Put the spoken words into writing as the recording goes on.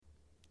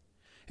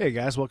Hey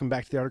guys, welcome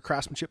back to the Art of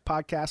Craftsmanship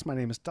podcast. My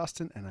name is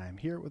Dustin, and I'm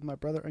here with my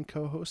brother and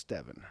co-host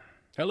Devin.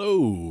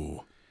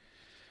 Hello.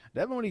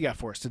 Devin, what do you got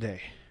for us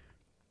today?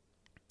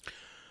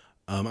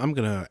 I'm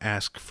going to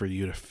ask for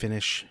you to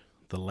finish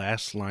the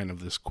last line of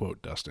this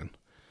quote, Dustin,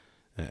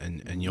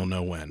 and you'll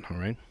know when, all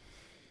right?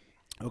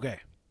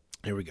 Okay.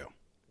 Here we go.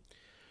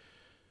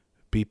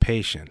 Be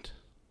patient.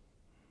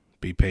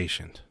 Be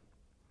patient.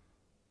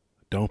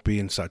 Don't be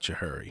in such a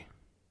hurry.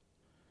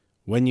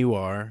 When you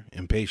are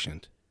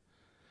impatient,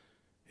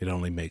 it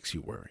only makes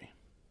you worry.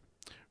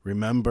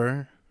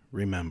 Remember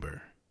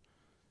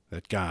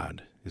that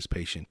God is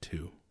patient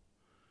too.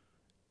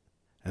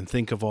 And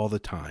think of all the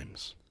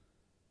times.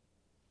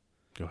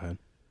 Go ahead.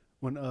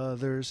 When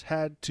others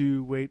had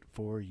to wait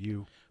for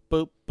you.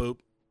 Boop, boop.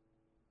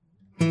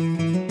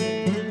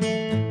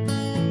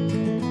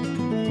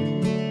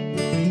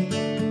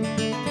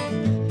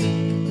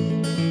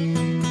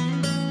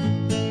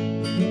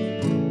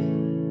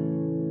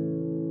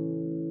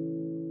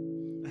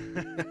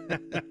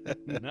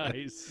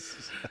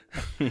 Nice.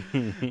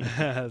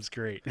 That's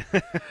great.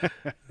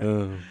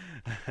 Uh,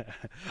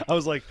 I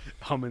was like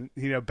humming,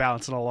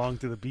 bouncing along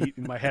to the beat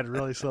in my head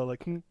really slow,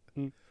 like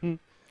waiting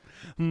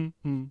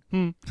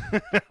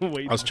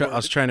I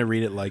was trying to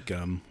read it like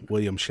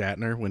William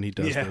Shatner when he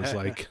does those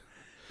like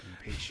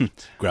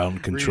Impatient.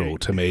 ground control Reading.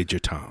 to Major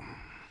Tom.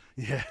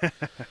 Yeah.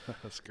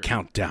 That's great.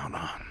 Countdown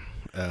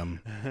on.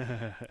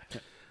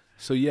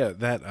 So yeah,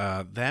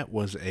 that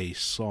was a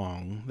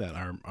song that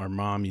our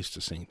mom used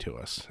to sing to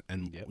us,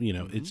 and Yep.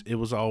 it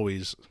was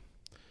always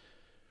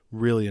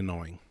really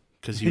annoying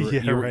because you were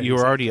Yeah, you, were, right, you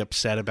were already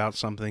upset about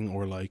something,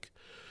 or like,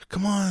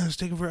 come on, it's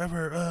taking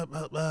forever,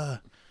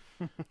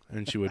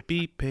 and she would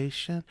be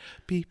patient,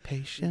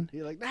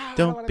 You're like, no, I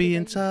don't wanna be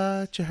in patient."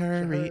 such a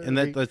hurry, and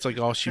that's like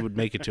all she would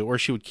make it to, or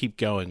she would keep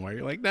going where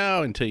you're like,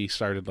 no, until you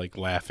started like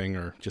laughing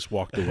or just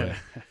walked away.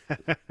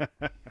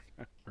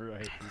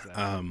 Right.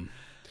 Exactly.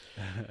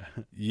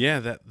 Yeah,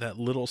 that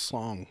little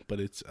song, but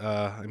it's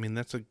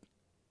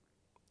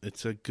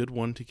it's a good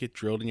one to get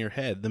drilled in your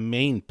head. The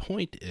main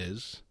point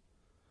is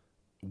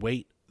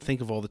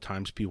think of all the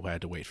times people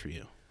had to wait for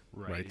you.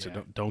 Right? Yeah.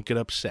 So don't get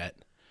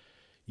upset.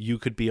 You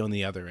could be on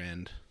the other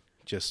end.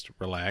 Just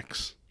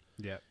relax.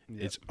 Yep.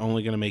 It's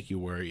only going to make you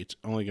worry. It's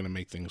only going to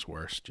make things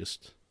worse.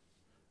 Just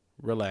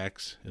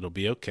relax. It'll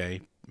be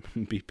okay.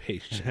 Be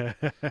patient.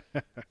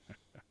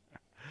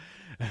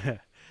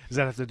 Does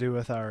that have to do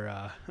with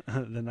our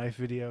the knife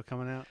video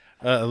coming out?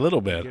 A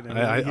little bit. Getting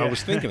I yeah.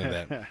 was thinking of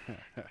that.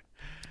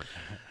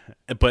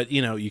 But,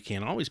 you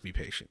can't always be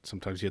patient.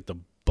 Sometimes you have to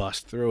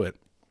bust through it.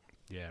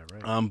 Yeah,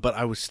 right. But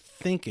I was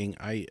thinking,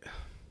 an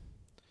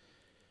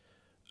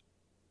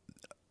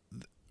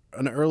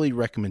early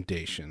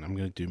recommendation, I'm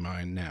going to do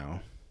mine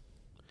now,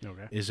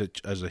 Okay. is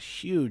a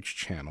huge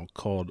channel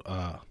called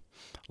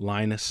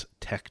Linus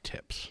Tech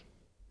Tips,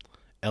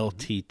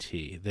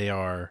 LTT. They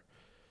are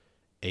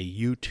a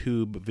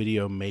YouTube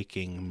video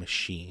making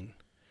machine.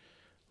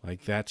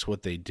 Like, that's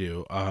what they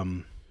do.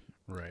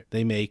 Right.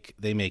 They make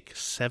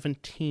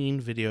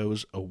 17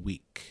 videos a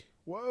week.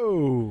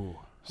 Whoa.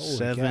 Holy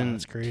cow,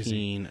 that's crazy.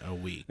 17 a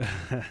week.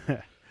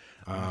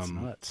 That's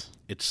nuts.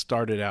 It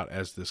started out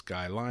as this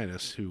guy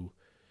Linus, who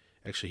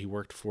actually he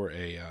worked for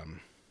a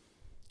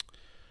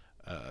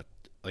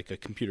like a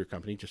computer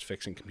company just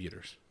fixing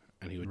computers,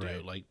 and he would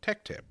do like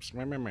tech tips.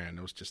 And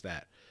it was just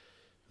that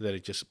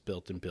it just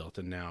built,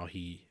 and now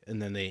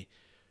then they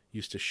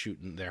used to shoot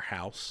in their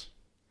house,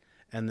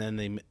 and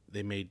then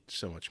they made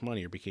so much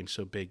money or became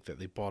so big that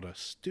they bought a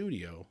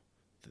studio,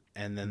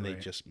 and then they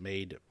just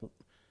made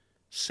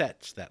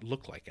sets that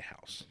look like a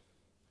house.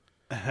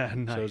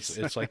 Nice.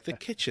 So it's like the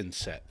kitchen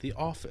set, the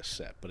office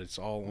set, but it's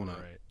all on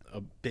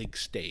a big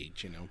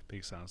stage,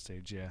 Big sound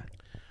stage, yeah.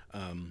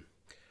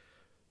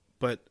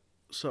 But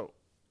so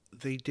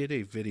they did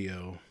a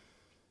video,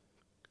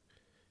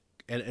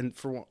 and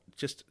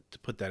just to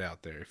put that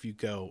out there, if you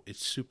go,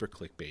 it's super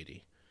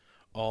clickbaity.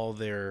 All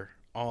their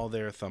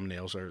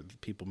thumbnails are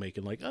people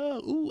making like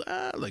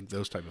like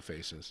those type of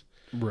faces.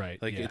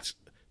 Right. Like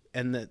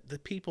and the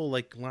people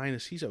like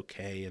Linus, he's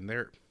okay,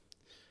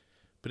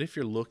 but if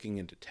you're looking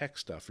into tech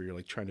stuff or you're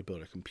like trying to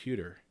build a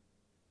computer,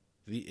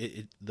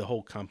 the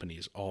whole company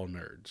is all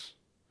nerds.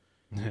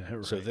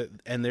 Right. So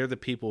they're the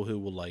people who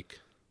will like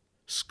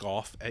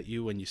scoff at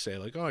you when you say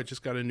like, "Oh, I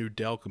just got a new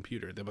Dell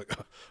computer." They're like,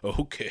 oh,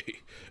 "Okay,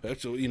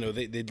 that's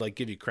they'd like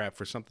give you crap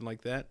for something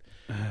like that."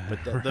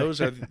 But those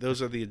are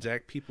the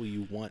exact people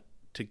you want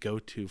to go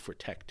to for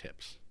tech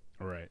tips.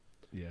 Right.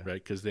 Yeah.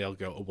 Right, because they'll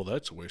go, "Oh, well,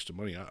 that's a waste of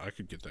money. I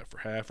could get that for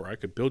half, or I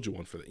could build you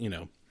one for that."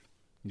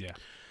 Yeah.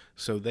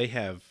 So they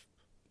have,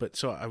 but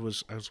so I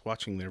was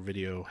watching their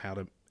video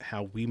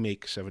how we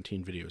make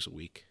 17 videos a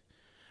week,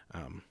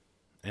 and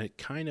it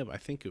kind of, I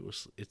think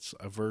it's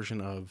a version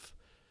of,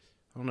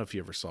 I don't know if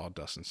you ever saw,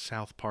 Dustin,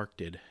 South Park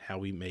did how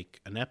we make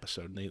an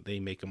episode, and they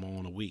make them all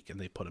in a week and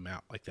they put them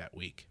out like that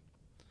week.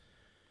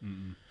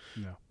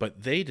 No.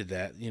 But they did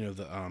that,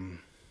 the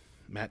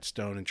Matt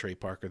Stone and Trey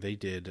Parker, they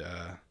did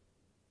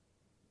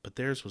but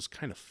theirs was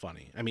kind of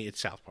funny. I mean, it's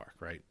South Park,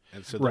 right?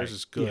 And so Right, theirs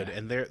is good, yeah.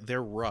 and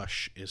their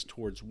rush is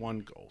towards one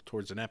goal,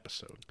 towards an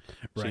episode.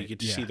 So you Right, get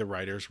to yeah. see the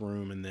writers'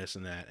 room and this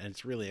and that, and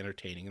it's really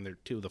entertaining. And they're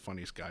two of the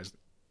funniest guys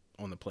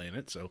on the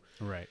planet. So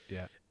Right,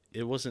 yeah.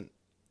 it was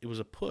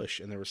a push,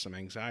 and there was some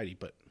anxiety.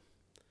 But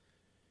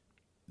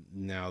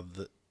now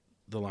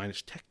the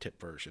Linus Tech Tip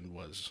version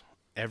was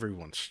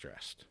everyone's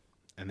stressed,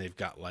 and they've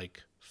got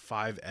like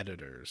 5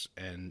 editors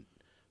and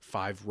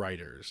 5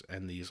 writers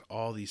and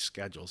all these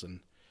schedules,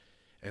 and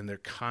they're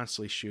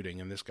constantly shooting.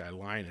 And this guy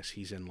Linus,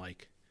 he's in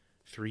like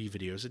 3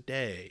 videos a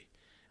day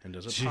and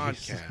does a Jeez.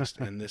 podcast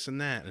and this and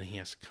that, and he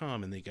has to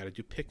come, and they got to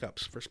do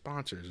pickups for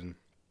sponsors, and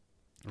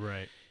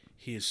Right.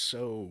 he is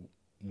so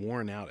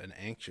worn out and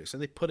anxious.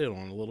 And they put it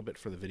on a little bit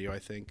for the video, I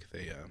think.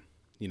 They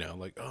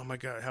like, oh my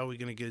god, how are we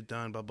gonna get it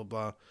done, blah blah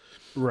blah.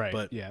 Right,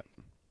 But yeah.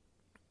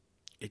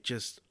 it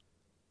just,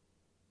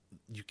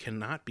 you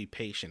cannot be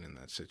patient in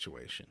that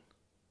situation.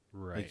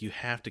 Right. Like, you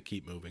have to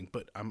keep moving.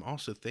 But I'm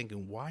also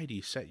thinking, why do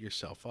you set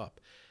yourself up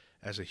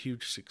as a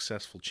huge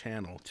successful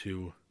channel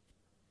to,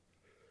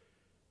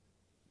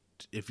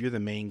 if you're the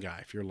main guy,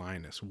 if you're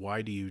Linus,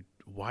 why do you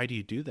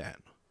do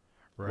that?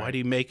 Right. Why do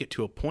you make it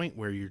to a point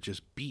where you're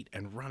just beat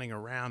and running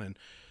around and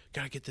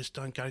gotta get this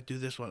done, gotta do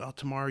this one? Oh,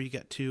 tomorrow you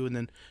got 2, and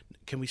then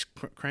can we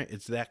crank?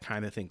 It's that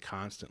kind of thing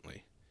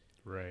constantly.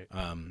 Right.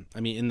 I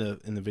mean, in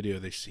the video,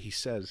 they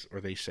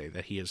say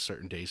that he has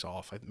certain days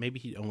off. Maybe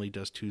he only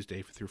does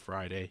Tuesday through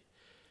Friday,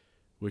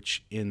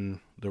 which in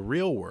the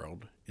real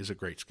world is a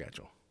great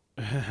schedule.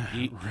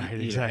 Right,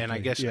 exactly. And I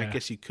guess Yeah.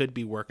 you could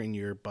be working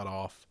your butt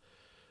off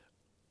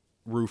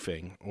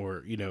roofing,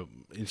 or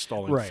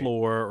installing Right.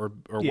 floor,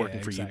 or Yeah,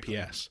 working for exactly.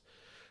 UPS.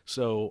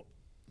 So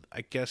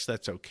I guess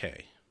that's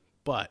okay,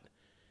 but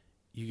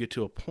you get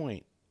to a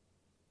point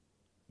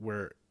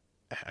where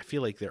I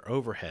feel like their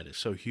overhead is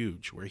so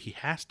huge, where you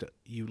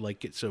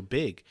get so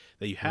big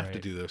that you have to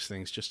Right. do those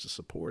things just to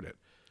support it.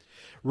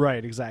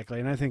 Right,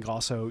 exactly. And I think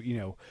also,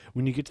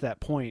 when you get to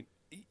that point,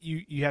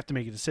 you have to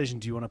make a decision.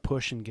 Do you want to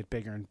push and get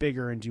bigger and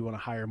bigger, and do you want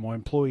to hire more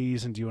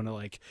employees, and do you want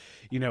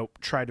to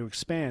try to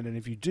expand? And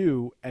if you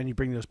do, and you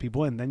bring those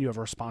people in, then you have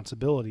a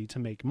responsibility to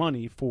make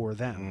money for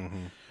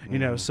them.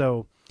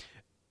 So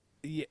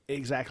yeah,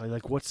 exactly.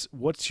 Like,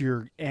 what's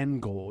your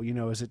end goal?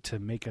 Is it to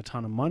make a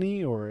ton of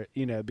money, or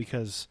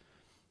because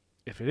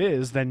if it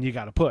is, then you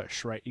got to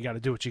push, right? You got to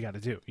do what you got to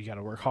do. You got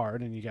to work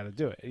hard, and you got to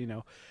do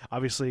it.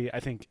 Obviously,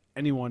 I think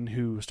anyone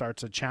who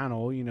starts a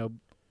channel,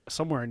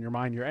 somewhere in your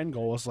mind, your end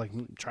goal is like,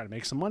 try to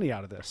make some money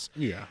out of this.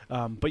 Yeah.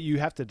 But you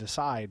have to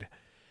decide,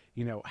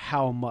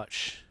 how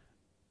much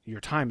your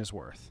time is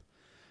worth.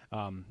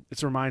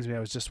 It reminds me, I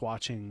was just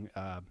watching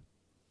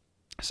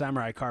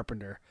Samurai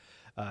Carpenter.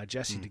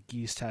 Jesse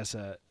DeGeest has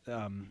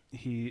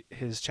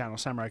his channel,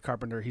 Samurai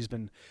Carpenter. He's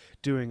been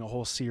doing a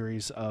whole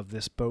series of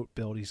this boat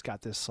build. He's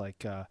got this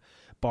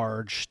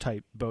barge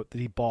type boat that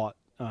he bought,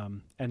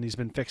 and he's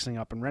been fixing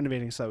up and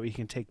renovating so that he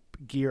can take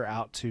gear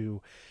out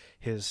to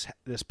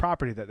this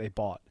property that they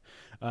bought.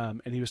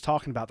 And he was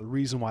talking about the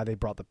reason why they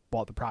bought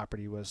the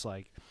property was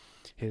like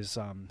his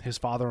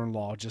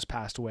father-in-law just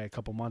passed away a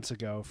couple months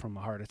ago from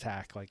a heart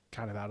attack, like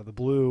kind of out of the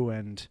blue,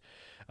 and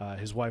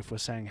his wife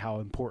was saying how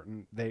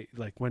important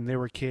when they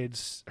were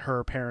kids,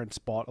 her parents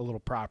bought a little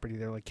property,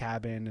 their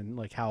cabin,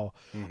 and how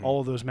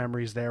all of those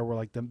memories there were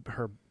like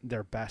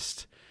their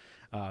best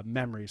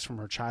memories from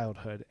her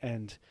childhood.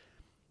 And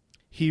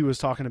he was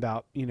talking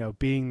about,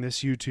 being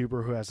this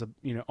YouTuber who has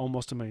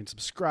almost 1 million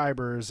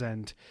subscribers,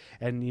 and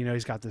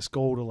he's got this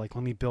goal to let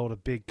me build a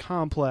big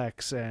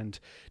complex and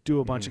do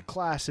a bunch of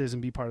classes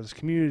and be part of this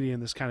community,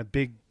 and this kind of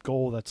big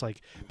goal that's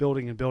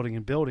building and building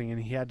and building.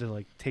 And he had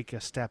to take a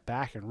step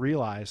back and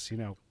realize,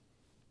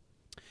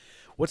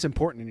 what's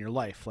important in your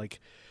life.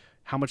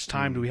 How much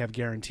time do we have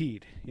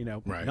guaranteed?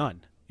 Right.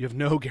 None. You have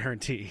no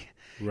guarantee.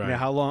 Right.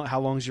 How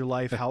long is your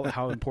life?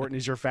 How important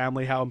is your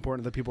family? How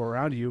important are the people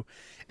around you?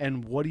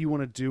 And what do you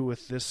want to do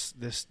with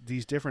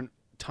these different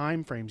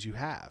time frames you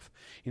have?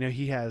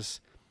 He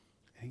has,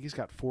 I think he's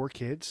got 4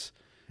 kids.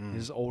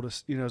 His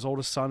oldest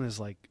son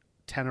is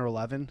 10 or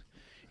 11.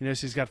 So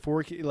he's got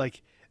 4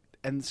 kids,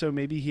 and so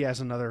maybe he has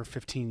another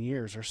 15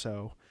 years or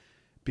so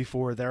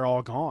before they're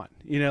all gone.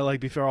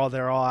 Before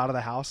they're all out of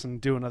the house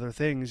and doing other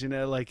things.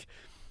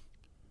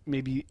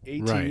 Maybe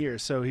 18 Right.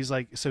 years. So he's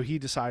so he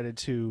decided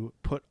to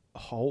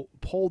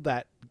hold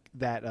that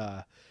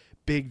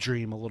big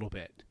dream a little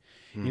bit,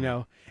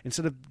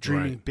 instead of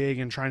dreaming Right. big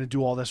and trying to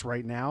do all this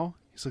right now.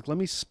 He's let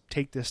me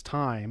take this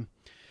time,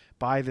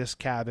 buy this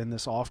cabin,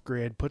 this off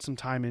grid, put some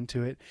time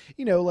into it,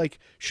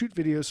 shoot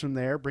videos from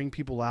there, bring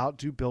people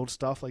out, build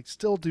stuff,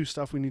 still do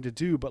stuff we need to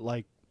do. But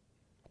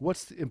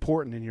what's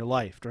important in your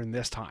life during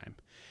this time?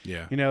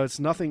 Yeah. It's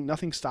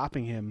nothing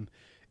stopping him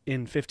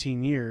in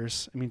 15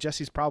 years. I mean,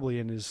 Jesse's probably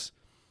in his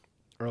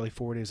early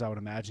 40s, I would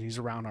imagine. He's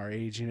around our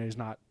age. He's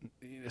not,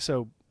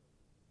 so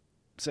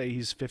say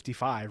he's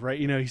 55, right?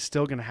 He's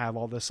still going to have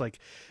all this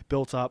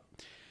built up.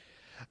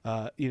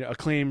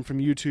 acclaim from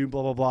YouTube,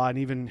 blah blah blah, and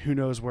even who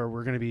knows where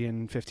we're going to be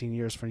in 15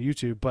 years from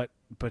YouTube. But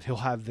he'll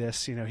have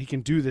this, he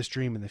can do this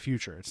dream in the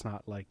future. It's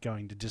not like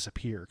going to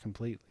disappear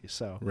completely.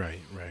 So right.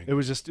 it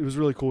was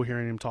really cool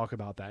hearing him talk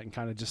about that and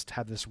kind of just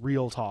have this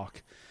real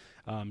talk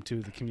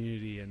to the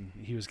community. And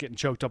he was getting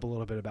choked up a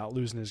little bit about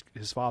losing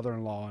his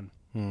father-in-law,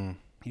 and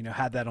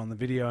had that on the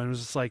video, and it was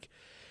just like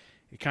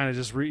it kind of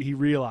just he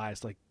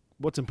realized like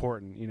what's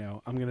important.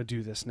 I'm going to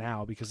do this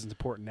now because it's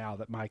important now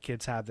that my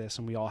kids have this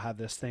and we all have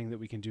this thing that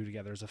we can do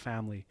together as a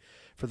family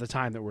for the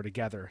time that we're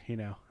together,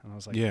 and I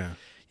was like, yeah,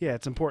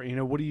 it's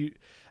important.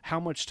 How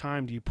much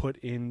time do you put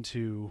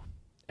into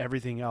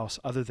everything else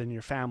other than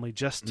your family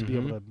just to be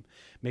able to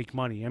make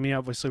money? I mean,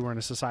 obviously we're in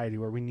a society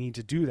where we need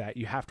to do that.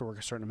 You have to work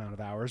a certain amount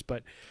of hours,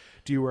 but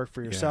do you work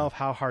for yourself?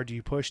 How hard do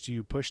you push? Do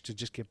you push to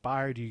just get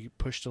by, or do you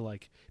push to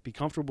like be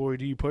comfortable, or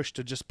do you push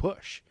to just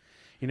push?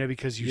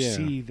 Because you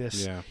see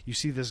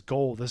this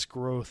goal, this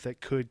growth that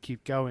could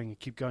keep going.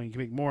 You can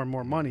make more and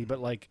more money, but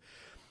like,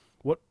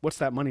 what's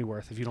that money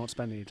worth if you don't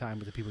spend any time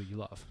with the people you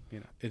love?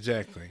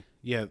 Exactly.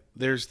 Yeah.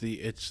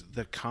 It's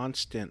the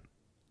constant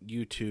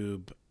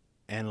YouTube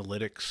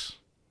analytics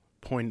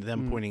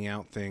pointing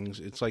out things.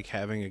 It's like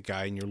having a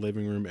guy in your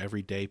living room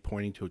every day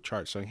pointing to a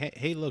chart saying,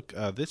 hey, look,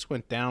 this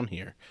went down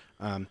here.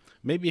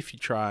 Maybe if you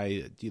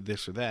try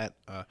this or that,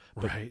 but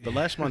right. the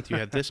last month you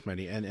had this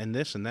many and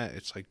this and that.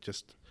 It's like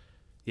just.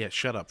 Yeah,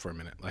 shut up for a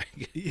minute.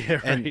 Right.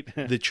 And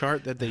the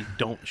chart that they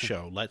don't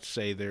show, let's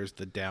say there's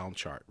the down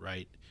chart,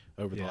 right?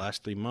 Over the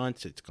last 3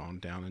 months, it's gone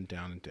down and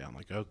down and down.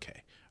 Like,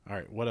 okay, all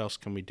right, what else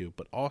can we do?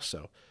 But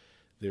also,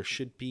 there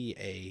should be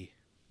a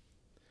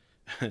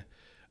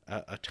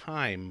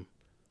time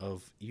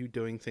of you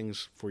doing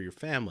things for your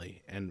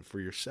family and for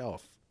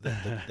yourself.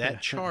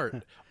 That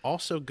chart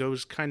also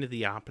goes kind of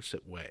the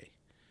opposite way.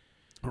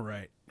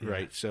 Right.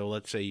 Right. So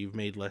let's say you've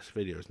made less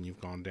videos and you've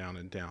gone down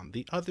and down.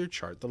 The other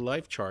chart, the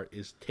life chart,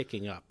 is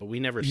ticking up, but we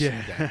never see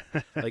that.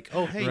 Like,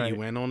 oh, hey, right. You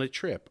went on a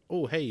trip.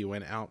 Oh, hey, you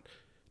went out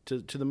to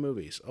the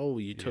movies. Oh,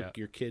 you took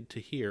your kid to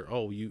here.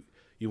 Oh, you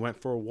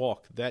went for a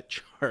walk. That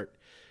chart.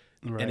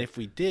 Right. And if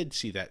we did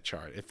see that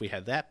chart, if we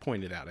had that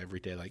pointed out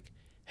every day, like,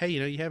 hey,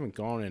 you haven't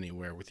gone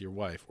anywhere with your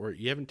wife, or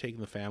you haven't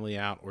taken the family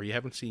out, or you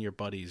haven't seen your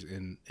buddies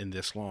in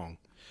this long.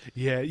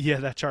 Yeah,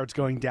 that chart's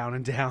going down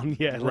and down.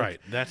 Yeah. Right.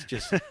 That's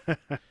just...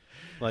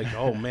 Like,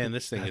 oh man,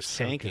 this thing is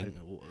tanking.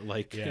 So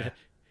like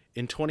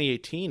in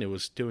 2018, it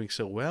was doing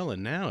so well,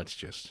 and now it's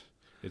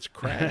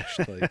crashed.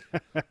 Like,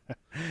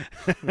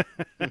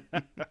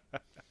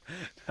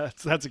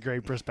 that's a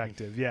great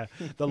perspective. Yeah,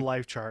 the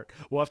life chart.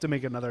 We'll have to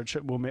make another.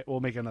 We'll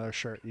make another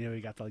shirt.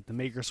 We got the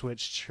Maker Switch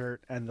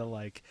shirt and the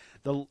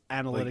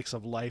analytics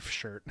of life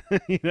shirt.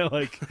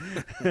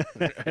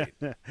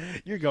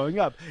 You're going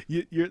up.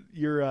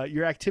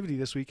 Your activity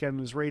this weekend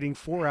was rating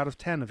 4 out of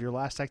 10 of your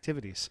last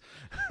activities.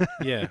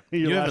 Yeah,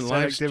 you haven't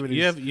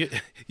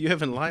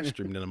live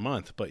streamed in a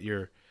month, but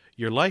your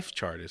life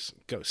chart is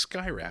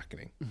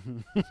skyrocketing.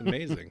 It's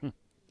amazing.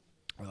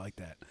 I like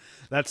that.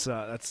 That's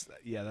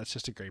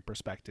just a great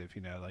perspective,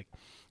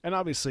 and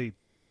obviously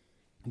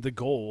the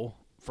goal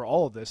for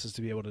all of this is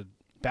to be able to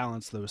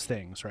balance those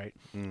things, right?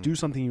 Do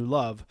something you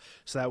love,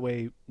 so that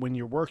way when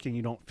you're working,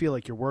 you don't feel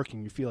like you're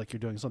working, you feel like you're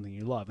doing something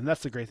you love. And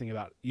that's the great thing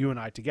about you and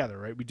I together,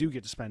 right? We do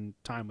get to spend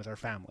time with our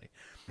family.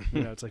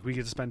 It's like we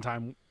get to spend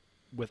time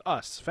with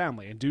us,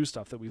 family, and do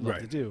stuff that we love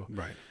to do.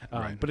 Right.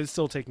 But it's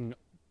still taking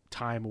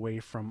time away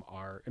from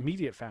our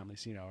immediate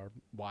families, our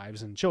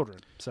wives and children.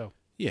 So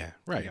yeah,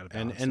 right.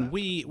 And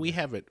we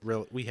have it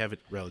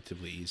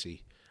relatively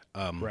easy,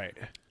 right.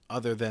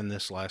 Other than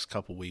this last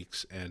couple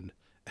weeks and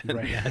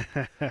right.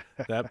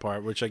 that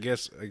part, which I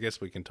guess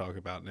we can talk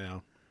about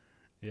now.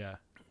 Yeah.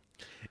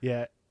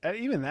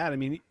 Even that, I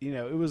mean,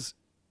 it was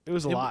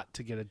a lot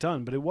to get it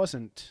done, but it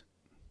wasn't.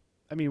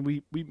 I mean,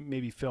 we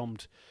maybe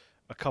filmed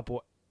a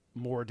couple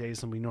more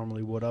days than we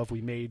normally would have.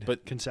 We made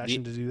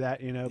concession to do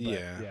that, But,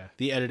 yeah.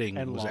 The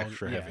editing was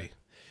extra heavy.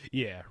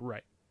 Yeah.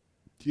 Right.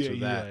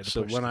 Yeah,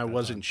 so when I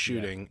wasn't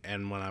shooting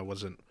and when I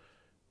wasn't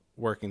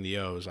working the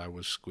O's, I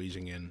was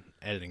squeezing in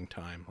editing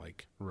time.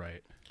 Like,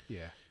 right.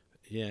 Yeah.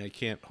 Yeah, I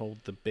can't hold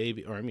the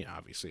baby. Or, I mean,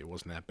 obviously it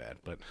wasn't that bad,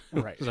 but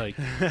right. Like,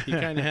 you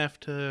kind of have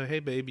to, hey,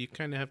 babe, you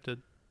kind of have to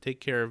take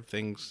care of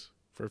things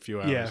for a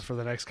few hours. Yeah, for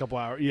the next couple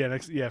hours.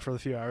 Yeah, for the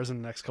few hours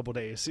in the next couple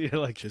days.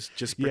 Like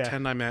just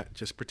pretend I'm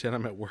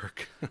at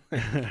work.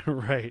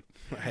 Right.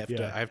 I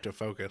have to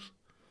focus.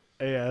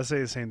 Yeah, I say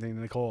the same thing to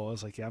Nicole. I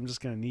was like, I'm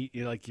just gonna need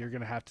you. Like, you're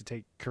gonna have to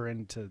take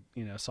Corinne to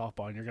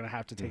softball, and you're gonna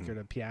have to take her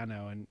to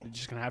piano, and you're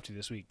just gonna have to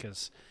this week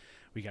because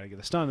we got to get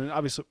this done. And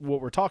obviously,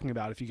 what we're talking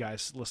about, if you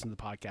guys listen to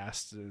the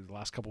podcast the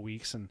last couple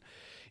weeks, and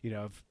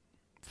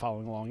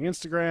following along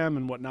Instagram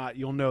and whatnot,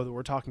 you'll know that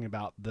we're talking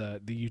about the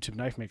YouTube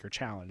Knife Maker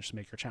Challenge,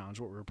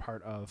 what we're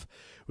part of,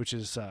 which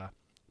is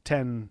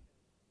 10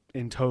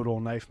 in total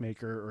knife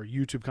maker or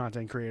YouTube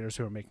content creators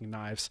who are making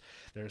knives.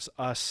 There's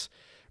us.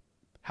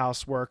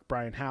 Housework,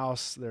 Brian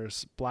House,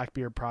 there's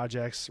Blackbeard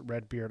Projects,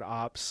 Redbeard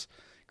Ops,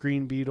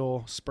 Green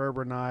Beetle,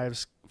 Sperber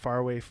Knives,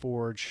 Faraway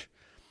Forge,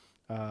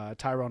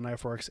 Tyrell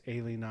Knife Works,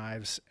 Ailey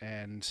Knives,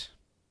 and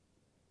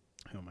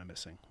Who am I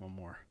missing? One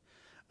more.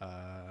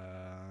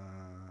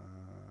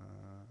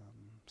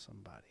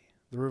 Somebody.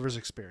 The Rivers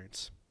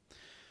Experience.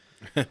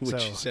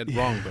 Which you said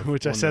wrong, but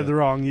which I said the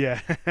wrong, yeah.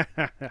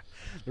 The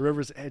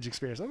River's Edge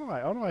Experience. I don't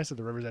know why I said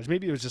the River's Edge.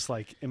 Maybe it was just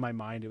like in my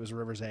mind it was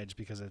River's Edge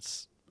because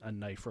it's a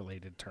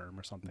knife-related term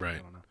or something. Right. I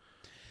don't know.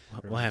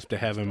 We'll have to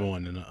have him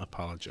on and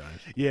apologize.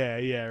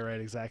 Yeah, right,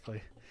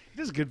 exactly. He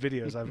does good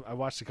videos. I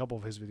watched a couple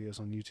of his videos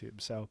on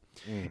YouTube. So,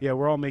 yeah,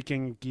 we're all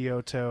making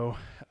Gyuto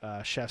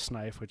chef's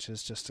knife, which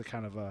is just a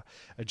kind of a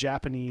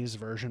Japanese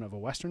version of a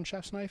Western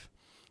chef's knife.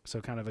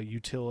 So kind of a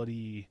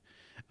utility.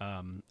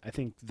 I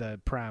think the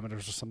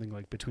parameters are something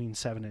like between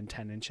 7 and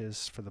 10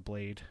 inches for the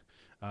blade,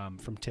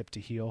 from tip to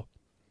heel,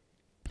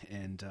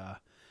 and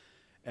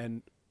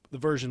the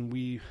version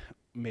we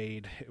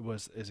made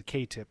is a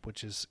K-tip,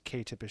 which is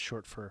K-tip is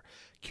short for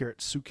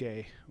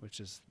Kiritsuke, which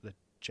is the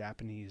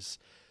Japanese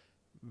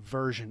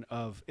version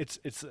of it's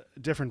a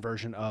different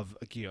version of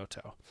a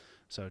Gyuto,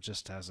 so it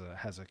just has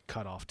a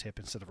cut off tip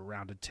instead of a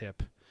rounded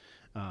tip.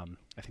 I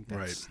think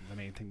that's the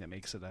main thing that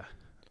makes it a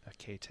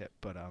K-tip,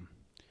 but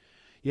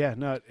yeah,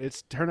 no,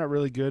 it's turned out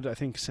really good. I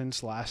think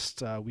since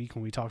last week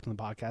when we talked on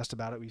the podcast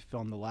about it, we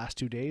filmed the last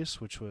 2 days,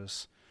 which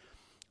was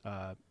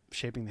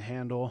shaping the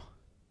handle,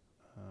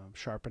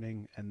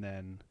 sharpening, and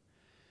then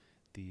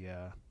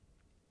the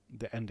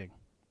ending,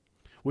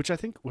 which I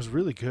think was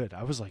really good.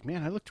 I was like,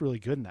 man, I looked really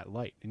good in that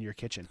light in your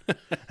kitchen.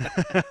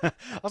 I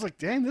was like,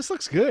 dang, this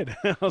looks good.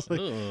 I was like,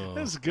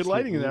 there's good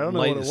lighting in there. I don't know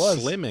what it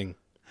was. Slimming.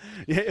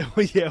 Yeah,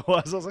 it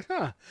was. I was like,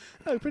 huh,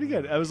 that was pretty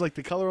good. I was like,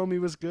 the color on me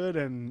was good,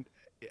 and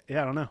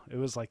yeah, I don't know. It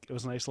was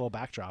a nice little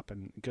backdrop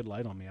and good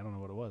light on me. I don't know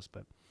what it was,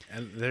 but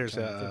and there's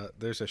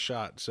a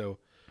shot. So,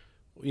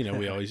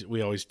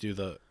 we always do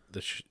the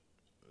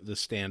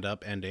stand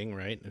up ending,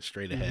 right, and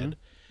straight ahead,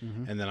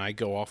 and then I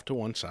go off to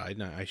one side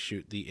and I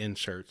shoot the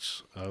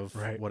inserts of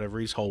whatever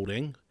he's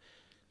holding.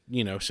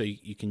 So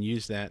you can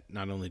use that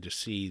not only to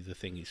see the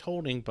thing he's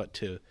holding, but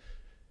to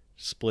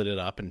split it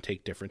up and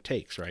take different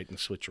takes, right, and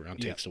switch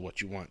around takes of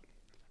what you want,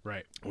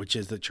 right. Which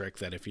is the trick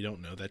that if you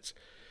don't know, that's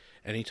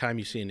anytime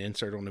you see an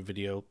insert on a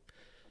video,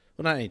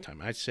 well, not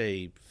anytime, I'd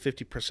say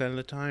 50% of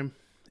the time,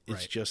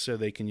 it's just so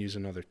they can use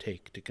another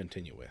take to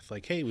continue with.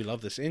 Like, hey, we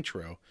love this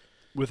intro.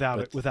 Without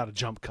a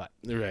jump cut.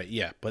 Right,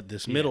 yeah. But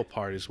this middle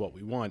part is what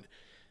we want.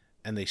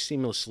 And they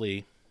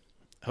seamlessly,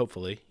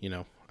 hopefully,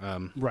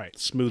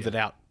 smooth it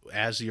out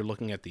as you're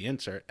looking at the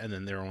insert, and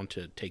then they're on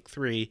to take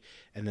 3,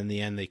 and then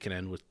the end they can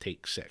end with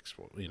take 6,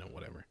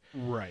 whatever.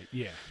 Right,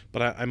 yeah.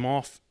 But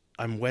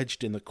I'm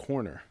wedged in the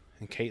corner.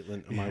 And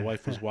Caitlin, my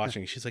wife, was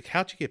watching. She's like,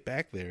 how'd you get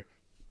back there?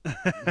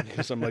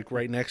 Because I'm like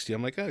right next to you.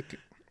 I'm like, oh.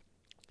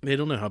 They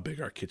don't know how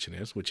big our kitchen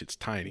is, which it's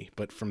tiny.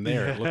 But from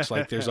there, it looks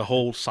like there's a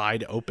whole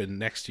side open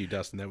next to you,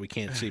 Dustin, that we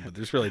can't see. But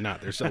there's really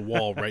not. There's a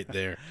wall right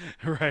there.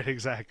 Right,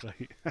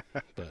 exactly.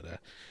 But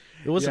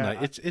it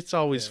wasn't. It's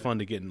always fun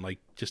to get in like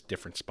just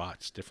different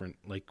spots, different.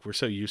 Like we're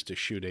so used to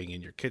shooting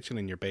in your kitchen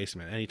and your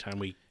basement. Anytime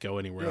we go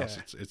anywhere else,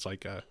 it's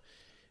like a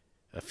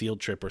field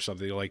trip or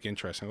something like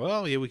interesting.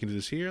 Oh yeah, we can do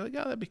this here. Like,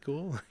 oh, that'd be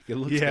cool. It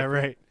looks different.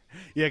 Right.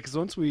 Yeah, because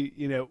once we,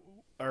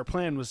 our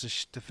plan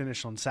was to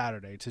finish on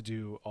Saturday to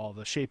do all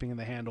the shaping of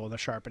the handle and the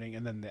sharpening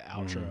and then the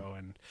outro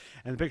and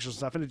the pictures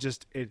and stuff.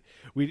 And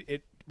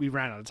we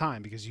ran out of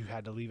time because you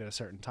had to leave at a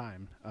certain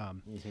time.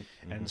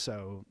 And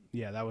so,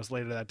 yeah, that was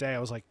later that day. I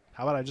was like,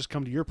 how about I just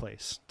come to your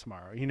place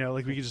tomorrow?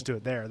 Like we could just do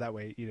it there. That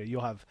way, you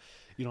don't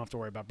have to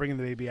worry about bringing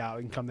the baby out.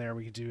 You can come there and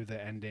we could do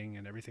the ending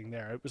and everything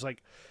there. It was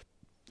like,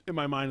 in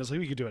my mind, I was like,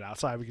 we could do it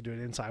outside, we could do it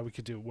inside, we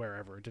could do it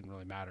wherever. It didn't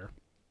really matter.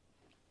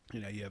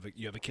 You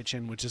have a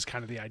kitchen, which is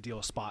kind of the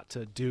ideal spot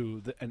to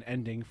do an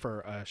ending for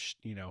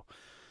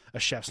a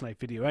chef's night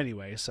video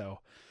anyway. So,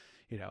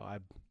 I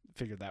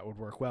figured that would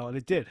work well, and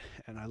it did.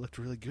 And I looked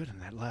really good in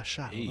that last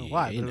shot. I don't know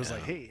why, but it was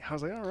like, hey, I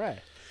was like, all right.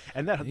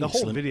 And the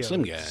whole video,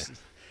 slim guy.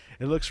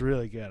 It looks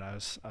really good. I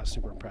was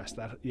super impressed.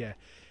 The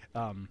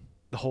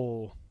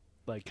whole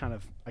like kind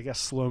of, I guess,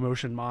 slow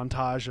motion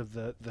montage of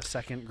the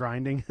second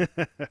grinding.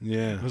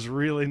 It was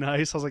really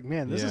nice. I was like,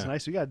 man, this is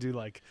nice. We got to do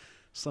like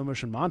slow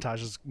motion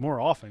montages more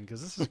often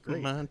because this is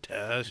great.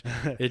 Montage.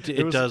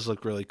 It does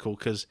look really cool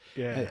because,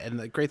 and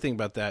the great thing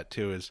about that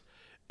too is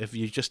if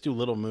you just do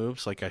little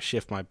moves, like I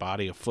shift my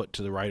body a foot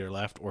to the right or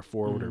left or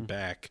forward or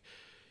back,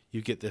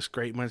 you get this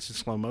great, when it's in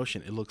slow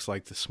motion, it looks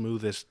like the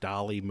smoothest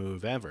dolly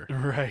move ever.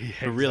 Right. Yeah,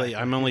 but really,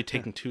 I'm only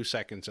taking 2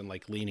 seconds and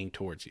like leaning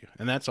towards you.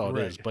 And that's all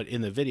it is. But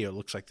in the video, it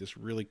looks like this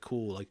really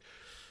cool, like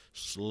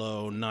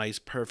slow, nice,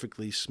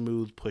 perfectly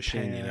smooth push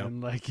in,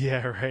 Like,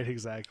 yeah, right,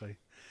 exactly.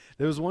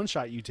 There was one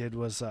shot you did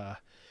was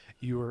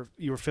you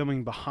were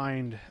filming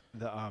behind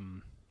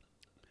the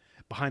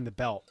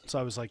belt. So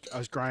I was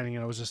grinding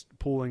and I was just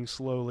pulling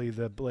slowly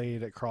the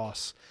blade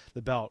across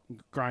the belt,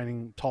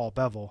 grinding tall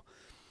bevel.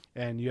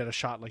 And you had a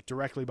shot like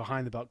directly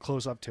behind the belt,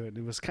 close up to it.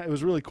 And it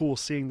was really cool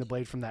seeing the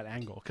blade from that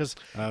angle because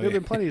there have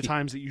been plenty of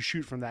times that you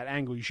shoot from that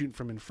angle, you shoot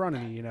from in front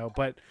of me,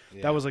 but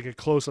that was like a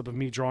close up of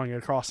me drawing it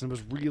across, and it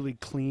was really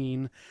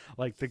clean.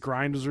 Like the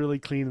grind was really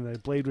clean, and the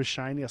blade was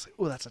shiny. I was like,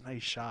 "Oh, that's a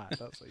nice shot."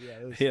 I was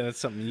like, "Yeah, that's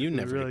something you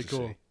never really get to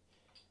cool." See.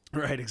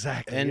 Right,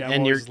 exactly. And Yeah, and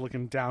I'm you're always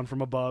looking down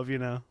from above, you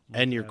know.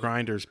 and your looking at it.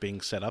 grinder's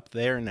being set up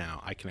there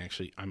now. I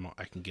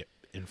can get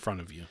in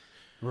front of you,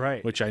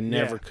 Right. which I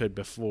never Yeah. could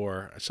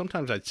before.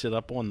 Sometimes I'd sit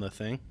up on the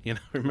thing,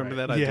 remember Right.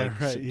 that? I'd Yeah,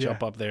 like right, yeah.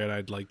 jump up there and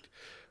I'd like,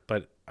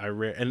 but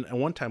and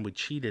one time we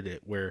cheated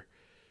it where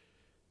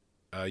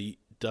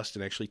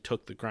Dustin actually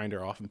took the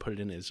grinder off and put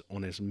it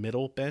on his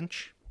middle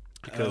bench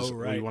because Oh,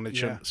 we right, wanted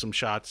yeah. some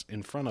shots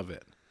in front of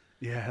it.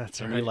 Yeah, that's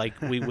And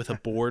right. we with a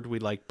board, we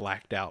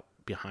blacked out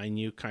behind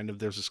you, kind of.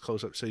 There's this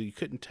close up, so you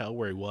couldn't tell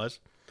where he was.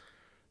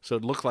 So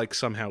it looked like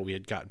somehow we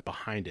had gotten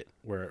behind it,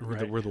 where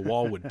Right. where the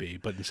wall would be,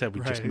 but instead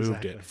we Right, just moved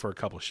exactly. it for a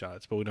couple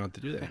shots. But we don't have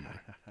to do that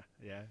anymore.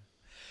 Yeah.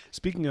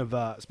 Speaking of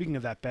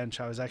that bench,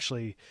 I was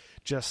actually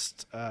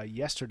just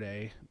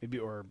yesterday, maybe,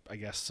 or I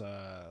guess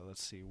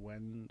let's see,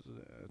 when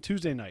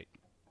Tuesday night.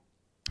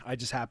 I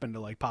just happened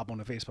to pop on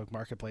a Facebook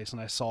Marketplace and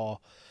I saw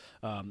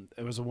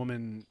it was a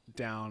woman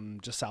down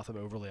just south of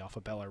Overley off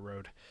of Bel Air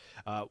Road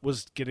had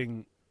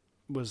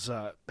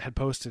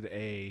posted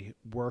a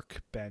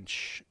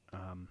workbench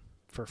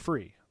for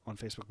free on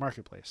Facebook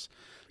Marketplace.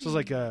 So it's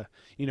like a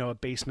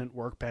basement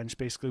workbench,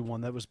 basically one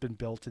that was been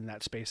built in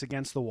that space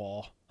against the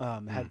wall.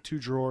 Had 2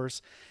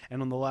 drawers,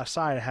 and on the left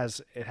side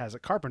it has a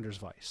carpenter's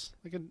vise,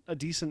 like a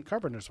decent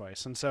carpenter's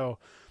vise. And so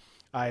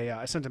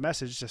I sent a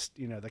message, just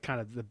the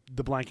kind of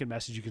the blanket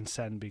message you can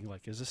send, being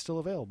like, "Is this still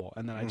available?"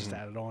 And then I just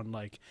added on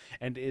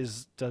and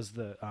does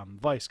the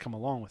vise come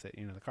along with it?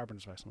 The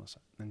carpenter's vise on the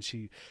side. And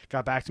she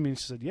got back to me and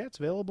she said, "Yeah, it's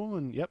available,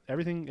 and yep,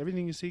 everything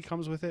you see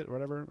comes with it, or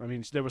whatever." I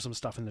mean, there was some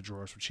stuff in the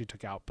drawers which she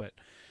took out, but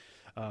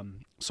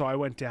so I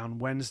went down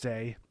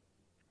Wednesday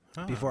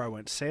before I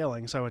went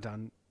sailing. So I went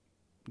down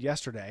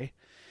yesterday.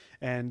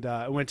 And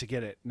I went to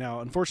get it.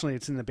 Now, unfortunately,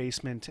 it's in the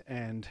basement,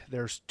 and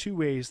there's 2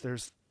 ways.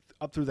 There's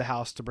up through the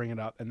house to bring it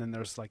up, and then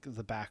there's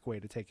the back way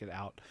to take it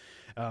out.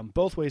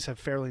 Both ways have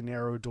fairly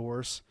narrow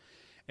doors,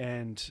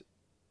 and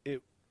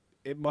it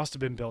must have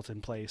been built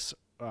in place,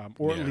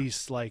 or at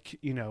least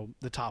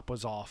the top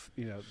was off,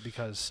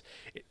 because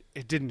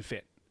it didn't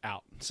fit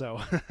out.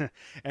 So,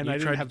 and I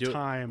didn't have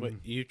time.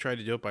 Wait, you tried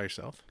to do it by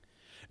yourself?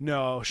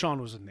 No, Sean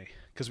was with me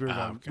because we were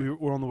okay. we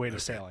were on the way to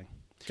sailing.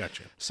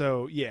 Gotcha.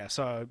 So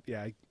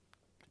I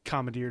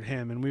commandeered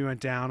him, and we went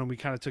down and we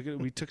kind of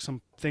took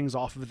some things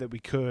off of it that we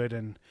could,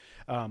 and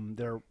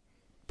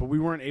but we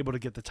weren't able to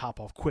get the top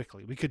off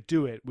quickly. We could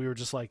do it. We were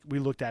just we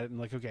looked at it and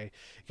okay,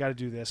 got to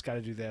do this.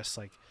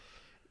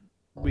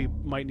 We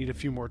might need a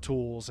few more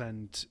tools,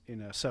 and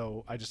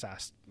so I just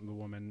asked the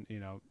woman,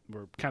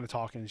 we're kind of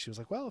talking, and she was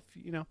like, "Well,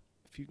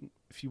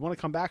 if you want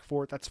to come back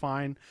for it, that's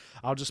fine.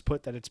 I'll just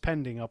put that it's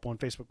pending up on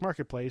Facebook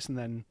Marketplace, and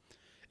then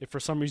if for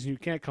some reason you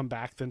can't come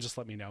back, then just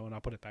let me know and I'll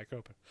put it back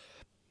open."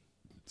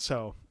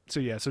 So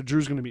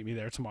Drew's going to meet me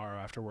there tomorrow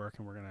after work,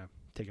 and we're going to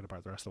take it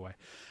apart the rest of the way.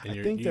 And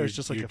I think there's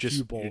just a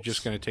few bolts. You're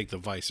just going to take the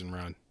vise and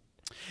run.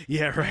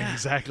 Yeah, right,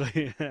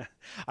 exactly.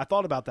 I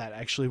thought about that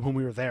actually when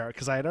we were there,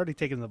 because I had already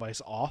taken the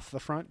vise off the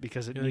front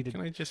because it needed.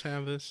 Can I just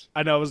have this?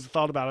 I know. I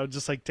thought about it,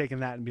 just taking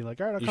that and being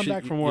like, all right, I'll come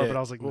back for more. But I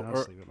was like, no, I'll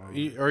just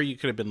leave it. Or you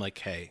could have been like,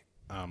 hey,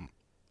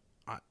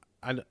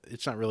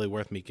 it's not really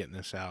worth me getting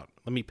this out.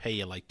 Let me pay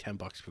you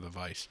 $10 for the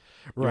vise.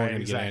 You Right, weren't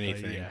gonna exactly. Get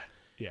anything.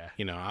 Yeah.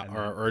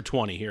 Or a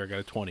 20 here. I got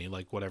a 20,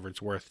 whatever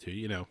it's worth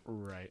to.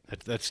 Right.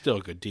 That's still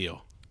a good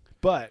deal.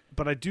 But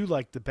I do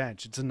like the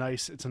bench. It's a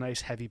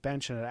nice heavy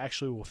bench, and it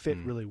actually will fit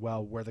really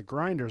well where the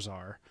grinders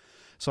are.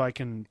 So I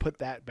can put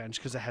that bench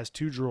because it has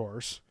 2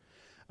 drawers.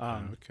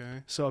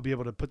 Okay. So I'll be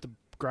able to put the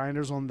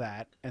grinders on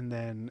that, and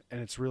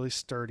it's really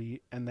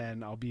sturdy. And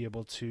then I'll be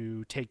able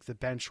to take the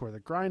bench where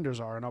the grinders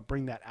are, and I'll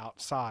bring that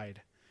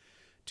outside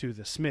to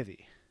the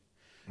smithy.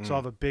 So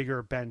I'll have a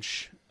bigger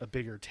bench, a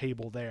bigger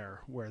table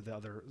there where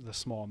the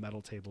small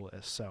metal table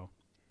is. So,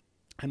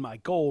 and my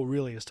goal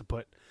really is to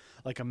put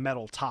a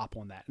metal top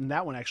on that. And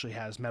that one actually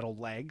has metal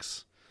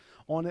legs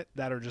on it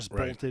that are just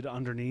bolted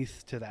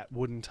underneath to that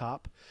wooden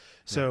top.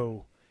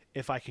 So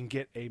if I can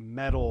get a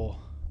metal,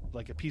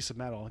 a piece of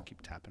metal, I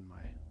keep tapping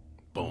my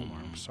boom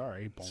arm.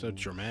 Sorry. Boom. So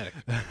dramatic.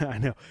 I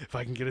know. If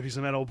I can get a piece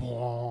of metal,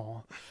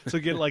 boom. So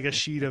get a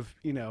sheet of,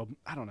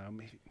 I don't know,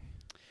 maybe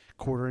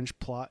quarter inch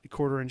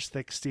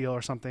thick steel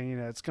or something.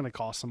 It's going to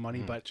cost some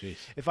money, but geez.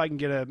 if I can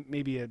get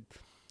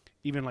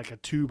even a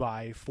 2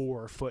 by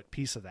 4 foot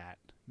piece of that,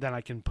 then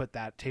I can put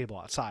that table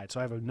outside. So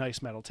I have a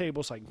nice metal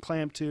table so I can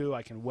clamp to,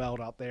 I can weld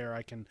out there,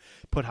 I can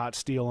put hot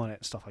steel on it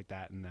and stuff like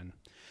that, and then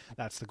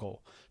that's the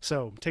goal.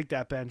 So take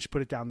that bench,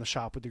 put it down in the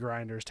shop with the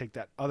grinders, take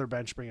that other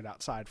bench, bring it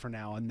outside for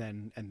now, and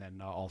then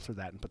alter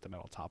that and put the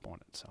metal top on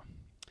it. So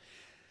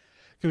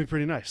it's gonna be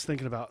pretty nice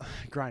thinking about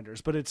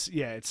grinders. But it's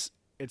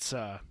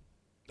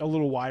a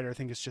little wider. I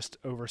think it's just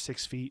over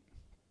 6 feet.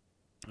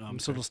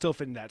 So it'll still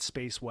fit in that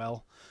space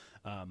well.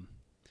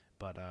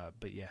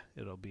 But yeah,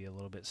 it'll be a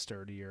little bit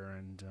sturdier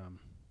and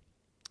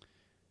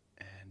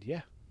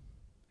yeah,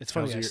 it's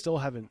funny. I still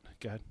haven't.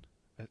 Go ahead.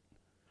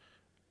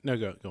 No,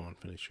 go on.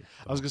 Finish your.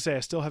 I was gonna say I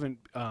still haven't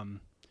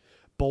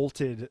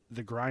bolted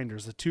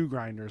the 2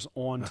 grinders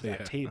onto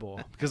that table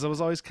because I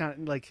was always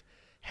kind of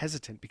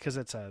hesitant because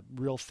it's a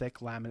real thick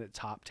laminate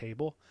top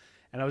table,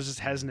 and I was just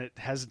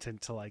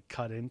hesitant to like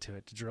cut into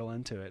it, to drill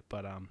into it,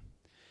 but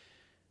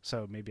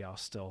so maybe I'll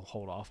still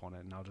hold off on it,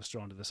 and I'll just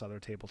drill into this other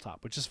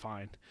tabletop, which is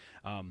fine.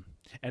 And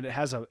it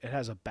has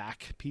a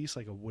back piece,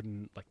 like a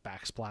wooden like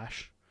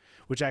backsplash,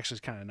 which actually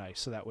is kind of nice.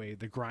 So that way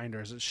the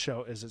grinder, as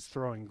it's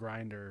throwing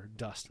grinder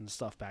dust and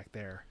stuff back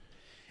there,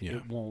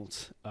 it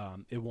won't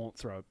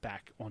throw it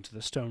back onto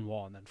the stone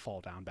wall and then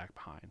fall down back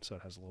behind. So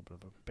it has a little bit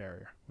of a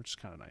barrier, which is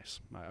kind of nice.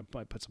 I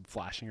might put some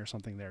flashing or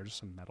something there, just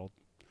some metal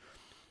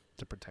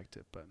to protect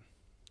it. But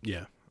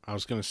yeah, I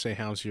was gonna say,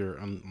 how's your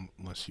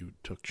unless you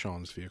took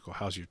Sean's vehicle,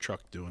 how's your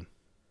truck doing?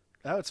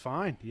 Oh, it's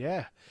fine.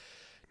 Yeah,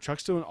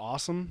 truck's doing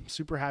awesome.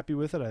 Super happy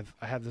with it.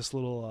 I have this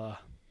little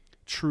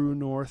True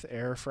North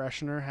air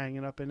freshener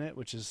hanging up in it,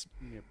 which has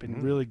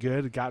been really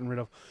good. Gotten rid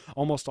of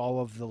almost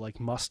all of the like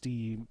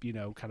musty,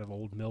 kind of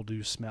old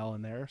mildew smell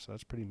in there, so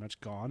that's pretty much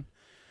gone.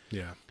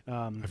 Yeah,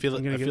 I feel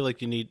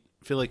like you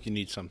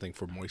need something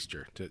for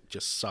moisture to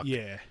just suck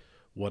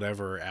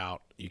whatever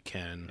out you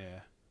can. Yeah.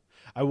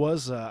 I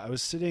was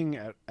sitting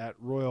at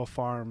Royal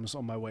Farms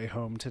on my way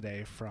home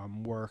today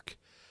from work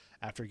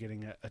after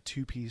getting a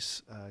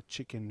 2-piece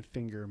chicken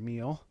finger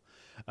meal.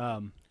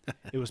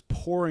 It was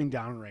pouring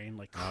down rain,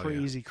 like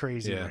crazy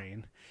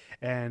rain,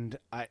 and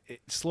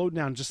it slowed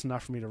down just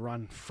enough for me to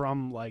run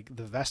from like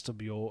the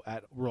vestibule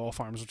at Royal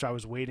Farms, which I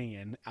was waiting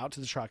in, out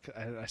to the truck.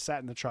 I sat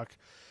in the truck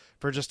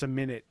for just a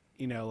minute,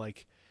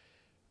 like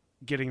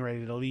getting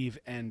ready to leave,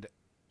 and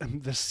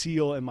the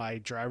seal in my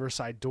driver's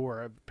side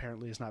door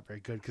apparently is not very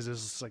good because it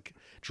was just like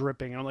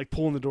dripping. I'm like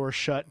pulling the door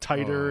shut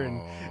tighter,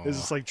 and it was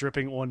just like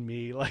dripping on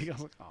me. Like I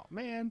was like, oh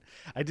man!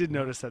 I did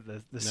notice that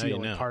the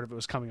seal and part of it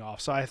was coming off,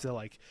 so I have to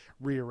like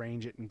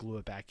rearrange it and glue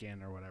it back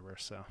in or whatever.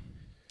 So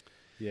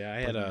yeah,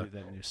 I had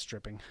that new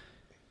stripping.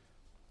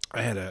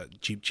 I had a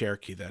Jeep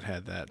Cherokee that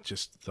had that.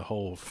 Just the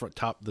whole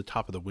the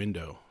top of the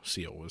window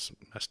seal was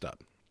messed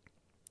up.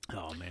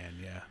 Oh man,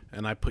 yeah.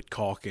 And I put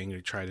caulking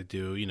to try to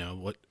do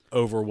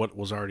what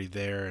was already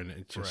there, and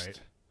it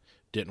just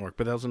didn't work.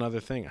 But that was another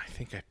thing. I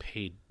think I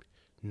paid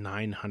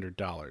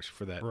 $900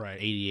 for that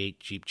 '88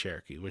 Jeep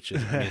Cherokee, which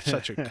is it's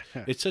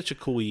such a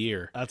cool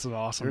year. That's an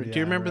awesome. Do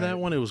you remember that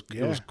one? It was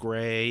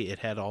gray. It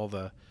had all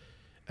the.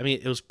 I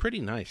mean, it was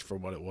pretty nice for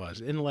what it was.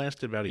 It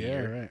lasted about a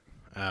year.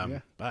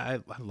 Right. But I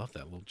love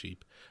that little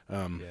Jeep.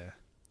 And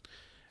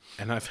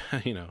I've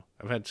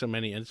had so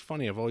many, and it's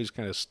funny. I've always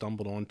kind of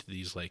stumbled onto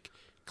these like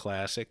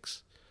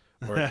classics.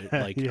 Or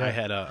I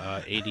had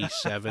a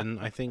 '87,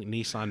 I think,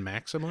 Nissan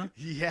Maxima.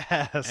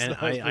 Yes, and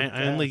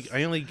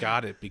I only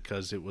got it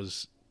because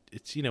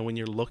it's when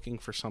you're looking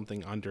for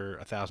something under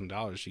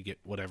 $1,000, you get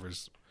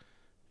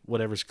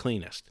whatever's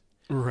cleanest.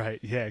 Right.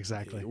 Yeah.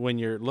 Exactly. When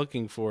you're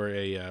looking for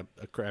a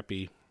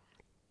crappy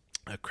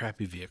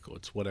vehicle,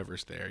 it's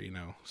whatever's there.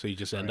 So you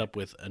just end up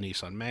with a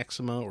Nissan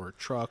Maxima or a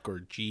truck or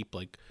a Jeep,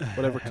 like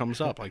whatever comes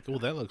up. Like, oh,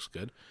 that looks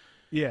good.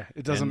 Yeah,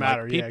 it doesn't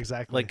matter. Yeah,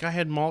 exactly. Like I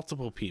had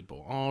multiple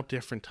people, all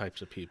different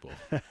types of people,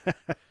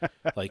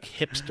 like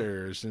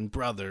hipsters and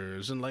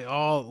brothers, and like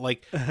all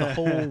like the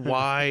whole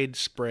wide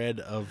spread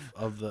of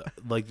the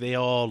like they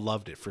all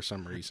loved it for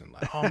some reason.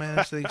 Like, oh man,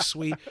 this thing's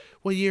sweet.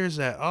 What year is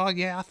that? Oh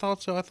yeah, I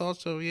thought so.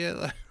 Yeah.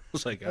 I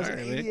was like, all right,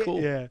 man, cool.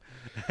 Yeah.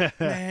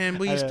 Man,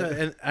 we used to.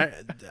 And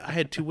I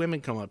had 2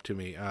 women come up to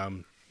me.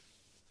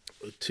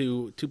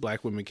 Two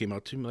black women came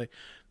up to me like,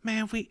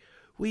 man,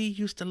 we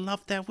used to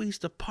love that. We used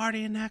to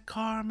party in that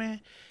car,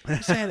 man.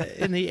 He said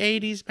in the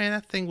 80s, man,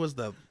 that thing was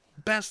the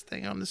best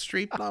thing on the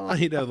street.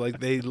 Like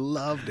they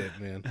loved it,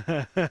 man.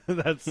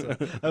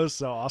 That was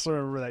so awesome. I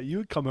remember that. You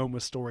would come home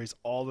with stories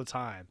all the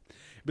time.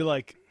 It'd be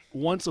like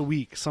once a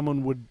week,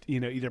 someone would,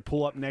 either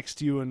pull up next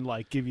to you and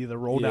like give you the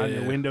roll down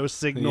your window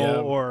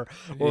signal or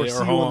see you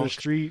on the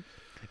street.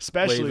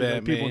 Especially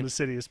the people in the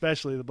city,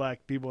 especially the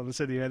black people in the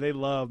city. They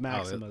love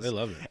Maximas. They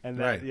love it.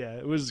 And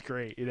it was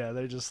great.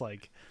 They're just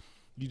like,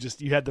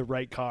 you had the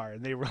right car,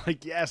 and they were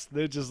like, yes.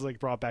 They just like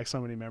brought back so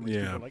many memories.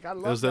 Yeah, people were like, I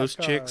love those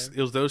car. chicks. It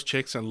was those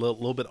chicks and a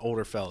little bit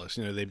older fellas.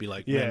 They'd be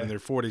like, men in their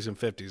 40s and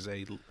 50s.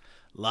 They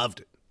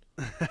loved it.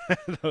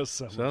 That was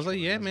so I was like,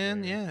 yeah, man,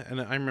 great. Yeah. And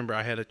I remember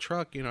I had a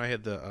truck. I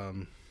had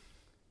the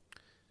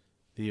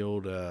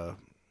old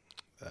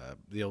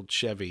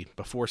Chevy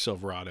before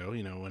Silverado.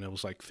 When it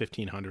was like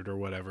 1,500 or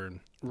whatever. And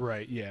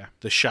right. Yeah.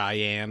 The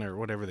Cheyenne or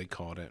whatever they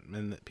called it,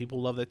 and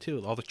people love that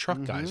too. All the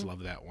truck guys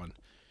love that one.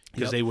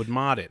 Because they would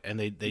mod it and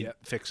they'd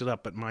fix it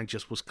up, but mine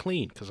just was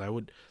clean. Because I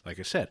would, like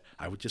I said,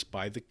 I would just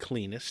buy the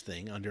cleanest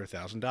thing under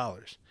 $1,000.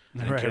 I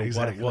didn't care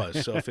what it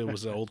was. So if it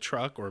was an old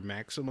truck or a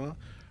Maxima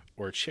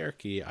or a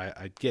Cherokee,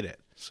 I'd get it.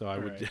 So I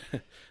would,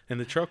 and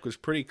the truck was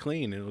pretty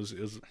clean. It was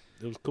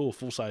cool,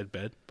 full size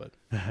bed. But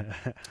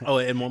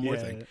and one more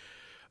thing,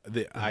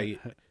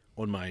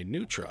 on my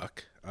new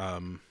truck,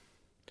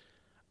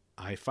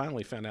 I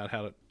finally found out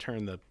how to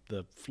turn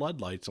the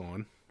floodlights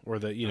on, or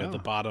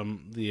the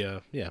bottom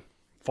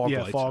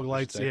fog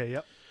lights. Yeah,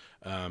 yep.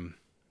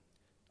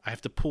 I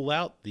have to pull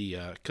out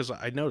because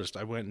I noticed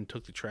I went and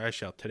took the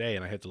trash out today,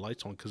 and I had the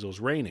lights on because it was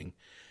raining,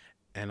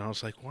 and I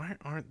was like, why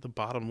aren't the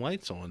bottom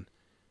lights on,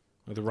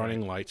 or the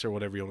running lights, or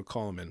whatever you want to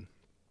call them?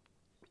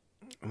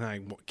 And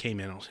I came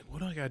in. I was like, "What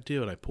do I got to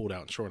do?" And I pulled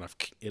out, and sure enough,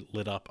 it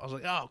lit up. I was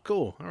like, "Oh,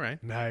 cool. All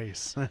right,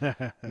 Nice.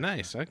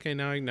 nice. Okay,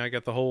 now I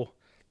got the whole."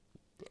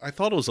 I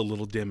thought it was a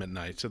little dim at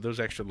night, so those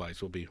extra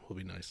lights will be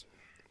nice.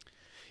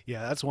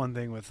 Yeah, that's one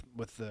thing with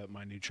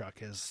my new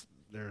truck is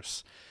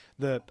there's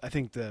I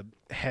think the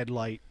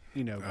headlight,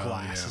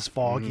 glass is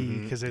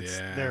foggy because it's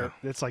there.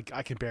 It's like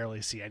I can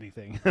barely see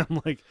anything.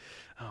 I'm like,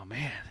 oh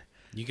man.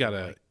 You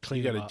gotta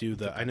do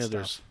the. I know stuff.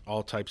 There's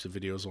all types of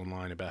videos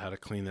online about how to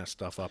clean that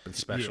stuff up and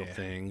special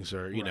things,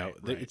 or right.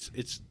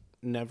 it's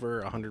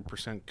never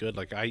 100% good.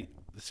 Like the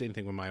same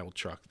thing with my old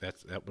truck.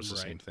 That was the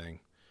same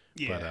thing.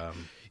 Yeah, but,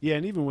 yeah,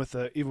 and even with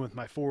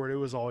my Ford, it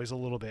was always a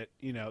little bit.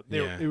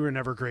 They were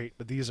never great,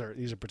 but these are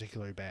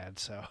particularly bad.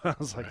 So I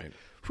was like,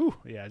 whew,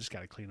 yeah, I just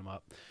got to clean them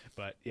up.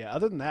 But yeah,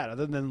 other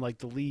than like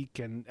the leak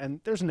and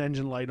there's an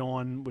engine light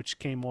on which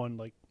came on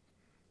like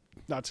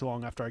not too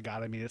long after I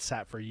got it. I mean, it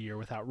sat for a year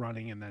without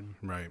running, and then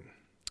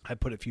I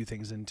put a few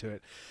things into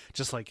it,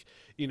 just like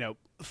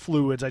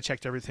fluids. I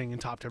checked everything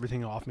and topped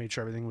everything off, made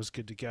sure everything was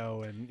good to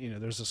go, and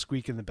there's a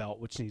squeak in the belt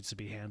which needs to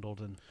be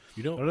handled. And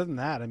other than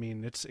that, I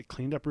mean, it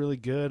cleaned up really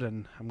good,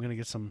 and I'm gonna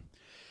get some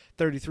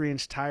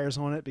 33-inch tires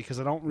on it because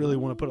I don't really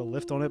want to put a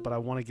lift on it, but I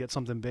want to get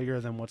something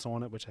bigger than what's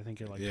on it, which I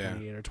think are like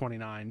 28 or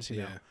 29s.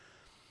 You know.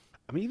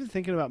 I'm even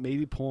thinking about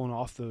maybe pulling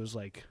off those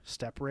like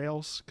step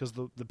rails because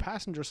the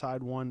passenger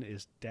side one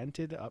is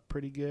dented up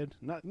pretty good.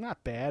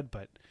 Not bad,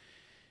 but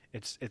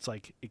it's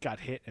like it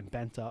got hit and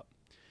bent up.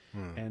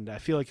 And I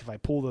feel like if I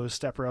pull those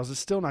step rails, it's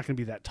still not going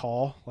to be that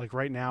tall. Like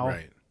right now,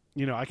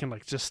 I can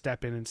like just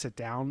step in and sit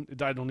down.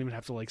 I don't even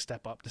have to like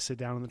step up to sit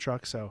down in the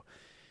truck. So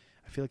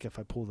I feel like if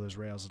I pull those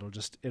rails,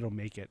 it'll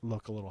make it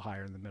look a little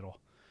higher in the middle.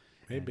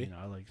 Maybe. And,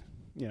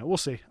 we'll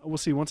see. We'll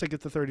see. Once I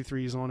get the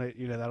 33s on it,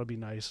 that'll be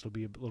nice. It'll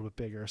be a little bit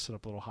bigger, sit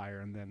up a little higher,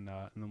 and then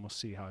we'll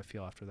see how I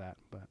feel after that.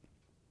 But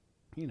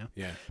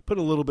put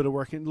a little bit of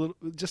work in,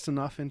 just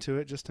enough into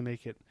it, just to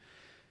make it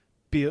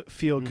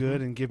feel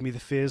good and give me the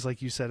fizz,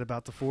 like you said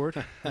about the Ford.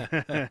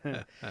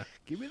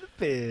 Give me the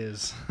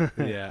fizz.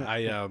 Yeah,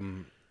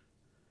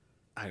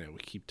 I know we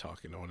keep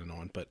talking on and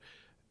on, but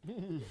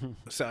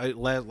so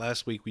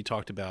last week we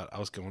talked about I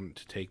was going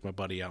to take my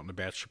buddy out in a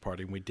bachelor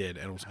party, and we did,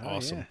 and it was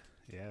awesome.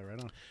 Yeah, right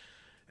on.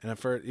 And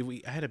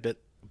I had a bit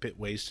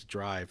ways to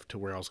drive to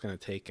where I was going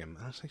to take him.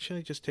 And I was like, should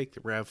I just take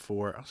the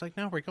RAV4? I was like,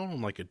 no, we're going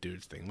on like a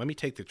dude's thing. Let me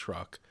take the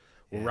truck.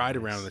 We'll ride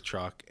around in the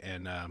truck,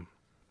 and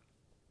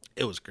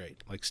it was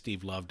great. Like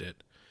Steve loved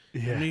it.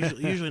 Yeah. I'm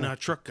usually not a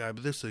truck guy,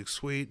 but this thing's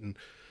sweet, and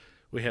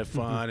we had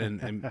fun,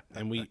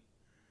 and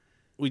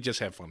we just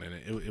had fun in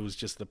it. It was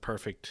just the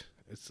perfect.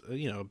 It's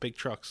a big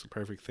truck's the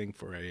perfect thing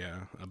for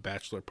a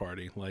bachelor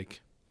party,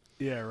 like.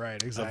 Yeah.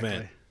 Right. Exactly.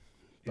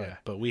 Event.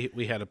 But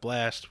we had a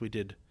blast. We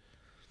did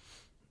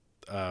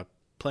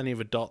plenty of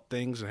adult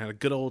things and had a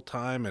good old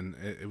time, and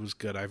it was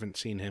good. I haven't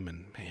seen him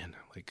in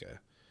like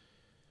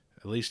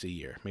at least a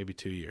year, maybe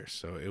 2 years.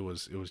 So it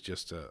was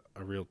just a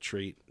real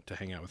treat to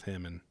hang out with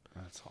him, and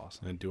that's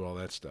awesome, and do all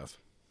that stuff.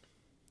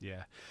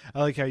 Yeah,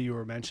 I like how you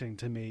were mentioning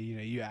to me.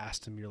 You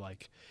asked him. You're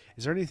like,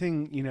 "Is there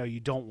anything you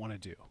don't want to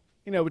do?"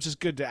 Which is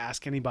good to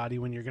ask anybody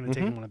when you're going to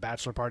take them on a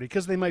bachelor party,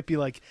 because they might be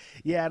like,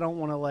 "Yeah, I don't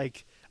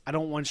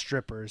want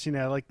strippers,"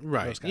 like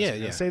right. Those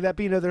guys say that,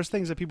 but there's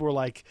things that people are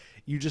like,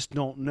 you just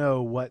don't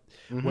know what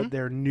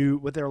they're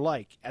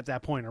like at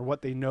that point, or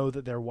what they know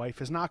that their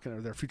wife is not gonna,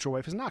 or their future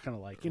wife is not gonna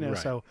like, right.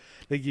 So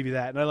they give you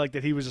that, and I like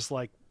that he was just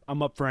like,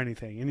 I'm up for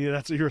anything, and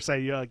that's what you were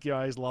saying. You're like, I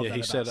always love that.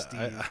 He about said,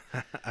 Steve.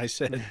 I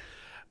said,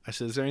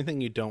 is there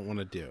anything you don't want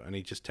to do? And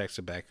he just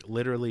texted back,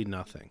 literally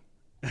nothing.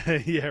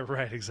 Yeah,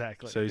 right,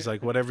 exactly. So he's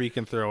like, whatever you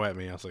can throw at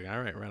me. I was like,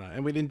 all right, right on.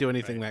 And we didn't do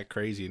anything that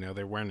crazy,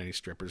 there weren't any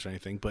strippers or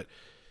anything, but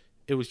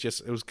it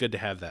was good to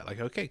have that.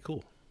 Like, okay,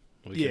 cool.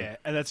 And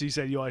that's what you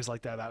said. You always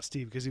liked that about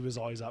Steve, because he was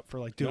always up for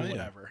like doing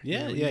whatever.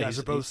 Yeah, You guys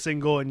are both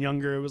single and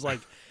younger. It was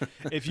like,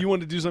 if you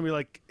wanted to do something,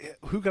 like,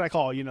 who could I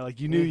call? Like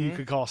you knew you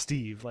could call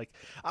Steve. Like,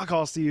 I'll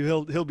call Steve.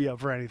 He'll be up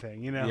for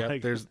anything. Yeah.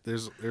 Like, there's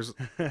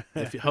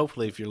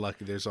hopefully if you're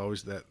lucky, there's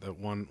always that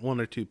one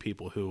or two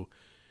people who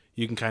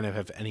you can kind of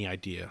have any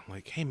idea.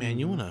 Like, hey man,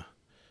 you wanna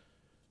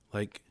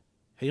go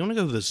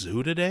to the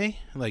zoo today?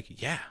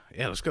 Like, yeah,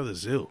 let's go to the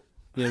zoo.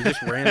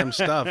 Just random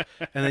stuff,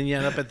 and then you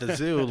end up at the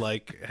zoo,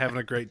 like having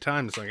a great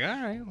time. It's like, all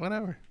right,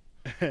 whatever.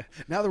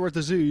 Now that we're at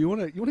the zoo, you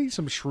want to eat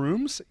some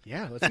shrooms?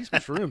 Yeah, let's eat some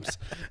shrooms.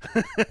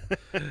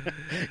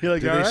 You're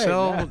like,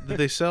 do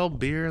they sell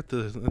beer at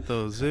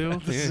the zoo?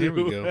 Here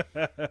we go.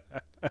 I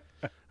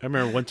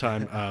remember one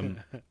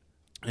time,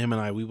 him and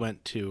I, we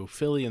went to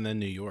Philly and then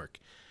New York,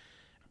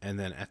 and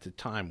then at the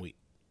time we,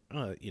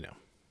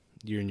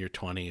 you're in your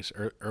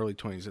 20s, early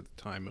 20s at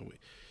the time, and we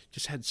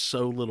just had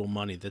so little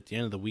money that at the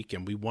end of the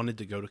weekend we wanted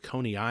to go to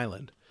Coney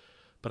Island,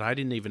 but I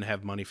didn't even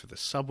have money for the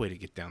subway to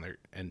get down there,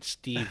 and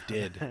Steve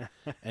did.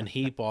 And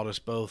he bought us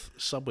both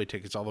subway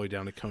tickets all the way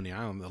down to Coney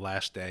Island the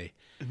last day.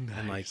 Nice.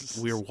 And like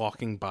we were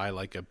walking by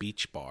like a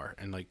beach bar,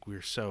 and like we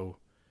were so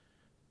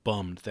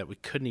bummed that we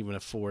couldn't even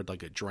afford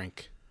like a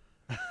drink.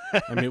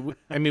 I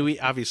mean we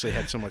obviously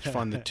had so much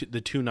fun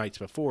the two nights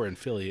before in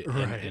Philly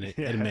and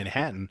in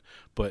Manhattan,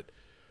 but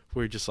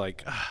we're just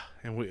like,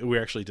 and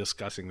we're actually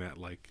discussing that,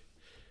 like,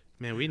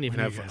 man, we didn't even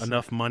have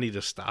enough money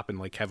to stop and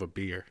like have a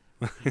beer.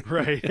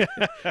 Right.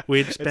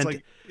 we'd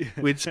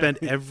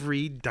spent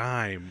every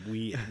dime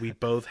we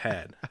both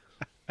had.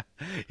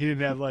 You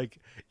didn't have like,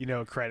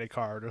 a credit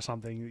card or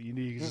something.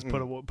 You could just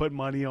put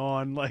money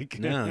on, like.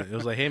 No, it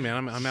was like, hey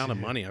man, I'm out of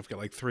money. I've got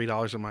like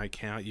 $3 in my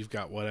account. You've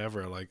got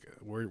whatever. Like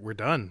we're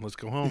done. Let's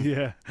go home.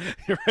 Yeah,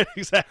 you're right.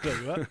 Exactly.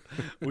 Well,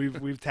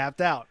 we've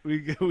tapped out.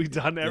 We've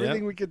done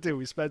everything we could do.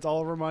 We spent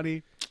all of our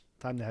money.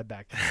 Time to head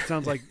back.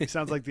 Sounds like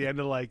the end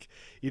of like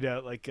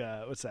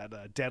what's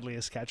that?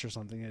 Deadliest Catch or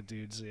something. That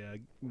dudes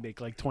make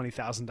like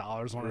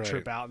 $20,000 on a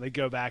trip out, and they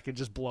go back and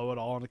just blow it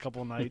all in a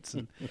couple of nights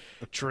and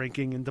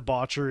drinking and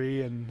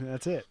debauchery, and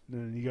that's it.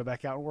 And then you go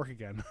back out and work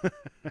again.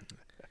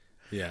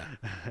 Yeah.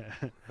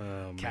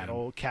 Oh,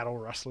 cattle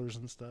rustlers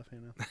and stuff.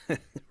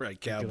 Right,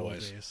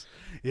 cowboys.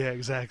 Yeah,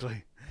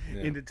 exactly.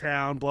 Yeah. Into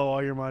town, blow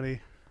all your money.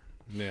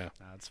 Yeah,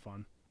 that's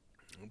fun.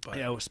 But,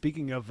 yeah. Well,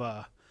 speaking of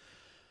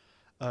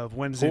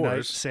Wednesday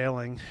night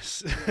sailing.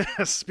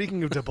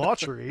 Speaking of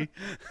debauchery,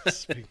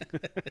 sorry,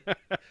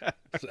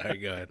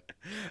 go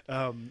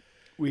ahead.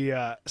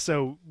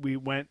 We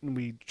went and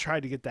we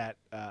tried to get that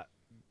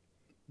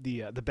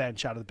the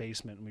bench out of the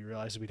basement, and we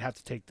realized we'd have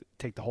to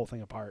take the whole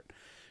thing apart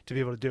to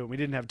be able to do it. We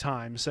didn't have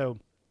time, so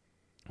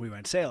we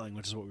went sailing,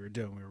 which is what we were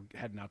doing. We were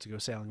heading out to go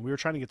sailing. We were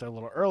trying to get there a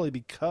little early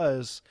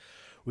because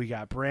we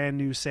got brand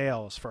new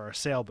sails for our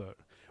sailboat,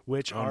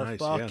 which are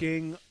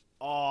fucking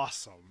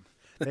awesome.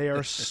 They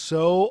are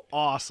so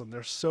awesome.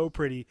 They're so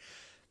pretty.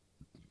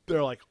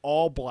 They're like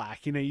all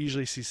black. You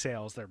usually see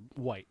sails. They're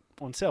white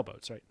on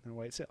sailboats, right? They're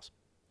white sails.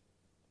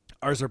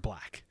 Ours are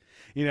black.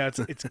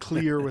 It's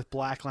clear with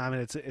black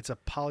laminate. It's a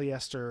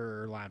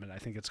polyester laminate. I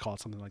think it's called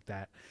something like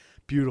that.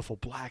 Beautiful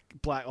black,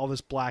 all this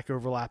black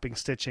overlapping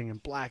stitching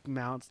and black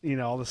mounts.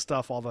 All the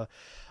stuff,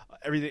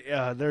 everything.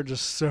 They're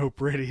just so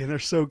pretty and they're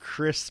so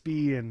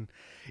crispy. And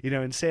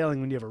in sailing,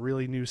 when you have a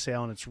really new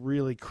sail and it's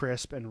really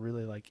crisp and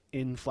really like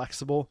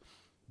inflexible.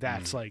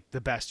 That's like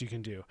the best you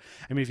can do.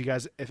 I mean,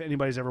 if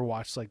anybody's ever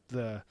watched like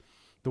the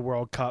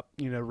World Cup,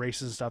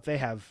 races and stuff, they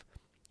have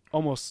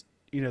almost,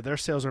 their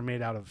sails are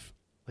made out of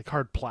like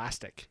hard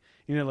plastic,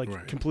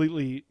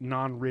 completely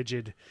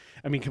non-rigid.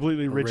 I mean,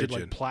 completely rigid,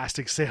 like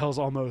plastic sails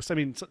almost. I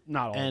mean,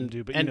 not all of them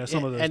do, but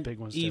some of those big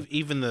ones do.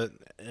 Even the,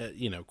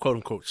 quote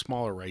unquote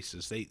smaller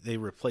races, they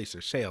replace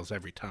their sails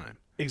every time.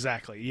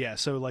 Exactly. Yeah.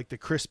 So like the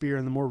crispier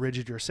and the more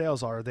rigid your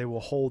sails are, they will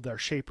hold their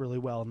shape really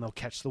well and they'll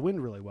catch the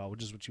wind really well,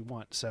 which is what you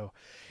want. So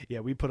yeah,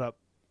 we put up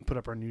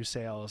our new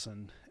sails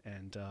and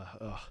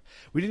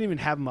we didn't even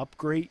have them up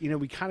great.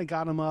 We kind of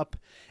got them up,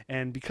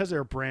 and because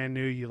they're brand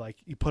new,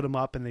 you put them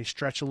up and they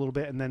stretch a little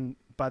bit, and then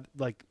by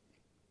like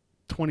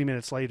 20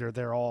 minutes later,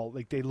 they're all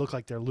like, they look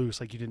like they're loose.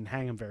 Like you didn't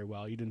hang them very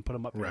well. You didn't put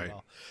them up very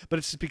well, but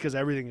it's just because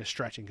everything is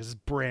stretching because it's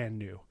brand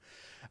new.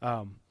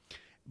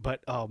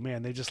 But oh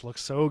man, they just look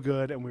so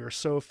good, and we were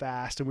so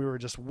fast, and we were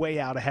just way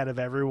out ahead of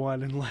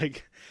everyone. And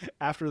like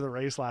after the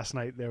race last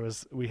night,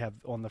 we have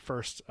on the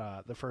first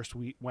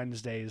week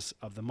Wednesdays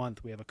of the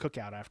month, we have a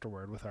cookout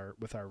afterward with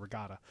our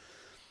regatta.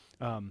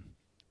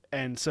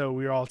 And so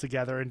we were all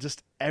together, and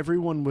just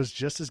everyone was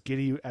just as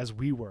giddy as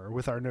we were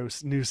with our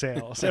new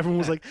sails. Everyone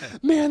was like,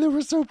 "Man, they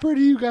were so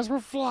pretty! You guys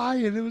were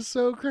flying! It was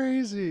so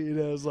crazy!" It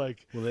was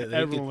like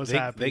everyone was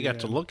happy. They got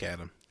to look at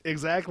them.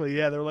 Exactly.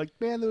 Yeah, they were like,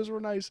 "Man, those were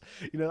nice.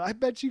 I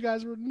bet you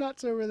guys were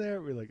nuts over there."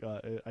 We're like,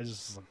 I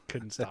just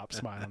couldn't stop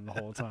smiling the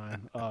whole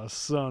time. Oh,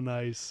 so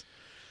nice.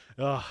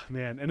 Oh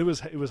man, and it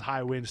was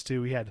high winds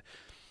too. We had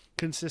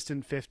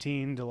consistent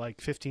 15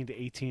 to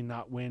 18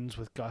 knot winds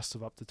with gusts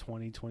of up to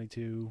 20,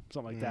 22,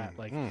 something like that.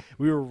 Like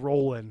we were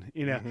rolling.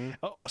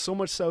 So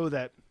much so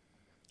that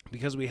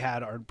because we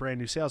had our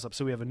brand new sails up,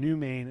 so we have a new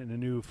main and a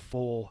new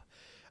full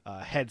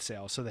head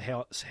sail. So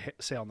the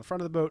sail on the front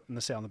of the boat and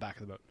the sail on the back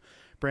of the boat.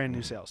 Brand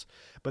new sails,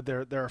 but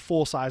there are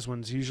full size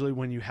ones. Usually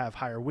when you have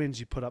higher winds,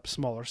 you put up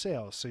smaller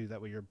sails so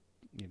that way your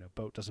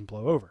boat doesn't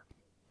blow over.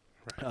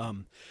 Right.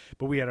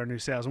 But we had our new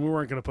sails, and we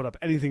weren't going to put up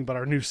anything but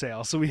our new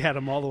sails, so we had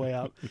them all the way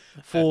up,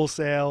 full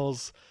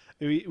sails.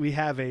 We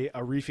have a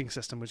reefing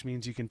system, which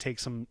means you can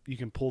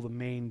pull the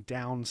main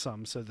down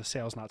some so the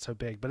sail's not so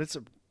big, but it's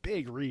a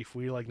big reef.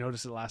 We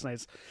noticed it last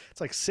night.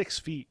 It's like 6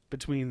 feet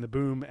between the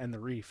boom and the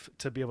reef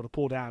to be able to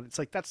pull down. It's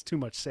like that's too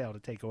much sail to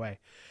take away.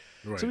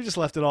 Right. So we just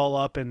left it all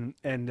up, and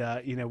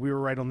we were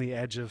right on the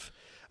edge of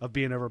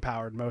being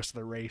overpowered most of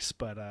the race,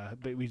 but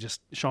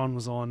Sean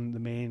was on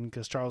the main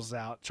because Charles is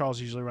out. Charles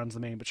usually runs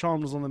the main, but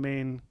Sean was on the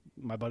main.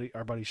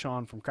 Our buddy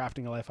Sean from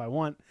Crafting a Life I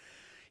Want,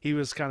 he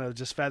was kind of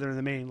just feathering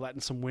the main,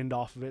 letting some wind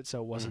off of it, so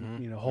it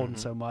wasn't holding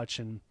so much,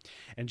 and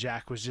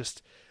Jack was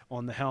just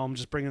on the helm,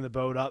 just bringing the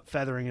boat up,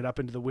 feathering it up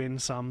into the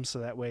wind some,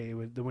 so that way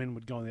the wind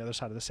would go on the other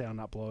side of the sail and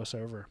not blow us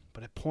over.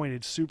 But it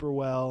pointed super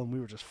well, and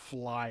we were just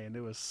flying.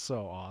 It was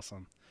so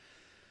awesome.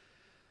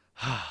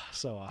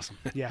 So awesome.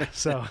 Yeah.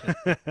 So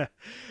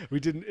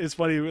it's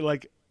funny.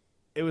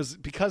 It was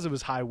because it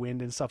was high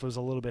wind and stuff. It was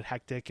a little bit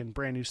hectic and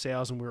brand new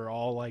sails, and we were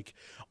all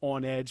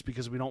on edge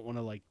because we don't want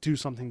to do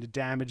something to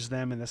damage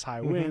them in this high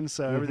wind.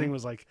 So everything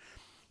was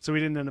So we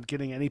didn't end up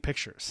getting any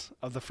pictures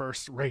of the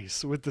first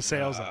race with the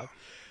sails up.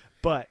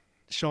 But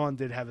Sean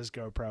did have his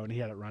GoPro, and he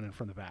had it running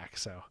from the back.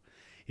 So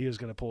he was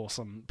going to pull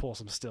some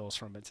stills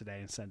from it today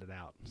and send it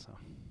out. So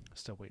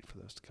still waiting for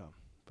those to come.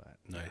 But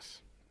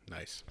Nice.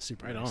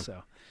 super Right nice. on.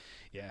 So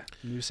yeah,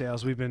 new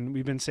sails. We've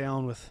been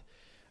sailing with,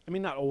 I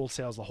mean, not old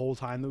sails the whole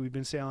time that we've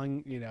been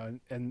sailing, you know,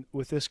 and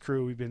with this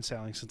crew, we've been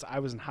sailing since I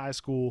was in high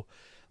school,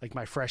 like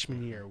my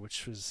freshman year,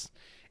 which was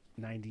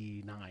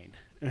 99.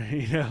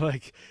 You know,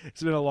 like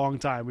it's been a long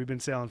time. We've been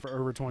sailing for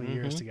over 20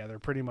 years together,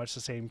 pretty much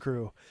the same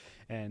crew.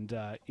 And,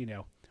 you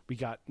know, we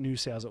got new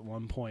sails at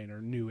one point,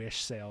 or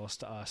new-ish sails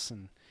to us.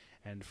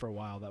 And for a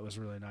while, that was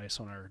really nice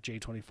on our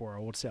J24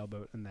 old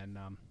sailboat. And then,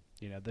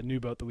 you know, the new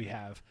boat that we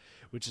have,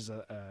 which is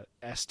a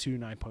S2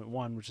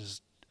 9.1, which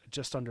is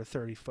just under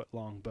 30-foot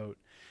long boat.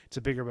 It's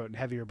a bigger boat and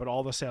heavier, but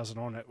all the sails that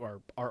are on it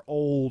are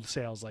old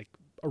sails, like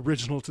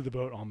original to the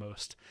boat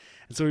almost.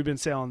 And so we've been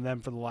sailing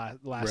them for the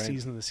last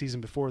season and the season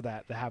before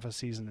that, the half a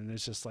season, and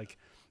it's just like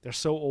they're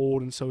so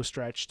old and so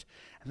stretched,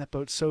 and that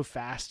boat's so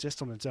fast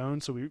just on its own.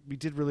 So we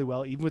did really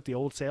well even with the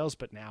old sails,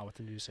 but now with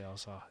the new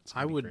sails, it's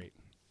gonna be great.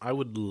 I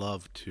would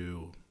love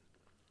to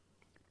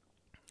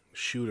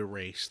shoot a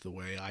race the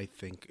way I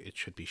think it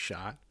should be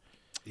shot.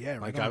 Yeah,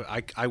 right.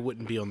 Like I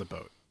wouldn't be on the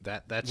boat.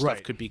 That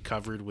stuff could be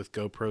covered with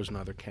GoPros and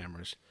other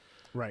cameras.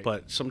 Right.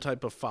 But some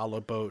type of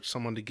follow boat,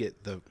 someone to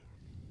get the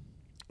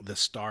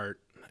start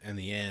and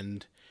the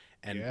end,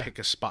 and pick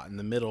a spot in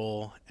the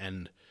middle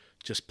and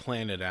just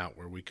plan it out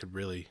where we could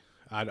really.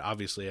 I'd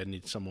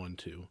need someone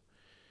to,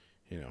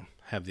 you know,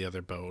 have the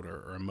other boat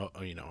or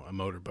a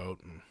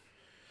motorboat. And,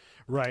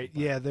 right.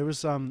 Yeah.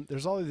 There's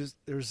always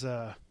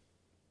I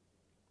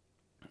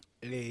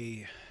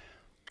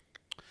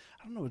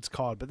don't know what it's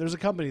called, but there's a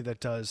company that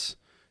does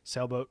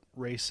sailboat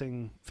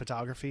racing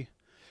photography,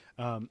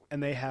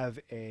 and they have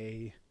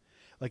a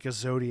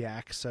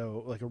Zodiac,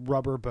 so like a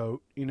rubber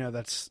boat, you know,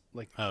 that's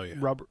like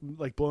rubber,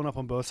 like blown up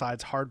on both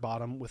sides, hard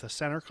bottom with a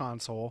center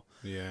console,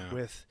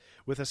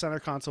 with a center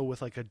console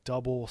with like a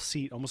double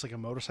seat, almost like a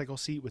motorcycle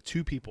seat, with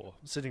two people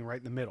sitting right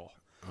in the middle.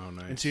 Oh,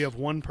 nice. And so you have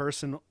one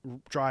person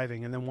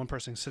driving and then one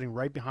person sitting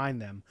right behind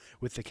them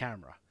with the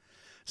camera.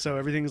 So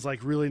everything's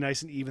like really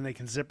nice and even. They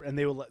can zip, and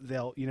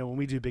they'll, you know, when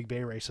we do big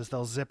bay races,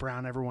 they'll zip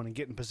around everyone and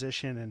get in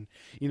position, and,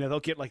 you know, they'll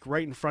get like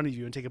right in front of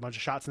you and take a bunch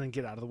of shots and then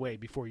get out of the way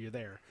before you're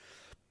there.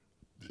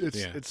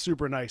 It's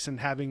super nice,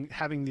 and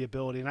having the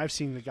ability. And I've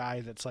seen the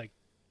guy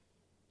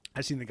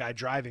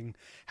driving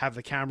have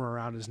the camera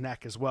around his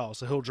neck as well.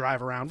 So he'll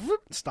drive around,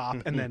 stop,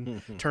 and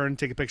then turn,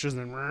 take pictures,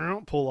 and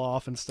then pull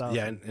off and stuff.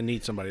 Yeah, and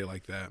need somebody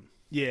like that.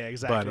 Yeah,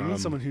 exactly. You need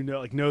someone who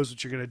knows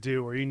what you're gonna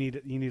do, or you need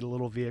a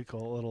little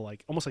vehicle, a little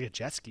like almost like a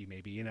jet ski,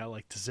 maybe, you know,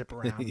 like to zip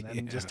around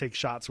and just take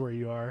shots where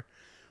you are.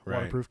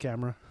 Waterproof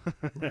camera.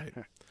 Right.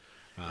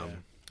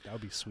 That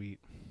would be sweet.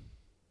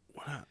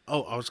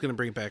 I was gonna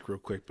bring it back real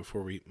quick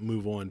before we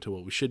move on to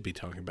what we should be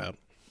talking about.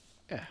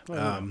 Yeah.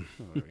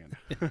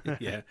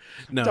 Yeah.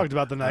 No. Talked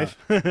about the knife.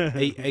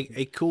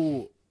 A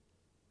cool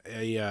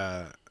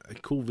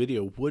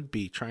video would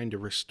be trying to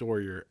restore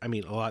your. I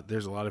mean,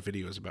 there's a lot of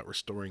videos about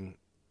restoring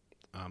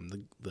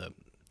the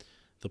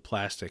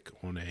plastic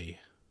on a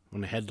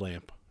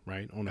headlamp,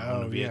 right, on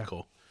a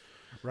vehicle,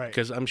 right?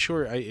 Because I'm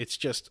sure it's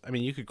just. I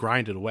mean, you could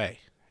grind it away.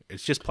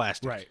 It's just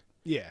plastic, right?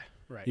 Yeah,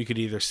 right. You could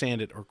either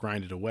sand it or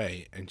grind it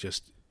away and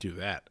just do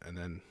that, and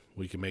then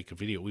we can make a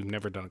video. We've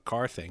never done a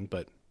car thing,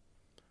 but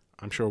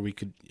I'm sure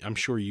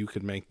you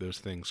could make those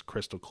things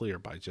crystal clear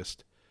by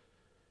just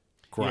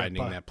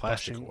grinding that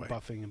plastic away,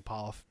 buffing and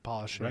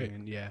polishing, right.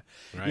 And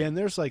Right. Yeah, and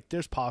there's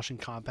polishing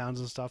compounds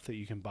and stuff that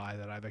you can buy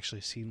that I've actually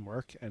seen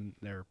work, and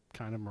they're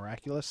kind of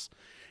miraculous.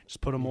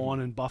 Just put them on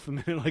and buff them,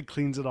 and it like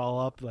cleans it all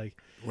up, like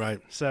right.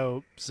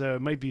 So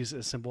it might be as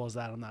simple as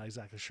that. I'm not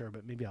exactly sure,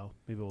 but maybe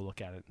we'll look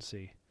at it and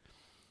see.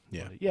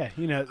 Yeah, yeah,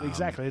 you know,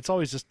 exactly. It's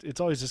always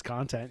just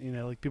content. You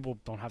know, like people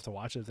don't have to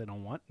watch it if they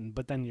don't want,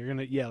 but then you're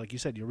gonna, like you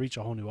said, you'll reach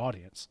a whole new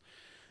audience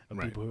of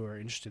people who are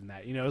interested in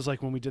that. You know, it was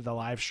like when we did the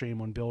live stream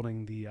on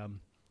building the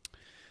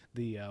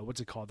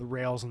what's it called, the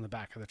rails on the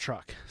back of the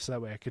truck, so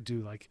that way I could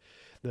do like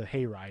the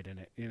hayride in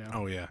it. You know.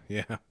 Oh yeah.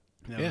 It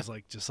was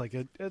like just like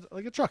a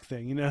truck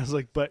thing. You know, it's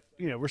like, but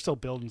you know, we're still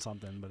building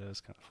something, but it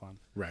was kind of fun.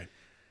 Right.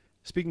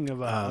 Speaking of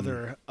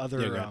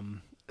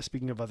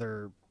speaking of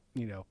other,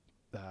 you know,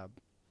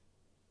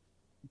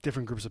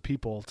 different groups of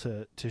people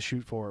to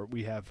shoot for,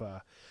 we have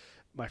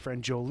my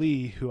friend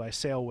Jolie, who I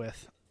sail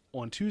with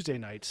on Tuesday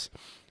nights.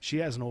 She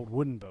has an old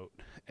wooden boat,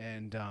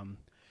 and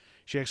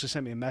she actually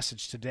sent me a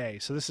message today.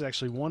 So this is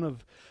actually one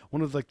of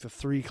like the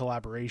three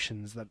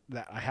collaborations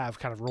that I have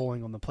kind of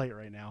rolling on the plate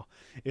right now.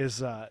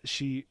 Is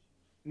she,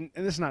 and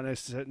this is not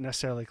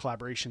necessarily a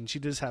collaboration. She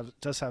does have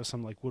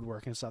some like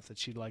woodwork and stuff that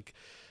she'd like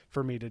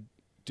for me to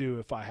do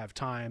if I have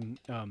time.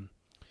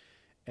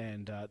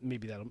 And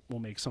maybe that will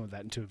make some of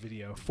that into a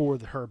video for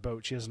her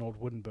boat. She has an old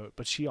wooden boat,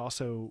 but she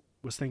also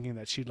was thinking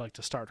that she'd like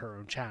to start her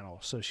own channel.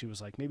 So she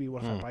was like, maybe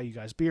what if I buy you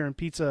guys beer and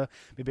pizza?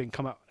 Maybe I can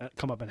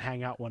come up and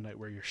hang out one night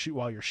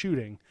while you're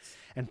shooting,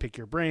 and pick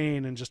your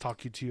brain and just talk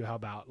to you how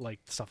about like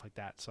stuff like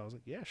that. So I was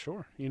like, yeah,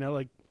 sure. You know,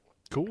 like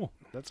Cool.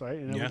 That's right.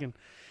 Yeah. We can,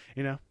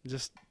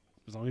 just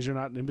as long as you're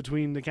not in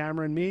between the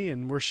camera and me,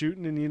 and we're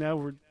shooting, and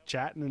we're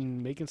chatting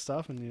and making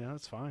stuff, and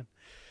it's fine.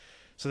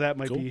 So that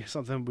might be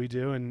something we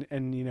do, and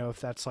if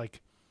that's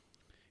like,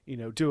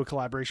 do a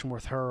collaboration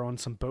with her on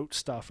some boat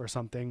stuff or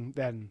something,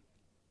 then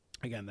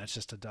again, that's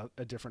just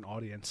a different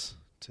audience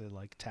to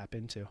like tap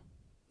into.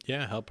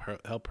 Yeah, help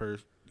her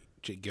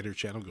get her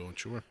channel going.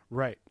 Sure.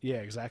 Right. Yeah.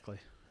 Exactly.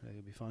 That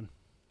would be fun.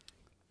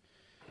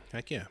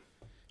 Heck yeah.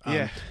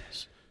 Yeah.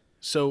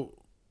 So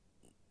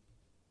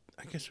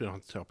I guess we don't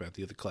have to talk about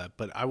the other collab,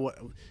 but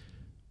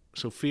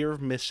so fear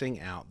of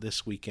missing out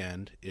this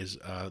weekend is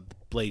the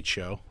Blade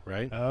Show,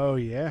 right? Oh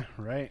yeah,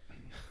 right.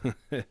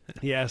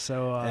 Yeah,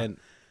 so and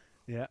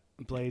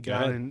Blade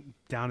down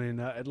in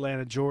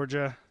Atlanta,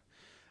 Georgia.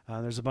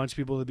 There's a bunch of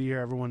people to be here.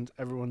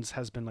 Everyone's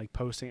has been like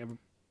posting. A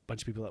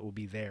bunch of people that will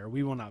be there.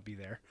 We will not be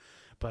there,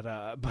 but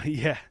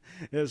yeah,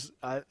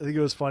 I think it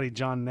was funny.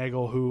 John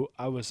Nagel, who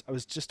I was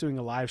just doing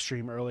a live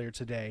stream earlier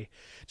today,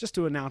 just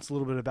to announce a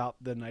little bit about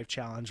the knife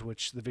challenge,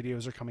 which the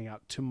videos are coming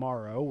out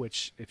tomorrow.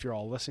 Which, if you're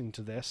all listening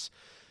to this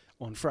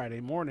on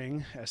Friday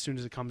morning, as soon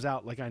as it comes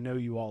out, like I know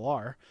you all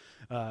are,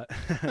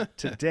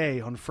 today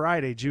on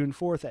Friday, June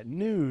 4th at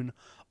noon,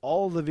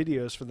 all the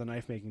videos for the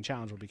knife making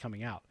challenge will be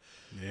coming out.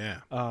 Yeah.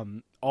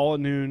 All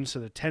at noon, so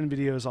the 10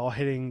 videos all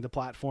hitting the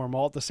platform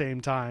all at the same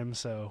time.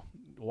 So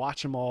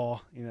watch them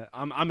all.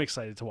 I'm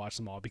excited to watch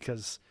them all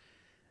because,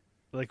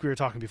 like we were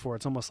talking before,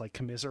 it's almost like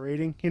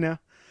commiserating.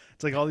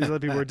 It's like all these other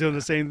people are doing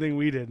the same thing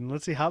we did, and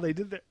let's see how do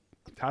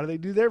they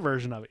do their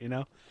version of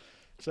it.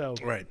 So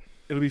right,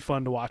 it'll be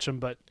fun to watch them.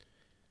 But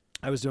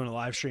I was doing a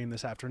live stream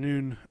this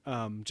afternoon,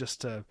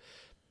 just to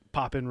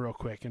pop in real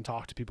quick and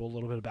talk to people a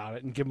little bit about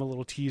it and give them a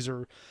little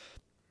teaser.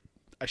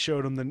 I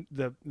showed them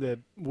the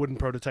wooden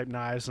prototype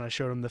knives, and I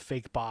showed them the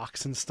fake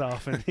box and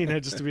stuff, and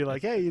just to be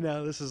like, hey,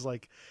 this is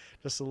like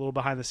just a little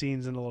behind the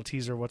scenes and a little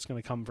teaser of what's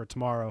going to come for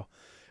tomorrow.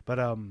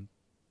 But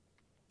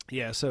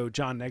yeah, so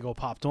John Nagel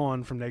popped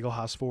on from Nagel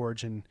House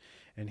Forge, and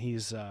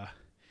he's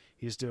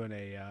doing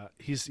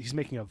he's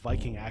making a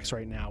Viking axe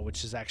right now,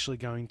 which is actually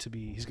he's going to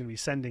be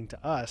sending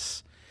to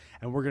us,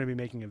 and we're going to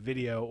be making a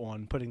video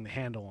on putting the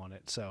handle on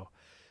it. So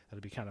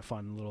that'll be kind of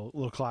fun,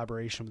 little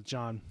collaboration with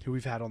John, who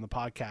we've had on the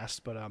podcast.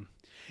 But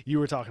you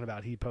were talking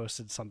about, he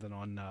posted something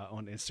on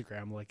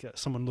Instagram, like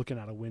someone looking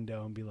out a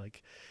window and be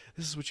like,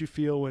 "This is what you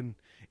feel when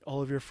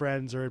all of your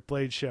friends are at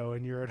Blade Show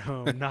and you're at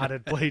home, not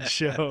at Blade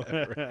Show."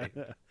 Right.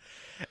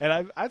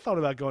 And I thought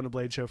about going to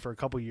Blade Show for a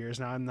couple years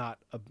now. I'm not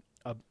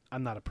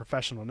a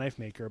professional knife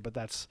maker, but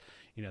that's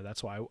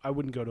why I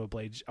wouldn't go to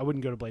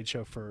Blade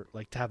Show for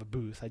like to have a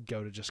booth. I'd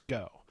go to just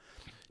go.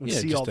 And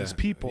see all these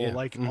people,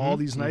 all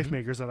these knife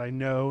makers that I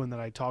know and that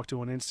I talk to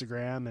on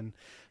Instagram, and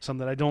some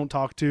that I don't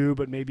talk to,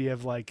 but maybe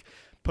have like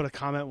put a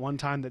comment one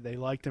time that they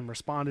liked and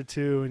responded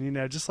to,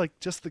 and just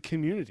the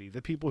community,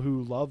 the people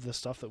who love the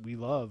stuff that we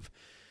love,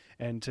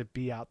 and to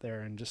be out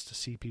there and just to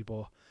see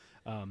people.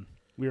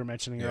 We were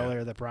mentioning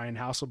earlier that Brian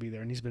House will be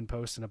there, and he's been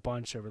posting a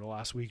bunch over the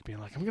last week, being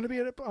like,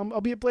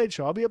 I'll be at Blade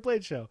Show. I'll be at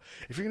Blade Show.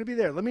 If you're going to be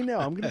there, let me know.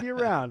 I'm going to be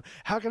around.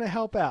 How can I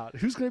help out?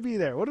 Who's going to be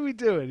there? What are we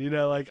doing?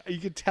 Like you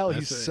could tell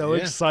he's so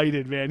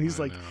excited, man. He's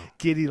like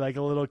giddy, like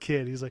a little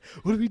kid. He's like,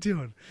 what are we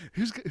doing?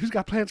 Who's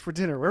got plans for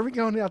dinner? Where are we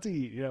going out to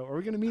eat? Are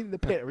we going to meet in the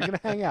pit? Are we going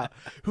to hang out?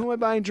 Who am I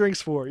buying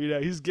drinks for?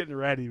 He's getting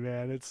ready,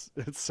 man. It's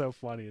so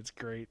funny. It's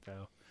great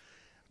though.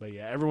 But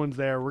yeah, everyone's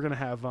there. We're going to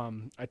have,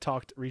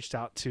 reached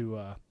out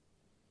to,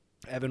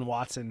 Evan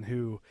Watson,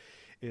 who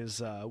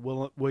is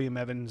William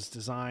Evans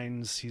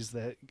Designs.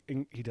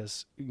 He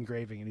does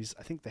engraving, and he's,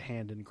 I think, the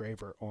hand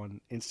engraver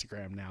on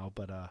Instagram now.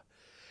 But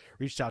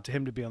reached out to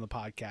him to be on the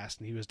podcast,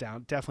 and he was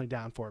definitely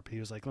down for it. But he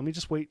was like,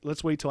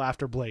 let's wait till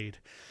after Blade,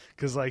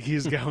 because like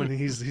he's going,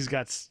 he's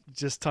got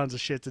just tons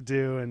of shit to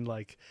do, and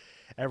like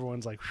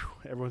everyone's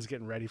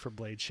getting ready for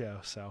Blade Show.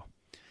 So,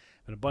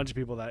 and a bunch of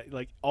people that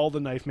like all the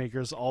knife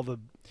makers,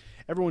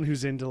 everyone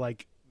who's into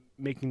like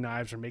making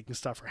knives or making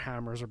stuff for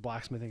hammers or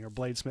blacksmithing or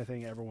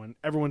bladesmithing,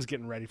 everyone's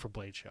getting ready for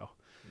Blade Show,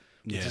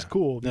 which is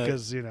cool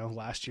because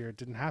last year it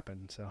didn't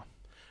happen. So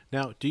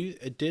now, did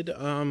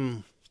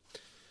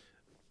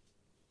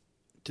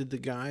the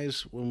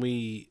guys, when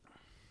we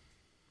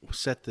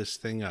set this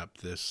thing up,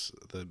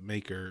 the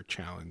maker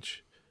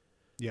challenge,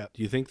 do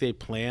you think they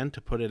plan to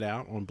put it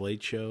out on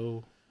Blade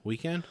Show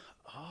weekend?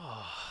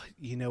 Oh,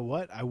 you know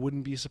what? I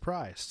wouldn't be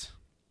surprised.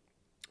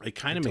 It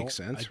kind of makes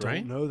sense, right? I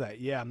don't know that.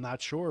 Yeah, I'm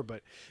not sure,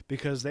 but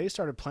because they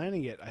started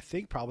planning it, I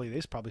think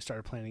they probably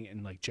started planning it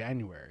in like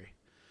January.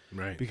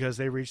 Right. Because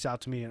they reached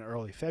out to me in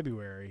early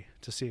February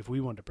to see if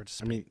we wanted to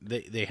participate. I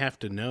mean, they have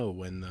to know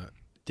when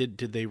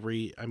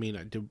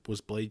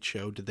was Blade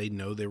Show, did they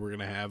know they were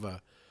going to have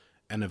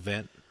an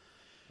event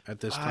at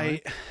this time?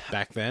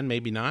 Back then,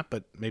 maybe not,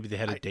 but maybe they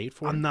had a date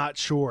for it? I'm not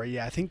sure.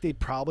 Yeah, I think they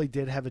probably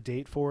did have a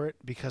date for it,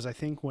 because I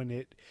think when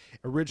it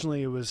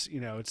originally, it was,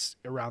 it's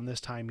around this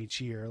time each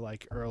year,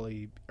 like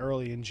early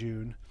in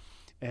June,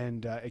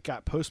 and it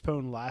got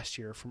postponed last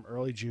year from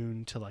early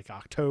June to like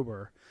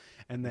October,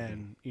 and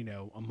then,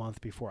 a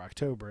month before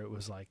October, it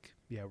was like,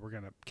 yeah, we're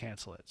going to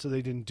cancel it. So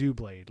they didn't do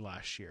Blade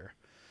last year.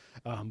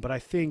 But I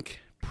think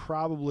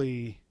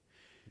probably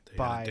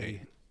They had a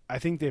date. I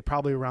think they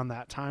probably around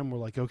that time were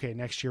like, okay,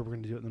 next year we're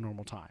going to do it in the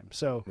normal time.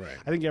 So Right.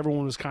 I think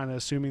everyone was kind of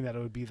assuming that it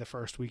would be the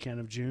first weekend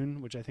of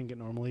June, which I think it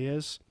normally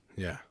is.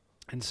 Yeah.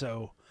 And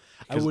so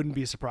I 'Cause- wouldn't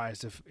be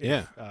surprised if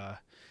Yeah.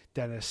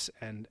 Dennis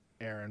and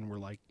Aaron were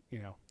like,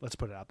 let's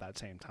put it out that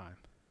same time.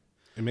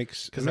 It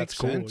makes 'Cause makes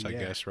that's cool, sense, I yeah.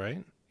 guess,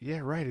 right? Yeah,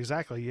 right,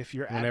 exactly. If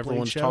you're When at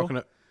everyone's Blade Show,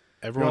 talking,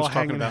 everyone's all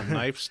talking hanging about out.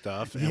 knife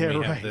stuff, and Yeah,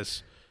 we have right.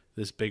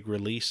 this big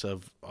release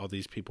of all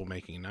these people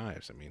making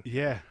knives. I mean,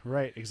 yeah,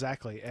 right,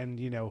 exactly. And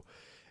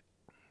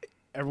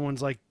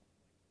everyone's like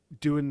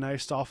doing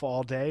knife stuff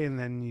all day, and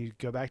then you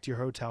go back to your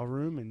hotel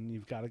room and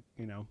you've got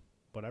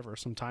whatever,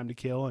 some time to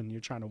kill, and you're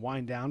trying to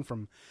wind down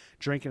from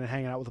drinking and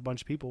hanging out with a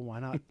bunch of people. Why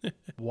not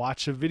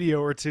watch a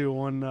video or two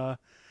on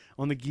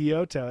the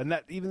Giotto? And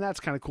that's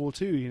kind of cool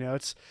too.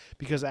 It's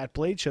because at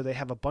Blade Show they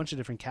have a bunch of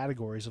different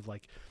categories of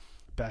like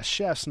best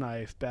chef's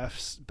knife,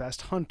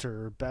 best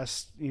hunter,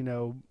 best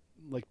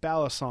like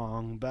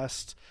balisong,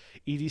 best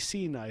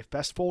EDC knife,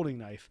 best folding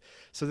knife.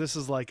 So this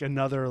is like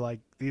another,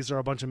 like, these are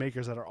a bunch of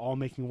makers that are all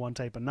making one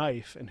type of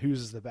knife, and whose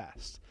is the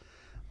best.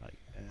 Like,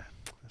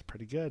 that's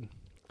pretty good.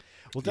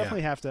 We'll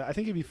definitely have to, I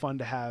think it'd be fun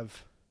to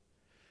have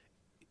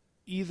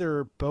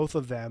either both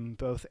of them,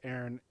 both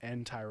Aaron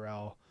and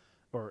Tyrell,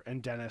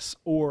 and Dennis,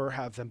 or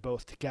have them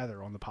both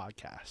together on the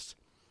podcast.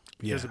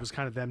 Because it was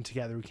kind of them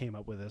together who came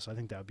up with this. I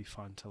think that would be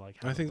fun to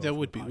like have I think them that both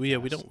would on be. the Yeah,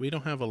 podcast. we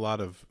don't have a lot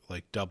of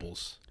like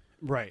doubles.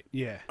 Right,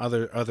 yeah.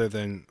 Other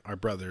than our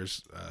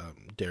brothers,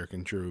 Derek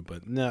and Drew,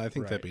 but no, I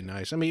think that'd be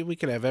nice. I mean, we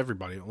could have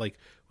everybody. Like,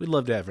 we'd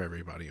love to have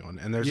everybody on.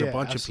 And there's a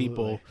bunch of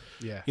people.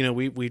 Yeah.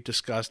 We've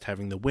discussed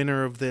having the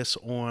winner of this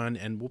on,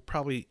 and we'll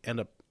probably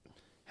end up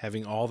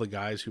having all the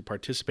guys who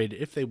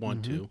participated if they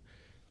want to.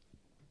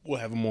 We'll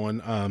have them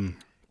on.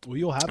 Well,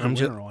 you'll have the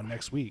winner on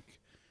next week.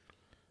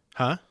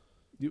 Huh?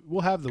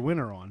 We'll have the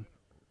winner on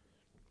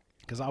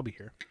because I'll be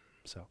here.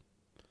 So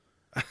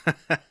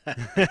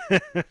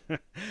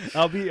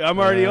I'm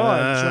already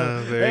on.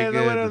 So, very hey, the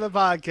good. winner of the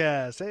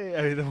podcast. Hey,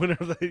 I mean, the winner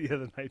of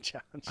the night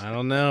challenge. I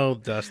don't know,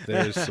 Dust.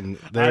 There's some.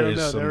 I don't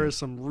know. There is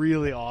some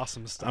really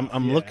awesome stuff.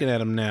 I'm looking at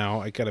them now.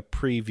 I got a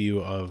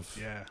preview of.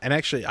 Yeah. And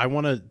actually, I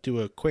want to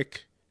do a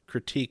quick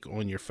critique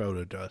on your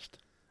photo, Dust.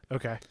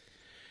 Okay.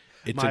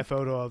 It's My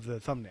photo of the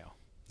thumbnail.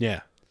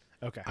 Yeah.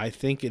 Okay. I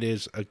think it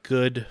is a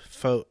good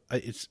photo. I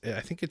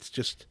think it's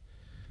just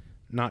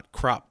not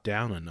cropped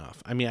down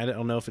enough. I mean, I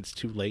don't know if it's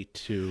too late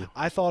to.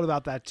 I thought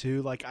about that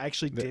too. Like, I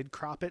actually did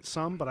crop it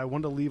some, but I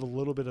wanted to leave a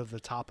little bit of the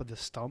top of the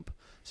stump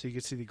so you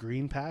could see the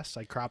green past.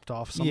 I cropped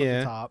off some of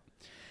the top.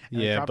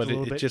 And I cropped but a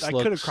little it bit. just I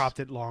looks. could have cropped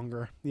it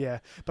longer. Yeah,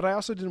 but I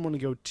also didn't want to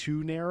go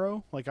too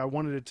narrow. Like, I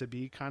wanted it to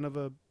be kind of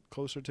a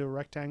closer to a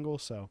rectangle.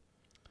 So,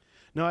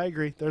 no, I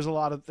agree. There's a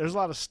lot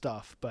of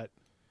stuff, but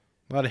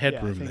A lot of I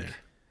headroom think- there.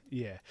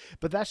 Yeah,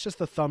 but that's just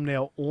the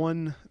thumbnail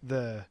on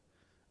the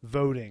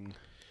voting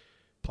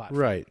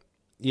platform. Right.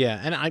 Yeah,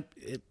 and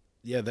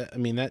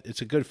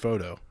it's a good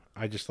photo.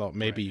 I just thought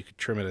maybe you could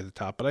trim it at the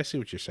top, but I see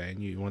what you're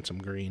saying. You want some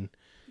green.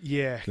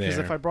 Yeah, because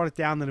if There. I brought it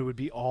down, then it would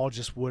be all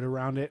just wood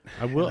around it.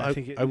 I will. And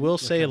think I will it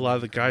say a kinda lot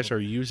of the look guys a are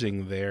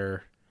using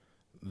their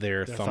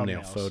thumbnail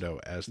thumbnails. photo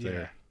as Yeah.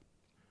 their.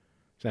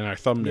 And our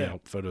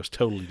thumbnail photo is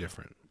totally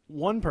different.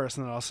 One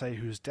person that I'll say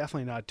who's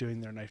definitely not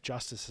doing their knife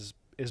justice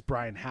is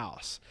Brian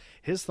House.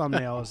 His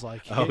thumbnail is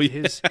like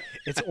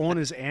it's on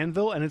his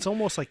anvil, and it's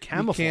almost like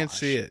camouflage. You can't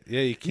see it.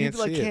 Yeah, you can't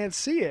see it. Can't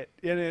see it,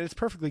 and it's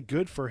perfectly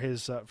good for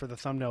his for the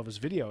thumbnail of his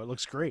video. It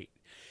looks great.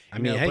 I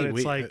mean, but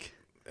it's like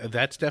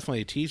that's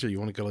definitely a teaser. You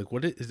want to go like,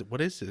 what is it? What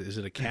is it? Is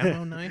it a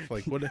camo knife?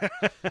 Like what?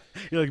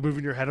 you're like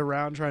moving your head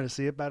around trying to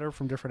see it better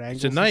from different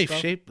angles. It's a knife and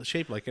stuff.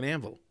 shaped like an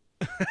anvil.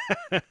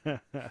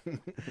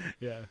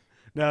 Yeah,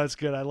 no, it's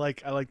good. I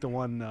like the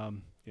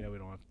one. We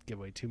don't want to give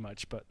away too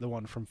much, but the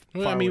one from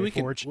Faraway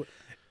Forge.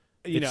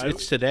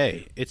 It's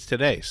today. It's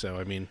today. So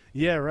I mean,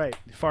 yeah, right.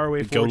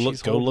 Faraway Go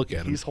Forge. look at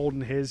him. He's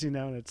holding his, and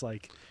it's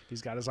like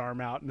he's got his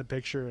arm out in the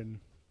picture, and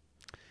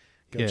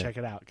go check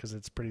it out because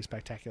it's pretty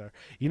spectacular.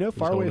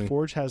 Faraway holding-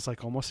 Forge has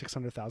like almost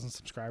 600,000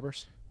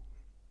 subscribers.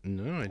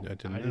 no, I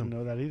didn't know. I didn't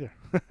know that either.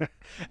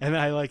 And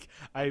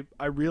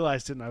I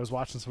realized it, and I was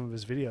watching some of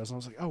his videos, and I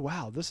was like, oh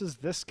wow, this is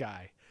this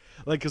guy.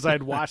 Like, because I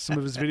had watched some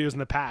of his videos in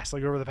the past,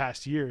 like over the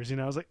past years.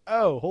 I was like,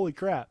 oh, holy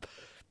crap.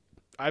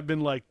 I've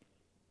been like,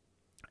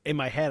 in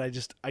my head,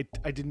 I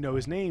didn't know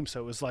his name,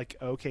 so it was like,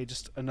 okay,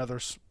 just another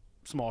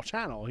small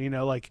channel,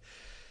 like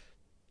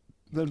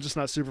that I'm just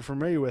not super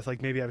familiar with.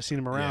 Like, maybe I've seen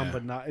him around, Yeah,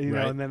 but not,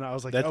 right. And then I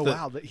was like, That's oh the-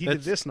 wow, he did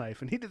that's- this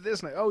knife, and he did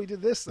this knife. Oh, he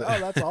did this. Oh,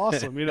 that's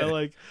awesome.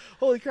 Like,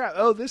 holy crap.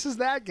 Oh, this is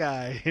that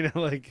guy.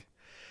 Like,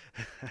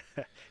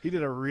 he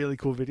did a really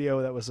cool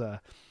video that was a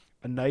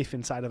knife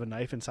inside of a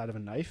knife inside of a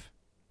knife.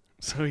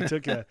 So he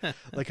took a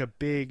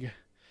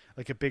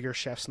bigger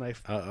chef's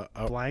knife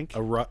blank.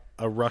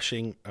 A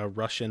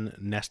Russian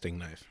nesting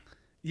knife.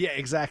 Yeah,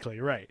 exactly,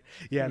 right.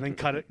 Yeah, and then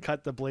cut a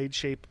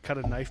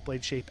knife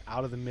blade shape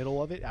out of the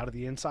middle of it, out of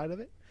the inside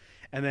of it,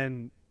 and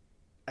then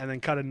and then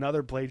cut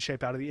another blade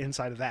shape out of the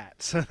inside of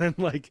that. So then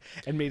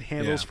and made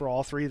handles Yeah. for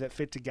all three that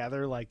fit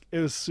together. Like, it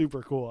was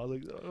super cool. I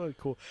was like, oh,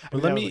 cool. I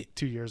mean, let that was me- like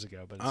 2 years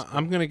ago, but it's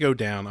I'm going to go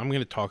down. I'm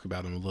going to talk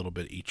about them a little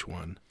bit each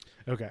one.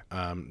 okay.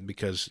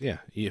 Because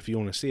if you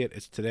want to see it,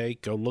 it's today.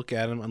 Go look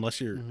at them.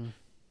 Unless you're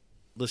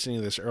listening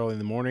to this early in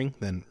the morning,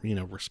 then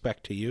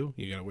respect to you.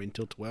 You got to wait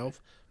until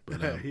 12.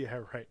 But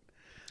Yeah, right.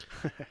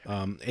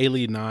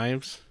 A-Lead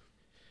Knives.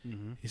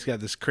 He's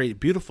got this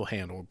beautiful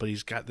handle, but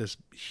he's got this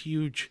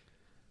huge.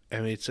 I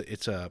mean,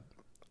 it's a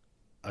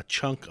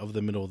chunk of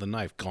the middle of the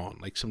knife gone,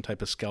 like some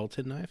type of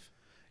skeleton knife.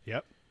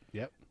 Yep.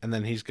 And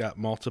then he's got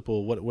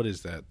multiple. What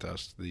is that?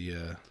 Dust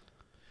the.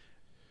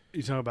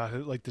 You talking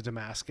about like the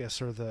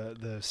Damascus or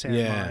the San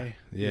Yeah, Mai?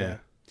 yeah.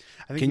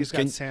 I think Can- he's got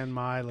can- San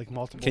Mai, like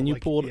multiple. Can you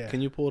like, pull it? Yeah.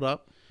 Can you pull it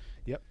up?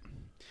 Yep.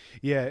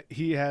 Yeah,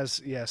 he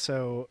has. Yeah,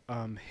 so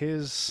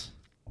his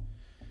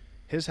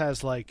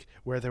has like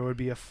where there would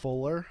be a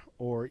fuller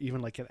or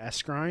even like an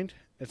S grind.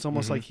 It's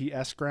almost like he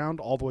S ground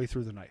all the way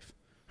through the knife.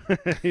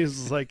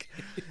 He's like,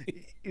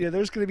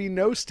 there's going to be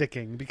no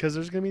sticking because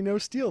there's going to be no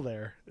steel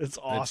there. It's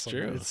awesome.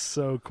 true. It's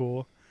so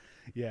cool.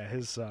 Yeah,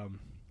 his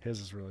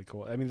is really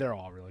cool. I mean, they're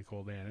all really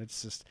cool, man.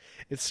 It's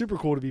super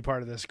cool to be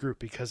part of this group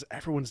because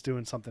everyone's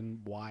doing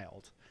something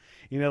wild.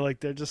 Like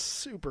they're just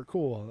super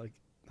cool. Like,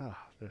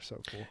 they're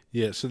so cool.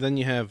 Yeah. So then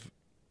you have.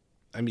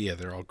 I mean, yeah,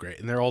 they're all great,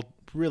 and they're all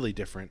really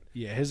different.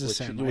 Yeah, his is Which-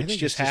 San Mai. which I think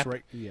just it's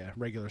hap-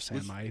 regular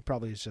San Mai. He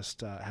probably is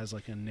just has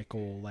like a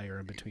nickel layer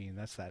in between.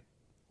 That's that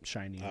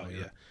shiny Oh layer.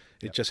 yeah,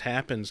 it just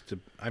happens to.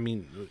 I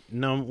mean,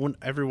 when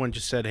everyone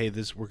just said, "Hey,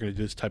 we're going to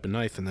do this type of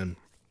knife," and then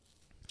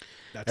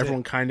That's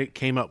everyone it. kind of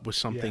came up with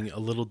something Yeah. a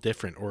little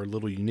different or a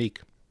little unique.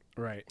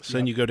 Right. So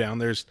then you go down.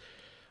 There's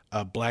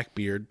a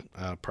Blackbeard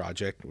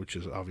project, which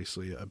is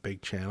obviously a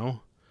big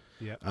channel,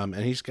 Yep. and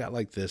he's got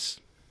like this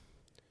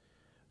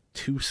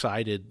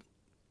two-sided,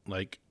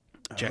 like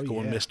Jekyll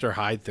and yeah. Mr.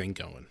 Hyde thing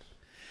going.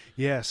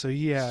 Yeah, so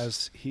he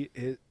has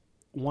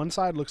one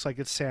side looks like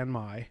it's San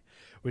Mai,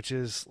 which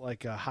is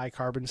like a high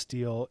carbon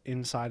steel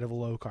inside of a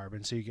low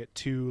carbon, so you get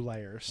 2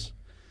 layers.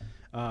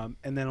 And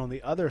then on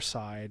the other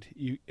side,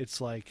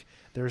 it's like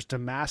there's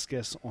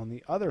Damascus on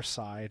the other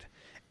side,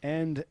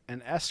 and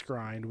an S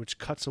grind which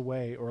cuts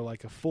away, or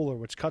like a fuller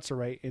which cuts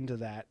away into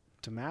that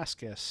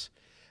Damascus,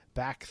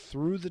 back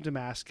through the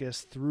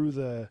Damascus, through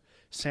the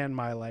San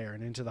Mai layer,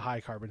 and into the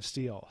high carbon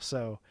steel.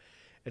 So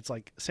it's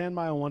like San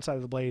Mai on one side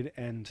of the blade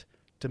and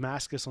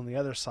Damascus on the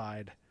other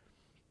side,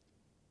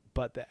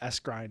 but the S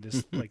grind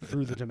is like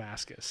through the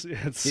Damascus.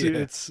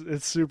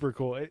 It's super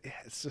cool.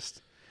 It's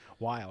just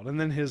wild. And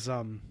then his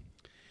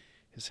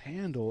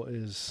handle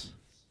is,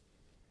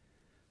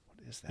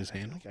 what is that? His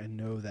handle? I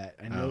know that.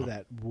 I know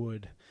that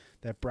wood,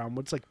 that brown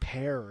wood's like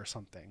pear or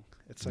something.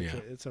 It's like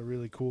it's a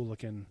really cool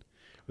looking,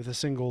 with a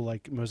single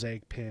like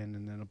mosaic pin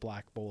and then a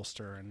black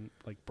bolster and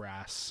like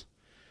brass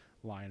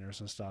liners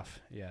and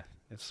stuff. Yeah,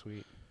 it's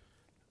sweet.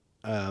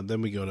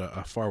 Then we go to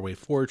a Faraway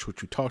Forge,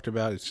 which we talked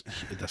about. It's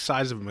the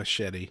size of a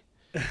machete,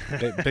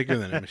 bigger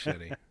than a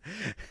machete.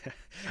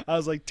 I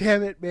was like,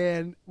 damn it,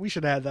 man. We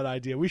should have had that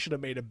idea. We should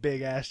have made a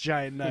big ass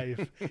giant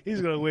knife.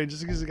 He's going to win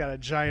just because he's got a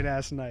giant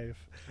ass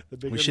knife. The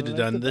bigger We should the have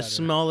knife, done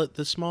the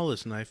the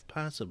smallest knife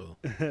possible.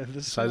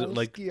 the Size of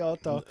like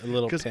Schiotto. a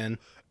little 'Cause pen.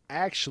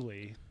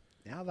 Actually,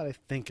 now that I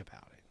think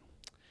about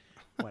it,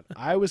 when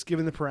I was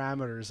given the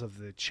parameters of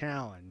the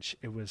challenge,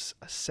 it was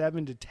a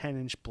 7 to 10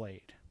 inch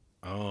blade.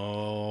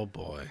 Oh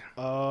boy.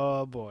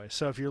 Oh boy.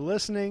 So if you're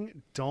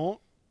listening, don't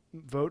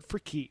vote for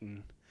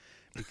Keaton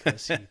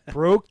because he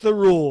broke the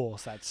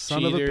rules. That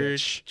son of a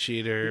bitch.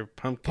 Cheater,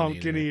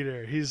 Pumpkin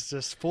eater. He's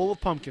just full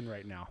of pumpkin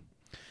right now.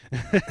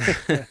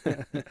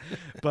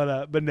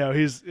 but no,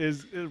 he's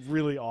is a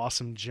really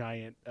awesome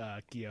giant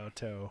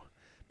Giotto.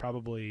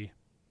 Probably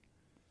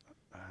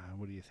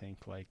what do you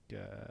think? Like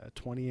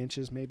 20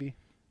 inches maybe?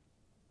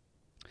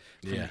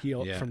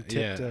 From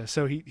tip to,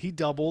 so he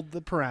doubled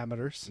the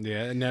parameters.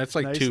 Yeah, and that's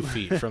like Nice. 2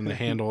 feet from the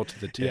handle to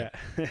the tip.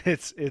 Yeah,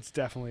 it's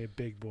definitely a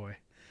big boy.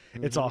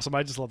 It's awesome.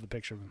 I just love the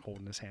picture of him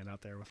holding his hand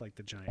out there with like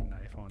the giant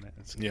knife on it.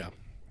 It's Yeah.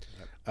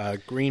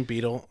 Green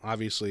Beetle,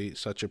 obviously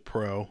such a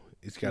pro.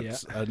 He's got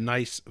a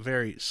nice,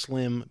 very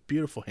slim,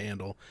 beautiful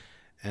handle.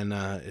 And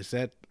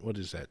what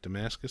is that?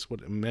 Damascus?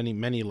 What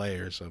many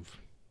layers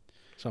of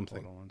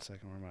something. Hold on 1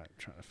 second. Where am I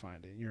trying to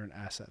find it? You're in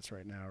assets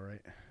right now,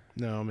 right?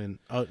 No, I'm in.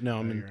 You're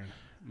in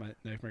my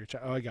knife maker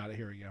chat. Oh, I got it.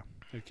 Here we go.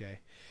 Okay.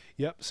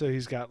 Yep. So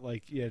he's got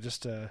like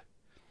it's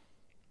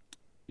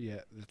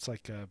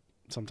like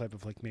some type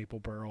of like maple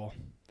burl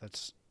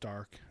that's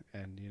dark,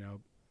 and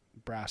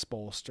brass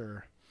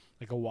bolster,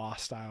 like a WA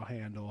style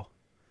handle,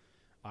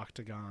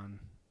 octagon.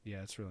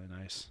 Yeah, it's really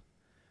nice.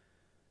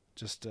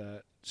 Just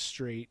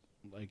straight,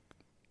 like,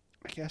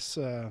 I guess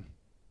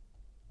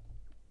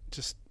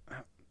just I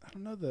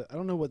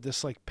don't know what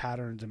this like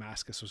pattern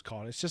Damascus was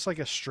called. It's just like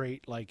a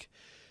straight like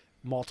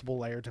multiple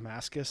layer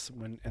Damascus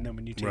and then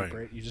when you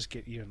taper it, you just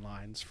get even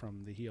lines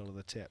from the heel to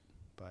the tip.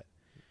 But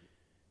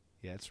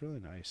yeah, it's really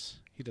nice.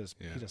 He does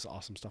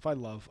awesome stuff. I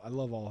love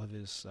all of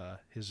his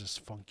just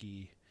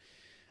funky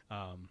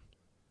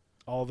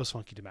all of his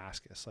funky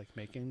Damascus, like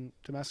making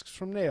Damascus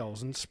from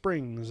nails and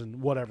springs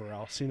and whatever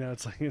else.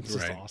 It's like it's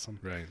just awesome.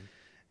 Right.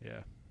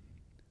 Yeah.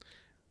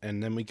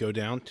 And then we go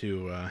down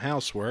to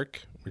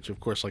housework, which of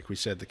course, like we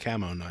said, the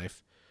camo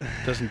knife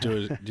doesn't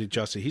do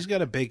justice. He's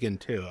got a big one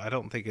too. I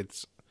don't think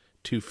it's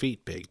 2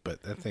 feet big,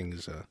 but that thing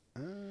is. Yeah,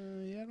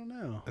 I don't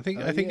know. I think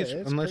it's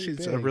unless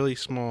it's a really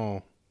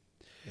small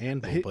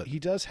anvil. But he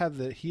does have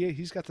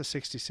he's got the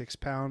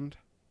 66-pound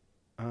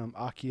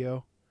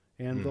Akio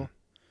anvil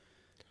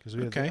because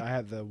I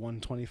had the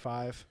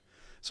 125.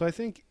 So I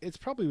think it's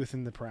probably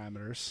within the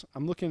parameters.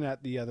 I'm looking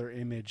at the other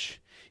image.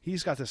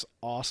 He's got this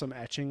awesome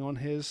etching on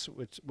his,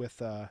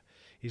 with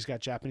he's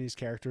got Japanese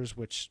characters,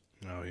 which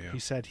he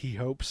said he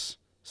hopes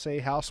say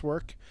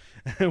housework,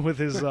 with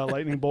his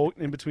lightning bolt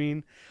in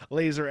between,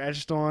 laser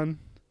etched on,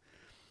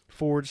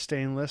 forged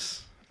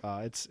stainless.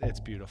 It's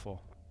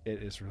beautiful.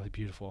 It is really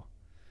beautiful.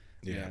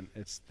 Yeah, and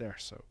they're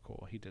so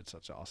cool. He did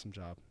such an awesome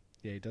job.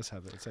 Yeah, he does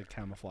have it's like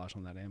camouflage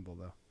on that anvil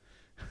though.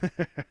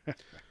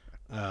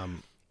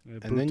 And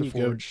then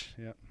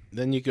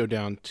then you go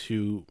down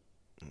to,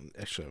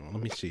 actually, let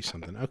me see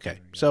something. Okay,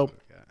 so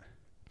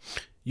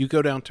you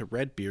go down to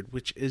Redbeard,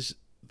 which is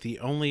the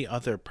only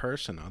other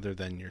person other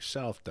than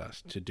yourself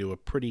to do a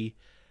pretty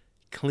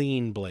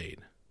clean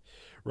blade.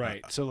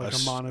 Right, so like a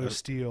mono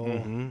steel.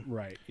 Mm-hmm.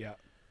 Right, yeah.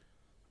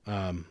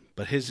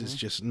 But his is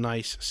just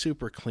nice,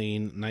 super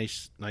clean,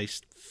 nice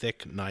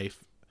thick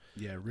knife.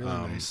 Yeah, really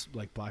nice,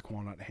 like black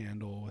walnut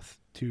handle with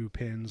 2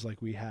 pins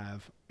like we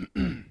have.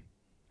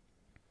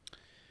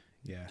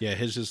 Yeah,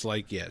 his is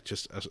like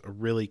just a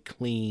really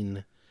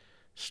clean,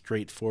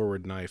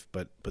 straightforward knife.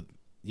 But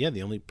yeah,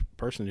 the only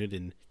person who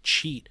didn't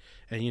cheat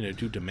and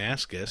do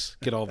Damascus,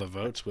 get all the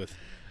votes with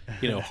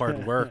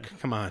hard work.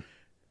 Come on.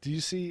 Do you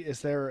see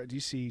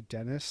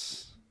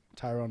Dennis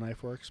Tyrell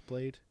Knife Works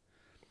blade?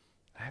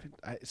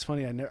 It's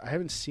funny. I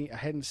hadn't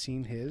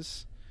seen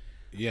his.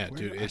 Yeah,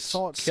 dude, I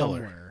saw it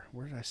killer. somewhere.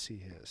 Where did I see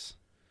his?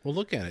 Well,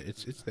 look at it.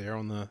 It's there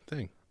on the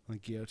thing.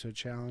 Like Giotto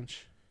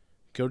Challenge.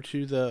 Go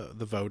to the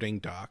voting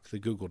doc, the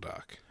Google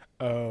Doc.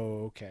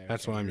 Oh, okay.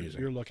 That's what I'm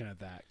using. You're looking at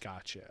that.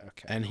 Gotcha.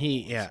 Okay. And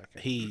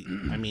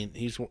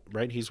he's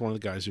one of the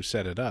guys who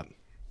set it up.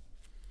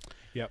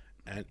 Yep.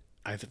 And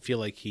I feel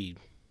like he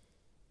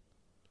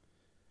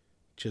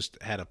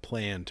just had a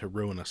plan to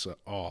ruin us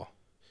all.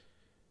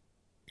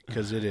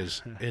 Because it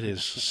is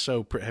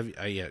so heavy.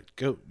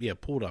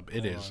 Pull it up.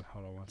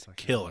 Hold on 1 second.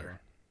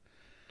 Killer.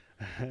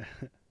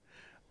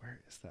 Where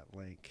is that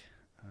link?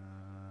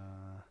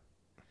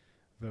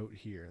 Vote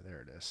here.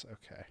 There it is.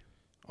 Okay.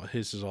 Well,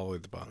 his is all the way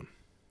at the bottom.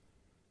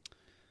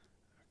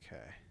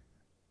 Okay.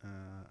 I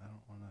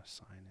don't want to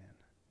sign in.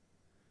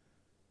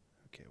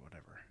 Okay,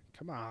 whatever.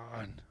 Come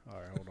on. All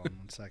right, hold on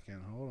 1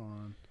 second. Hold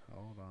on.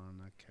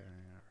 Okay.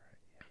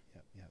 All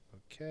right. Yep.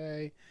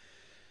 Okay.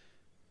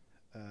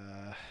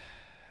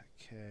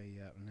 Okay.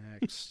 Yep.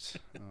 Next.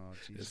 Oh,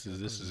 geez.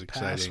 This is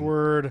exciting.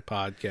 Password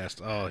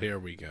Podcast. Oh, here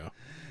we go.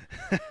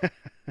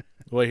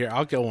 Well, here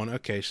I'll go on.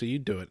 Okay, so you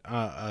do it.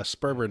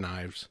 Sperber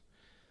knives.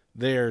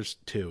 Theirs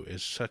too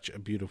is such a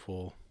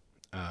beautiful,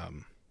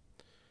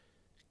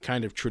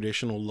 kind of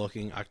traditional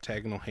looking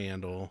octagonal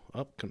handle.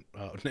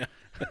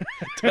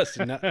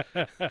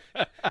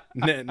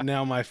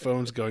 Now my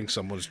phone's going.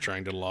 Someone's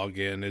trying to log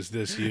in. Is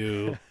this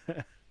you?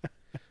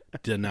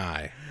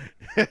 Deny.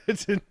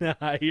 Deny.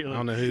 I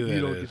don't know who that is.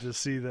 You don't get to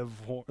see the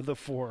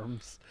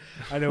forums.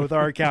 I know with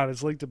our account,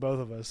 it's linked to both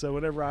of us. So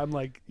whenever I'm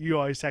like, you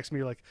always text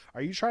me like,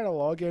 "Are you trying to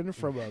log in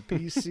from a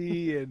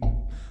PC and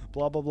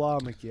blah blah blah?"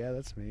 I'm like, "Yeah,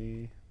 that's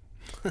me."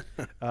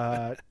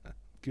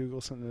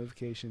 Google sent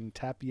notification.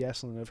 Tap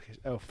yes on the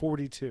notification. Oh,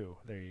 42.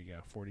 There you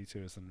go. 42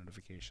 is the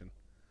notification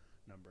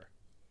number.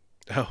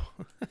 Oh,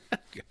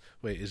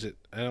 wait. Is it?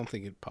 I don't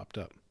think it popped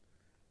up.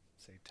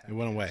 Say tap. It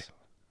went away.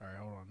 All right,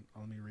 hold on.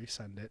 Let me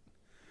resend it.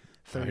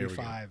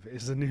 35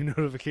 is the new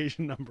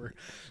notification number.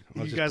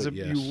 You guys,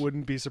 you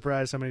wouldn't be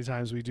surprised how many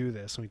times we do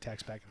this when we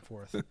text back and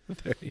forth.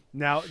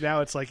 Now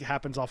it's like it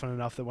happens often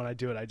enough that when I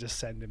do it, I just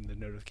send him the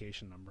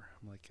notification number.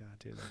 I'm like,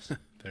 do this.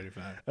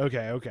 35.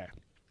 Okay.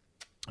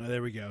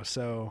 There we go.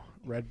 So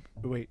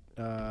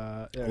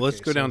let's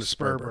go down to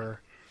Sperber.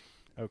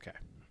 Okay.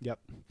 Yep.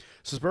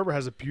 So Sperber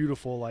has a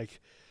beautiful, I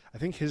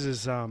think his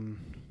is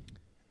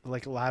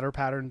like ladder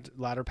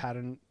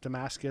pattern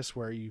Damascus,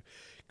 where you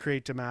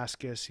create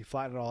Damascus, you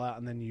flatten it all out,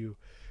 and then you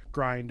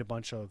grind a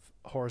bunch of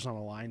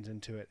horizontal lines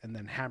into it and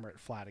then hammer it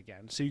flat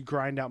again. So you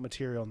grind out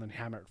material and then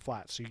hammer it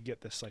flat. So you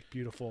get this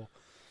beautiful,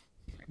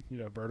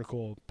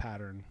 vertical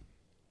pattern.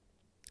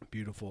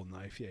 Beautiful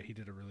knife. Yeah, he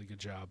did a really good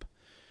job.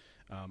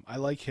 I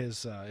like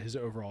his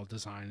overall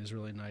design is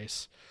really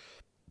nice.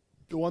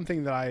 The one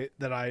thing that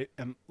I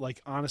am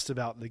honest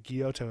about the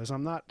Giotto is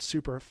I'm not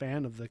super a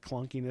fan of the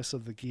clunkiness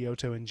of the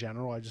Giotto in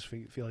general. I just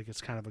feel like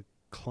it's kind of a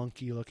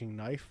clunky looking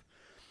knife.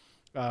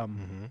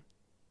 And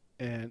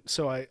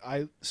so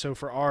so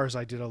for ours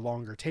I did a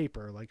longer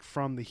taper,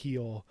 from the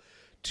heel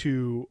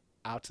to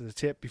out to the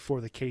tip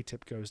before the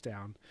K-tip goes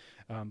down.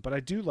 But I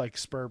do like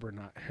Sperber.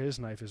 His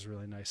knife is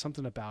really nice.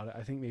 Something about it.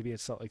 I think maybe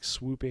it's like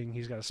swooping.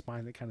 He's got a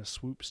spine that kind of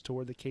swoops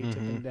toward the K-tip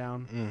and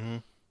down. Mm-hmm.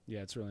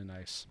 Yeah, it's really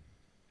nice.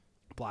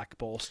 Black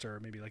bolster,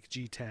 maybe like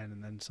G10,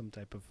 and then some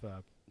type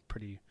of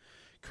pretty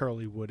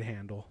curly wood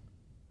handle.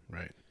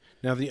 Right.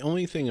 Now, the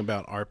only thing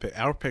about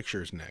our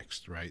picture is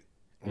next, right?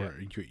 Or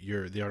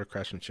the art of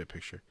craftsmanship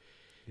picture.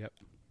 Yep.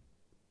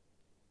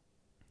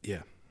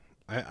 Yeah.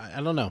 I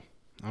don't know.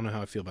 I don't know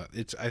how I feel about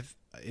it.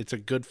 It's a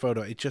good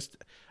photo.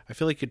 I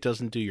feel like it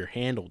doesn't do your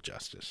handle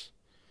justice.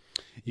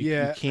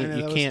 You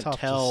can't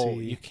tell.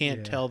 You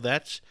can't tell.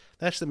 That's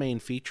the main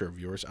feature of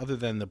yours. Other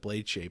than the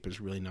blade shape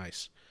is really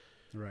nice.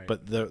 Right.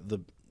 But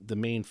the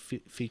main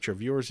feature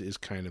of yours is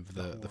kind of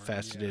the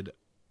faceted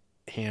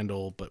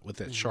handle, but with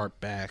that sharp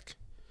back.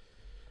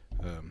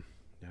 I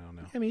don't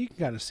know. I mean, you can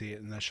kind of see it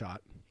in the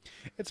shot.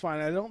 It's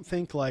fine. I don't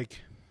think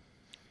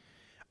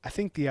I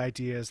think the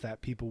idea is that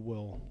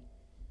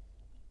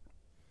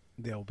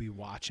they'll be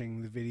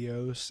watching the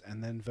videos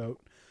and then vote.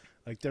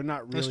 Like they're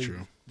not really. That's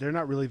true. They're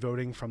not really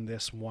voting from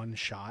this one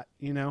shot,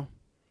 you know.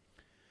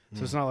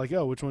 So it's not like,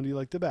 oh, which one do you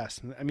like the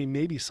best? I mean,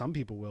 maybe some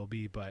people will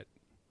be, but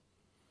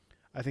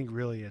I think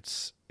really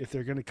it's if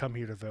they're going to come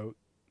here to vote,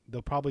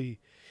 they'll probably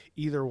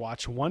either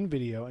watch one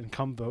video and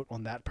come vote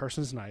on that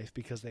person's knife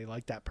because they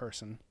like that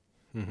person,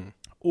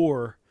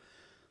 or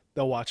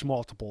they'll watch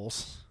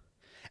multiples,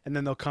 and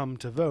then they'll come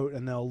to vote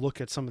and they'll look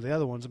at some of the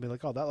other ones and be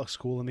like, oh, that looks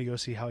cool. Let me go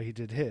see how he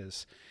did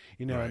his,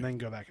 you know, and then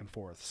go back and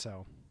forth.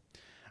 So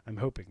I'm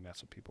hoping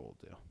that's what people will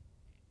do.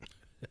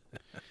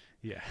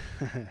 Yeah.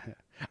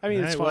 I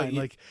mean, it's fine.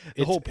 Like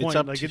the whole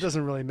point, like it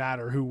doesn't really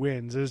matter who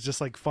wins. It was just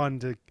like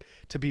fun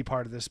to be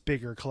part of this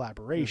bigger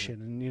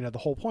collaboration. And, you know, the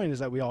whole point is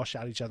that we all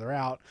shout each other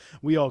out.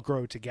 We all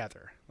grow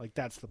together. Like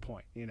that's the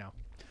point, you know?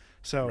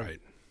 So, right.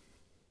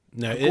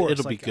 No,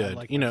 it'll be good.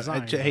 Like you know,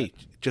 design, hey,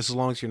 just as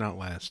long as you're not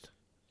last.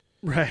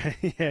 Right.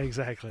 Yeah,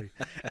 exactly.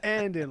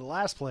 And in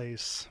last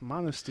place,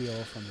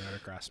 Monosteel from the Art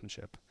of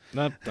Craftsmanship.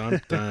 Dun,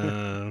 dun,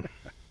 dun.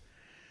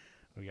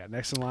 We got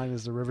next in line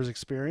is the Rivers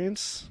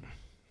Experience.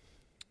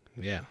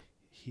 Yeah.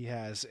 He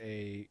has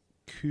a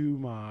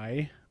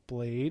Kumai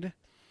blade.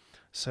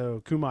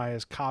 So Kumai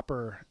is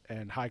copper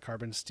and high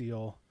carbon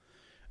steel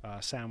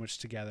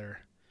sandwiched together.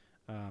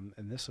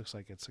 And this looks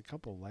like it's a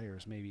couple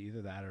layers, maybe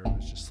either that or it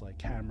was just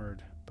like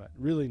hammered, but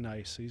really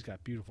nice. So he's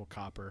got beautiful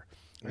copper.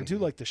 I do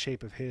like the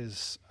shape of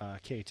his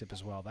K-tip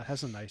as well. That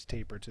has a nice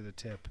taper to the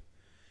tip.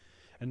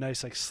 A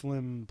nice like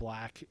slim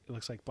black, it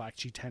looks like black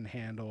G10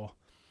 handle.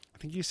 I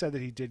think you said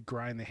that he did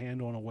grind the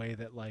handle in a way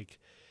that like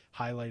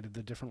highlighted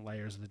the different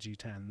layers of the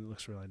G10. It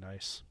looks really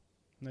nice.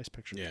 Nice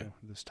picture too.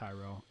 This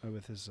Tyrell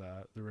with his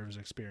the Rivers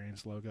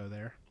Experience logo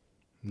there.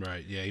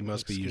 Right. Yeah, he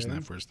must be using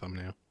that for his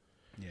thumbnail.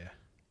 Yeah.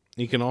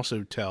 You can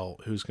also tell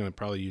who's going to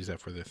probably use that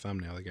for their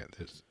thumbnail. They got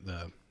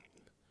the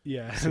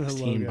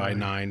 16 by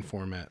 9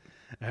 format.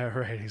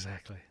 Right,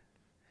 exactly.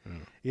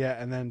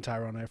 Yeah, and then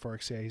Tyrell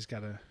Knifeworks. Yeah, he's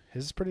got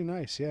his is pretty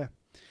nice. Yeah,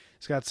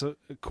 he's got a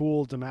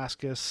cool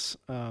Damascus.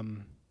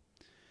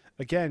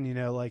 Again, you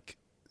know, like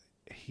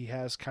he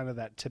has kind of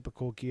that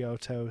typical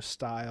Giotto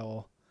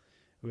style,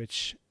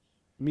 which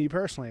me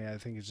personally, I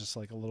think is just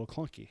like a little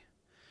clunky.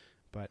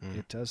 But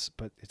it does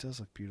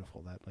look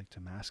beautiful. That like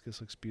Damascus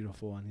looks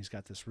beautiful, and he's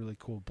got this really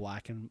cool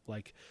black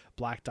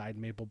dyed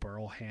maple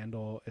burl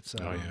handle. It's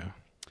an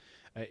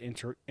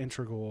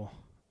integral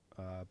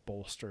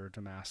bolster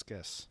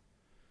Damascus.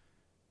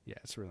 Yeah,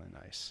 it's really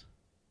nice.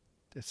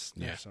 They're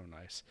so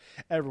nice.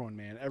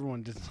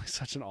 Everyone did like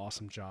such an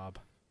awesome job.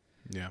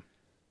 Yeah,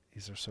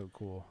 these are so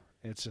cool.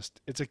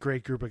 It's a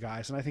great group of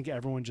guys, and I think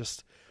everyone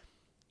just,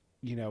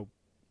 you know,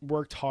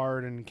 worked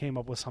hard and came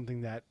up with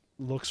something that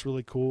looks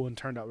really cool and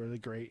turned out really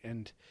great,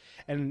 and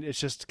it's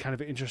just kind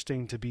of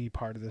interesting to be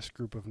part of this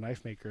group of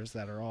knife makers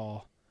that are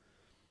all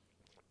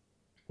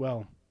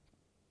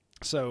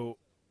so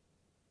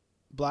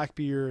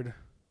Blackbeard,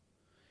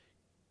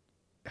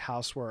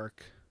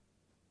 Housework,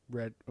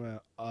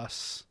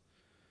 us.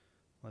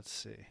 Let's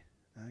see.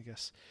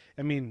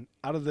 I mean,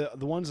 out of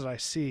the ones that I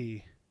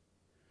see,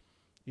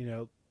 you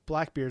know,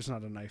 Blackbeard's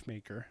not a knife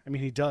maker. I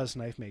mean, he does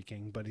knife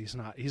making, but he's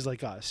not. He's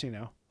like us, you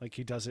know. Like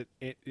he does it.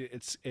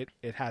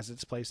 It has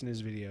its place in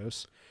his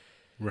videos.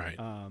 Right.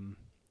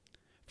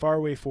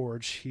 Faraway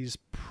Forge. He's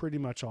pretty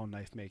much all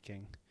knife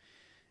making.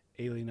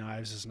 Ailey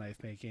Knives is knife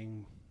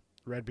making.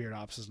 Redbeard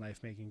Ops is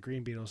knife making.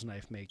 Green Beetle's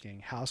knife making.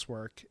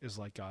 Housework is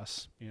like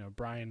us. You know,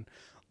 Brian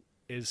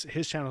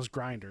his channel's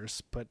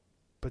Grinders, but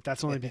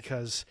that's only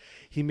because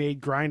he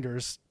made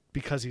Grinders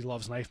because he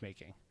loves knife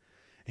making.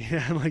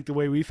 Yeah, like the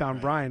way we found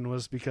Brian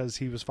was because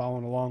he was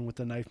following along with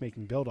the knife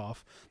making build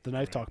off, the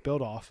Knife Talk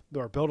build off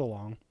or build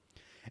along,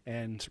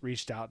 and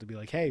reached out to be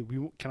like, hey,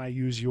 can I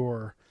use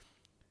your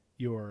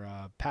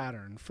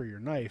pattern for your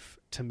knife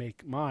to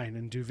make mine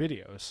and do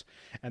videos?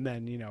 And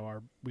then, you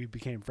know, we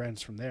became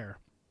friends from there.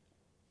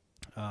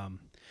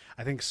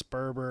 I think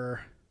Sperber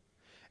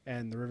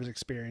and the Rivers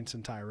Experience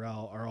and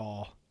Tyrell are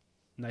all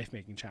knife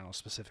making channels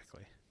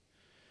specifically.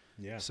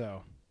 Yeah.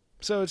 So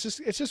So it's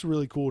just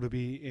really cool to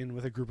be in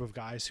with a group of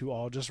guys who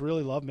all just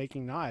really love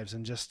making knives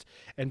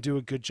and do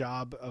a good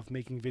job of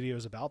making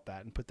videos about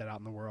that and put that out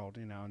in the world,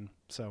 and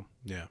so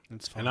Yeah.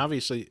 it's fun. And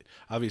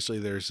obviously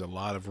there's a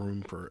lot of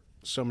room for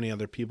so many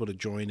other people to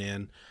join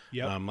in.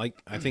 Yep.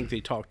 Like I think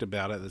they talked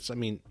about it.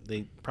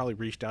 They probably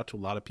reached out to a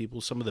lot of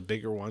people, some of the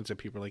bigger ones that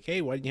people are like,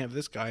 hey, why didn't you have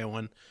this guy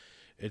on?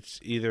 It's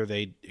either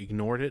they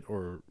ignored it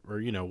or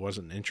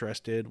wasn't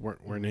interested,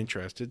 weren't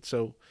interested.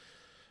 So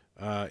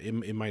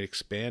it might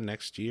expand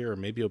next year, or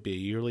maybe it'll be a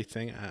yearly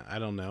thing. I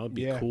don't know. It'd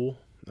be cool.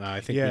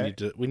 I think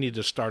we need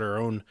to start our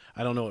own.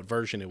 I don't know what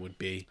version it would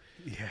be.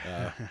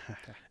 Yeah.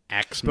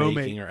 Axe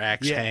making or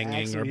axe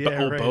hanging or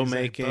bow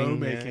making. Bow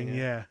making,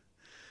 yeah.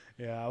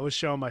 I was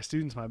showing my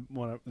students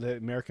the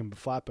American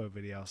flatbow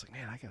video. I was like,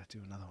 man, I gotta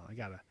do another one.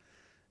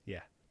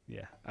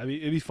 Yeah. I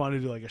mean, it'd be fun to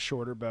do like a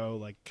shorter bow,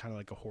 like kind of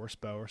like a horse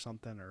bow or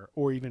something,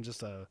 or even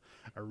just a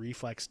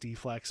reflex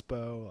deflex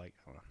bow, like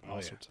I don't know,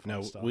 all sorts of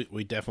fun stuff.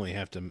 We definitely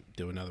have to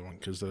do another one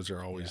because those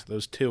are always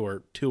those two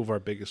are two of our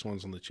biggest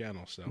ones on the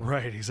channel. So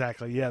right,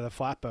 exactly. Yeah, the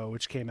flat bow,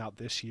 which came out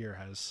this year,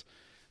 has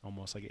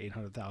almost like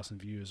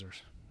 800,000 views or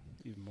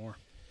even more.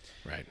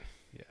 Right.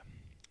 Yeah,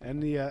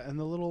 and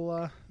the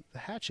little the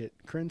hatchet,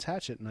 Crin's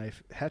hatchet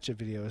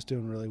video is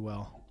doing really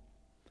well.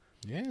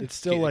 Yeah, it's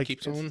still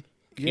keeps on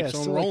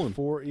rolling.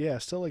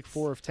 Still like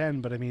 4 of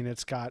 10, but I mean,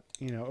 it's got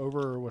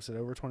over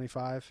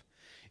 25,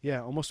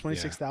 almost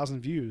 26,000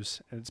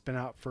 views, and it's been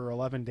out for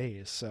 11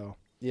 days. So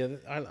I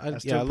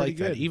like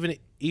good. that.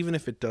 Even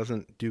if it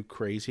doesn't do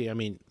crazy, I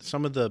mean,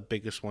 some of the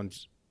biggest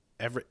ones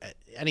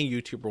any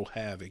YouTuber will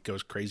have, it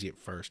goes crazy at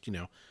first.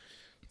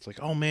 It's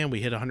like, oh man,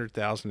 we hit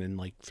 100,000 in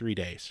like 3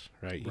 days,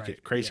 right? You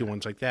get crazy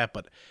ones like that,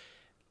 but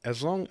I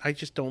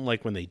just don't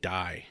like when they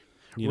die.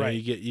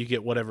 You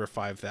get whatever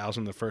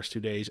 5,000 the first 2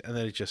 days, and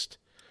then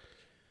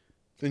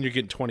then you're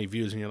getting 20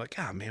 views, and you're like,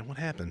 ah, man, what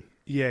happened?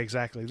 Yeah,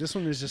 exactly. This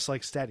one is just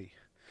like steady.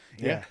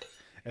 Yeah.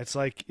 It's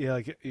like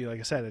like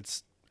I said,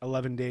 it's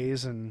 11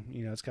 days, and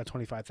it's got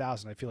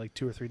 25,000. I feel like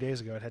 2 or 3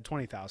 days ago it had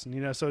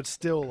 20,000. So it's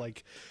still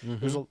like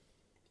there's a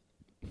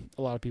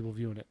lot of people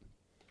viewing it,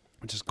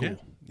 which is cool.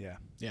 Yeah.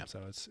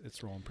 So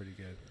it's rolling pretty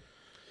good.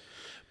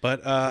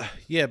 But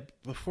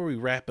before we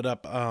wrap it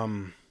up,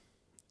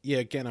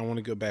 again, I want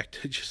to go back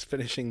to just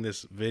finishing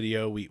this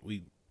video.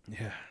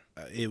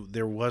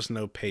 There was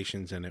no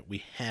patience in it.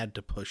 We had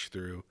to push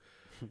through.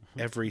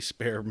 Every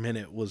spare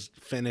minute was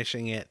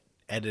finishing it,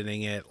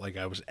 editing it. Like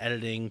I was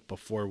editing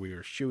before we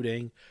were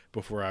shooting,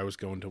 before I was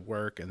going to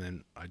work, and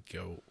then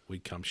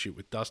we'd come shoot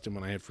with Dustin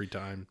when I had free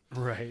time.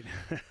 Right.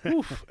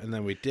 And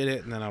then we did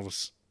it, and then I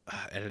was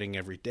editing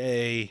every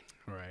day.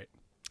 Right.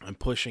 I'm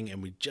pushing,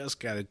 and we just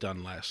got it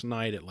done last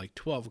night at like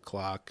 12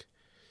 o'clock.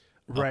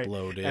 Right.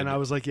 Uploaded. And I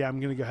was like, I'm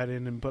going to go ahead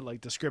and put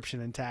like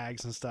description and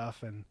tags and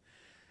stuff. And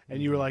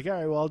you were like, all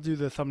right, well, I'll do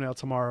the thumbnail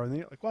tomorrow. And then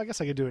you're like, well, I guess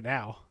I could do it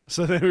now.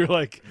 So then we were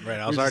like, right.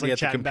 I was already at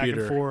the computer. Back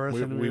and forth,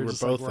 we were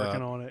just both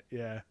working on it.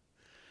 Yeah.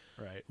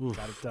 Right. Oof,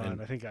 got it done.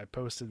 I think I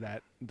posted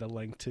the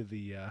link to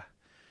the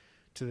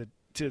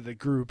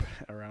group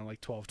around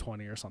like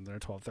 12:20 or something, or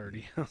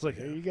 12:30. I was like,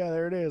 there you go.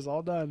 There it is.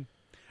 All done.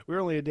 We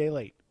were only a day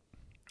late.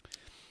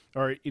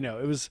 Or, it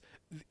was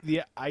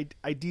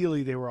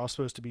ideally they were all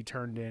supposed to be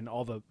turned in,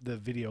 all the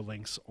video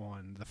links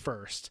on the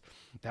 1st.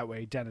 That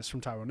way Dennis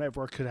from Taiwan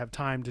Network could have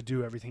time to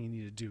do everything he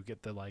needed to do,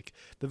 get the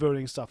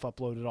voting stuff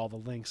uploaded, all the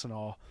links and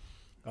all.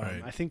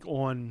 Right. I think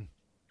on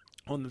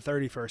the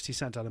 31st he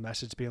sent out a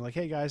message being like,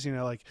 hey guys,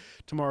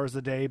 tomorrow's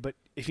the day, but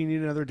if you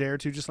need another day or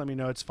two, just let me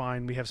know. It's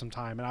fine. We have some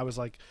time. And I was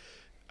like,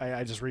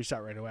 I just reached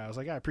out right away. I was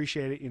like, I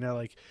appreciate it.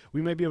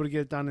 We may be able to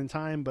get it done in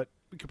time, but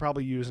we could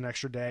probably use an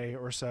extra day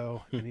or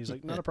so. And he's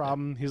like, not a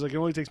problem. He's like, it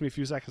only takes me a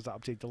few seconds to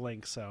update the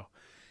link. So,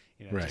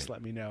 just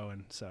let me know.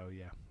 And so,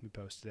 we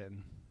posted it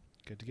and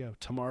good to go.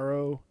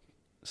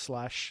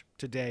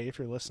 Tomorrow/today, if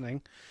you're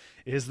listening,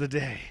 is the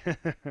day.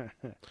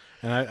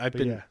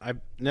 And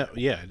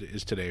it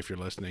is today if you're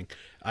listening.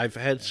 I've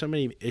had so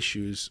many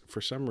issues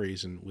for some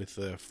reason with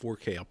the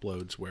 4K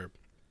uploads where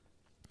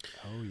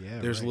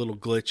there's little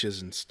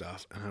glitches and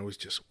stuff, and I was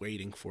just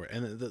waiting for it.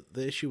 And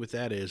the issue with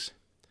that is,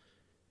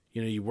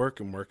 you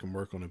work and work and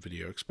work on a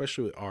video,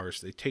 especially with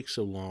ours. They take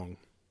so long.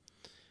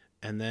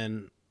 And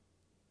then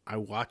I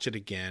watch it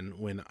again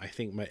when I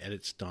think my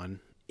edit's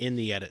done in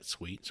the edit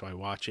suite. So I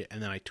watch it,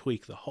 and then I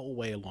tweak the whole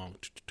way along.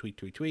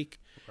 Tweak.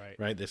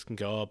 Right? This can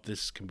go up.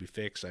 This can be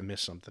fixed. I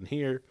missed something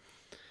here.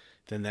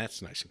 Then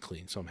that's nice and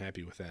clean, so I'm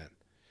happy with that.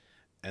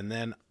 And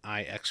then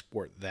I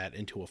export that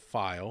into a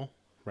file,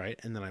 right?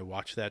 And then I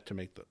watch that to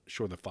make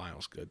sure the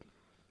file's good.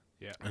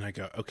 Yeah. And I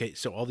go, okay,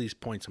 so all these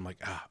points, I'm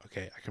like,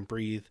 okay, I can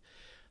breathe.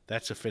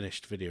 That's a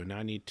finished video. Now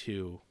I need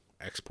to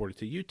export it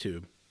to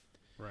YouTube.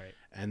 Right.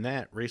 And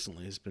that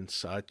recently has been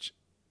such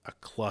a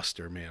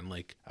cluster, man.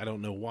 Like, I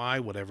don't know why,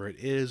 whatever it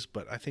is,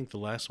 but I think the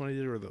last one I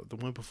did, or the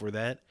one before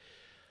that,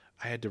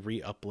 I had to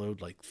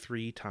re-upload like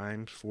 3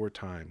 times, 4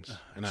 times.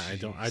 And I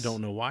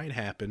don't know why it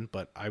happened,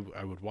 but I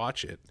would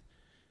watch it.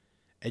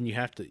 And you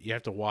have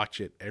to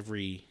watch it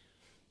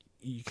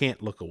you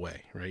can't look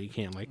away, right? You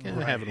can't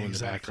have it on the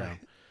background.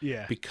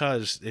 Yeah.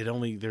 because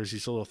there's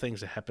these little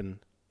things that happen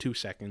 2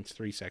 seconds,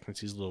 3 seconds,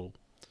 these little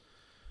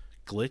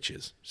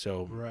glitches.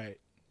 So Right.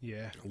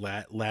 Yeah.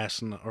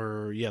 last night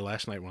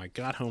when I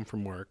got home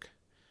from work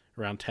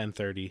around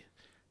 10:30,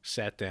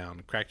 sat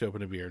down, cracked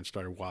open a beer, and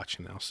started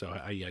watching now. So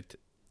I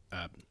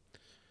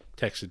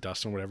texted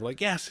Dustin or whatever, like,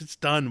 yes, it's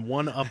done.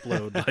 One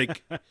upload.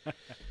 Like,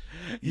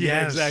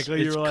 Yeah, yes,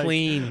 exactly. it's You're like,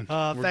 clean.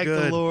 We're thank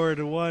good. the Lord.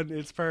 One,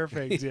 it's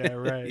perfect. Yeah,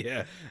 right.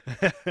 Yeah.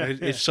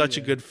 It's such a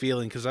Yeah. good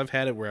feeling because I've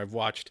had it where I've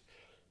watched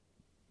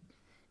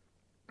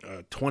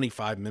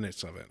 25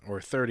 minutes of it or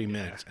 30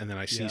 minutes, and then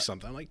I see Yeah.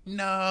 something. I'm like,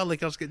 no,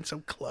 like I was getting so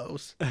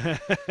close.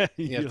 You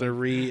You're have to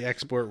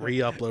re-export,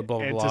 re-upload, blah,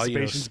 blah, blah.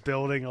 anticipation's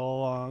building all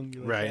along.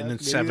 You're like, Right, and then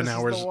maybe 7 this is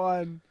hours- the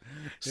one.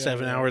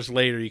 7 Yeah. hours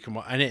later, you can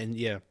watch. And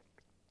yeah.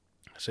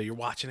 So you're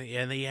watching it,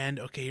 yeah, in the end,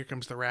 okay, here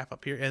comes the wrap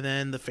up here, and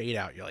then the fade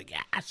out. You're like,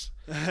 yes.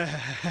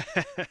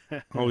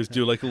 I always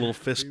do like a little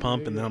fist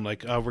pump, and then I'm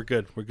like, oh, we're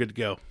good. We're good to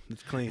go.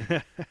 It's clean.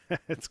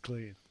 It's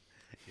clean.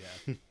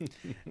 Yeah.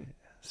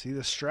 See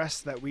the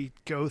stress that we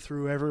go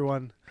through,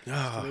 everyone, to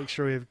Ah. make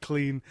sure we have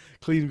clean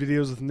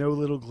videos with no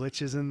little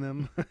glitches in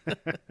them.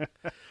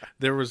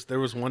 There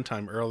was one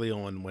time early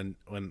on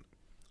when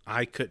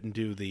I couldn't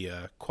do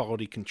the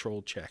quality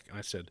control check, and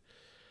I said,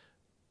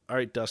 all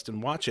right,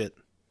 Dustin, watch it.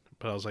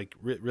 But I was like,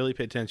 really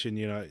pay attention,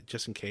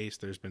 just in case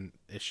there's been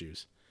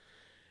issues.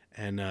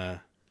 And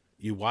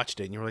you watched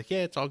it, and you were like,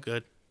 yeah, it's all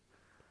good.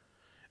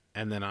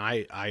 And then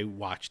I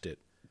watched it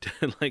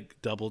to like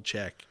double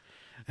check,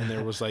 and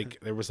there was like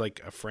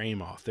a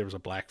frame off. There was a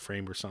black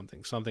frame or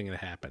something. Something had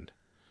happened.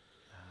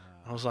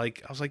 I was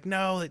like,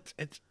 no,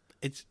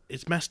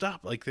 it's messed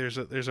up. Like there's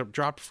a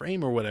dropped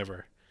frame or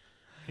whatever.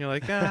 You're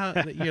like,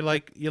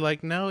 you're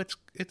like, no,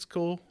 it's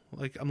cool.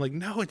 Like I'm like,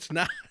 no, it's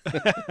not.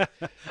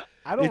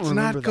 I don't It's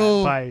remember not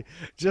cool. that.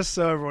 Just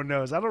so everyone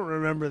knows, I don't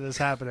remember this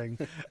happening.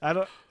 I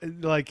don't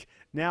like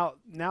now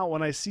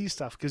when I see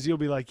stuff, because you'll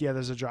be like, yeah,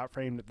 there's a drop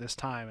frame at this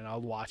time, and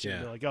I'll watch it. Yeah.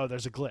 And be like, oh,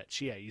 there's a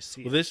glitch. Yeah, you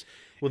see. Well, it.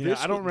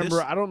 I don't remember.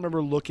 This, I don't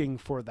remember looking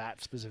for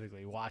that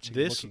specifically. Looking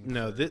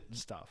for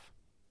stuff.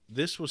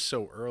 this was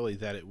so early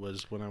that it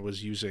was when I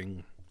was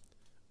using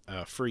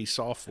free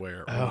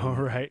software Oh,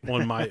 right.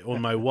 on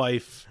my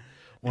wife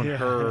on Yeah.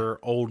 her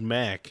old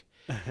Mac,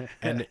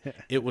 and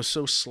it was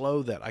so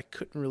slow that I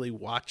couldn't really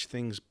watch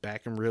things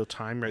back in real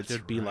time. Right,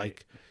 there'd be right.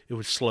 like it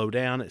would slow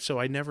down, so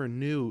I never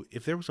knew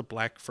if there was a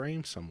black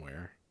frame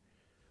somewhere,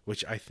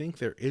 which I think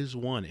there is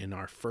one in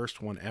our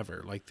first one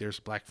ever. Like there's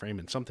a black frame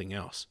in something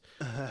else,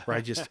 where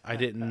I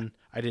didn't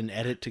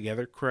edit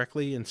together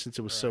correctly, and since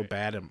it was so Right.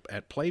 bad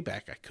at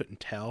playback, I couldn't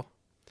tell.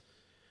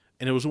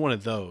 And it was one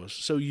of those.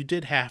 So you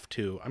did have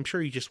to. I'm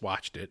sure you just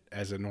watched it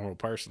as a normal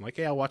person. Like,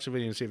 hey, I'll watch the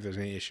video and see if there's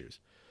any issues.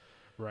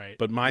 Right.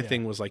 But my Yeah.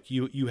 thing was like,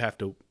 you have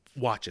to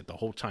watch it the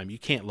whole time. You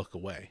can't look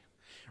away.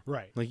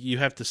 Right. Like you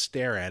have to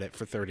stare at it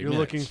for 30 You're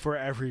minutes. looking for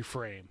every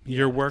frame.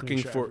 You're Yeah, to working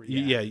make sure for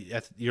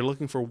every- you're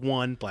looking for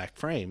one black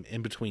frame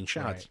in between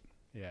shots,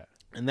 Right. Yeah.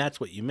 and that's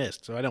what you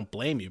missed. So I don't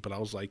blame you, but I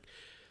was like,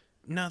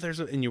 no,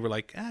 and you were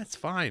like, it's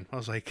fine. I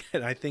was like,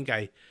 and I think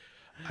I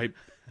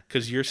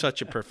because you're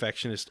such a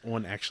perfectionist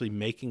on actually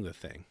making the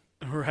thing.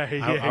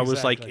 Right. I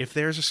was like, exactly. if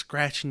there's a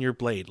scratch in your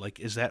blade, like,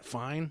 is that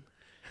fine?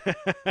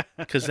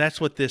 Because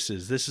that's what this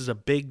is. This is a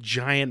big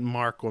giant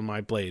mark on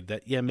my blade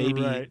that,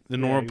 maybe Right. the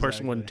Yeah, normal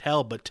person wouldn't exactly.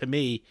 tell, but to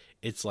me,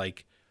 it's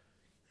like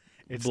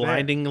It's there.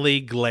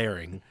 blindingly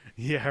glaring.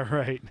 Yeah.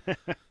 Right.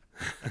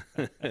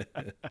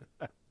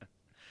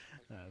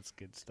 That's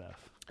good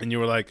stuff. And you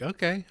were like,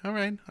 okay, all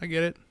right, I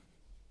get it.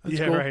 That's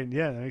yeah, cool. right.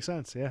 Yeah, that makes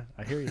sense. Yeah,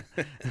 I hear you.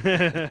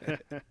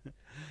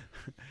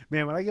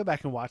 Man, when I go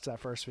back and watch that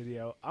first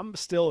video, I'm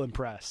still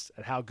impressed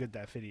at how good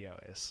that video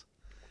is.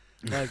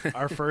 Like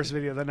our first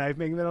video, the knife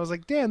making, I was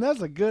like, damn,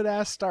 that's a good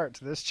ass start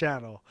to this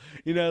channel.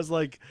 It's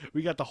like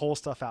we got the whole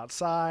stuff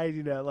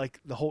outside, like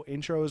the whole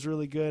intro was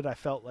really good. I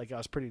felt like I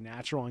was pretty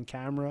natural on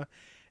camera. And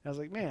I was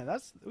like, man,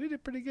 we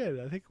did pretty good.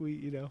 I think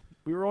we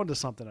were onto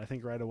something, I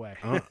think, right away.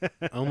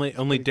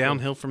 Only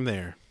downhill from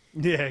there.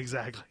 Yeah,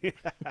 exactly.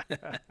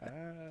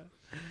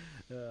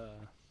 All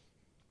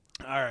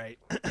right.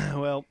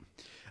 Well,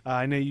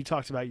 I know you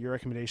talked about your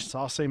recommendations, so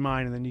I'll say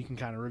mine, and then you can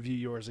kind of review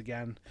yours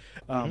again.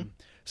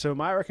 So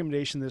my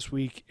recommendation this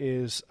week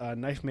is a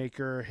knife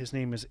maker. His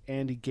name is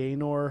Andy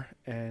Gaynor,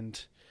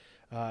 and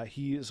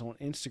he is on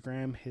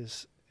Instagram.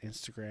 His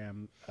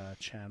Instagram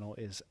channel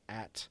is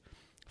at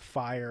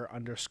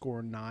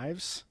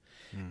 @fire_knives.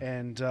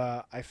 And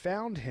I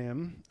found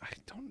him. I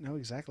don't know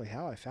exactly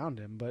how I found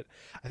him, but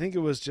I think it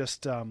was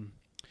just,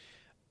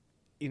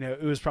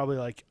 it was probably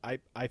like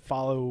I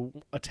follow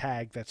a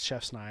tag that's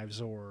Chef's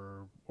Knives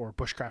or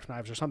Bushcraft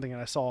Knives or something,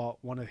 and I saw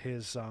one of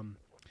his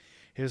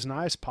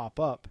knives pop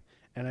up,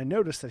 and I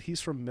noticed that he's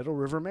from Middle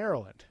River,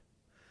 Maryland.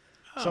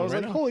 So I was right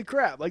like, on. holy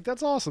crap, like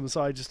that's awesome.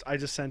 So I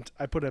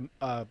put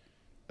a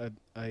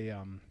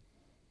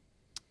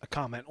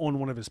comment on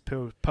one of his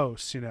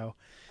posts, and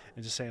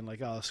just saying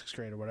like, oh, this looks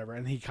great or whatever.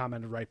 And he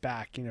commented right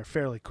back,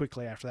 fairly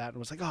quickly after that, and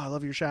was like, oh, I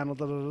love your channel,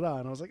 da da da da.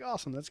 And I was like,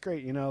 awesome, that's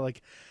great.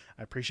 Like,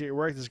 I appreciate your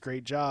work. This is a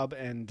great job.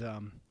 And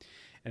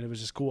And it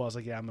was just cool. I was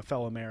like, yeah, I'm a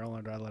fellow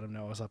Marylander. I let him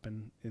know I was up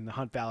in the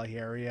Hunt Valley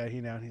area,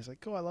 and he's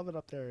like, oh, I love it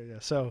up there. Yeah.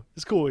 So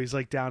it's cool. He's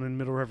like down in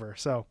Middle River,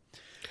 so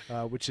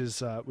which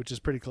is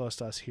pretty close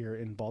to us here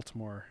in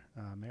Baltimore,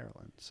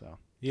 Maryland. So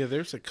yeah,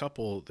 there's a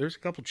couple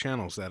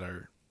channels that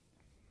are,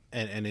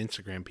 and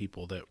Instagram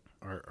people that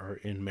are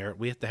in Maryland.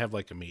 We have to have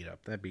like a meetup.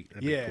 That'd be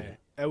cool.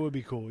 That would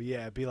be cool.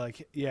 Yeah, be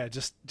like,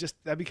 just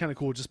that'd be kind of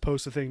cool. Just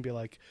post a thing, be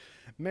like,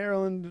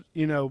 Maryland,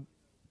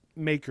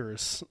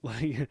 makers,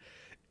 like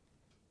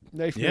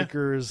knife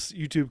makers,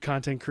 YouTube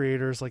content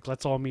creators, like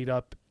let's all meet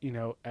up,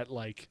 at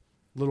like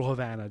Little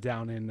Havana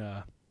down in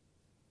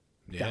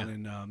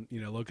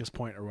Locust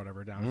Point or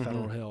whatever, down in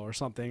Federal Hill or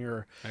something,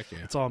 or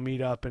let's all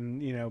meet up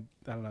and I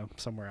don't know,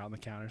 somewhere out in the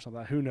county or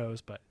something. Who knows?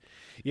 But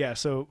yeah,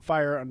 so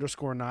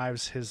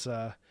Fire_Knives, his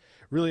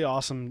really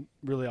awesome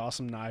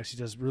knives. He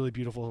does really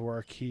beautiful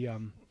work. He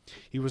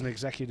was an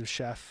executive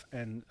chef,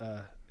 and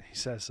he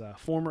says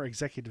former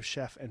executive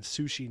chef and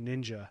sushi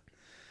ninja,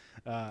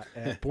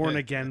 born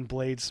again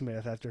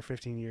bladesmith after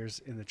 15 years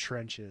in the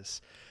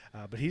trenches.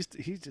 But he's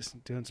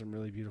just doing some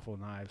really beautiful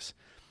knives.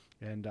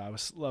 And I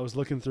was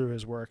looking through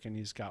his work, and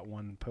he's got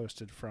one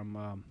posted from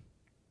what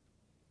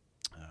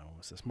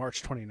was this,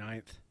 March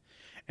 29th,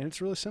 and it's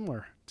really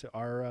similar to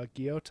our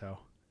Giotto.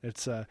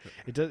 It's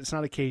it's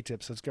not a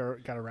K-tip, so it's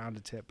got a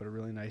rounded tip, but a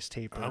really nice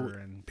taper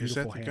and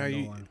beautiful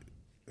handle.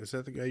 Is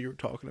that the guy you were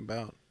talking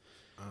about?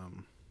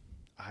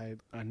 I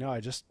know. I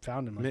just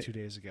found him like 2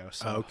 days ago.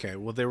 So. Okay.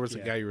 Well, there was a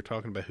guy you were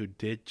talking about who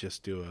did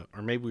just do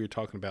or maybe we were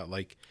talking about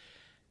like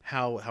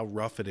how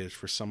rough it is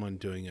for someone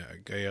doing a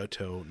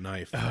Giotto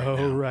knife.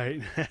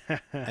 Right.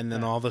 And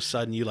then all of a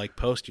sudden you like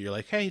post it. You're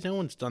like, hey, no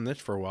one's done this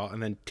for a while,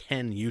 and then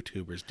 10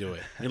 YouTubers do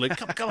it. And you're like,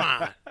 come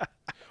on.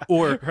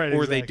 Or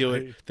exactly.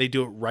 they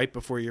do it right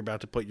before you're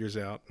about to put yours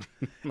out.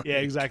 Yeah,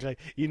 exactly.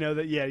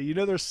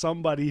 There's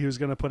somebody who's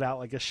going to put out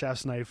like a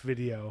chef's knife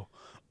video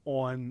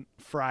on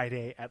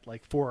Friday at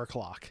like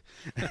 4:00,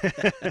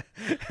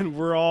 and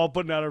we're all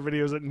putting out our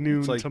videos at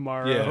noon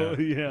tomorrow.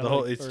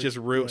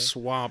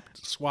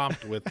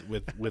 Swamped with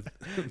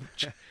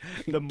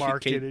the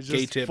market is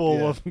just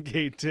full of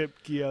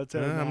K-tip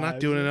Giotto. I'm not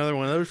doing another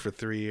one of those for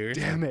 3 years.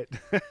 Damn it.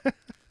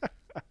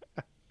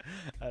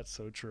 That's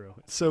so true.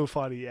 It's so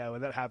funny. Yeah,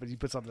 when that happens, you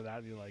put something out,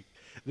 and you're like,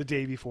 the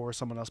day before,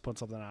 someone else put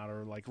something out,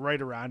 or like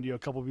right around you, a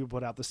couple people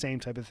put out the same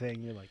type of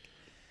thing. You're like,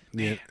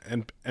 man.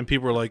 Yeah, and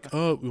people are like,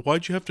 oh,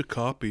 why'd you have to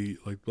copy?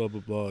 Like, blah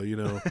blah blah.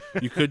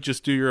 You could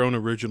just do your own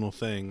original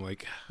thing.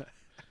 Like,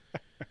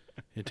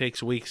 it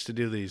takes weeks to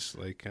do these.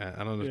 Like,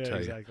 I don't know what to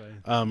tell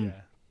you.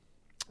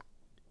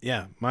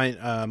 Yeah,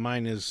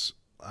 mine is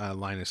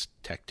Linus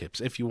Tech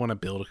Tips. If you want to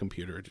build a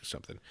computer or do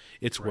something,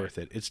 it's worth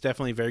it. It's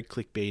definitely very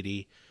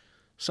clickbaity.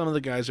 Some of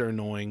the guys are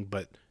annoying,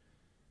 but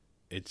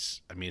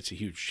it's a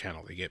huge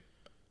channel. They get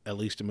at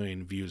least 1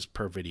 million views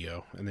per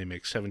video, and they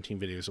make 17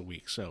 videos a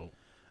week. So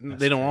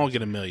they don't all get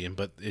 1 million,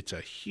 but it's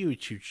a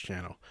huge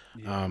channel.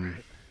 Yeah,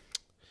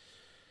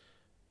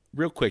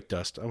 real quick,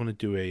 Dust, I want to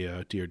do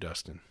a Dear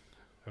Dustin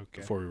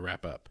before we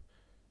wrap up.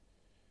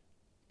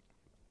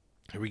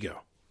 Here we go.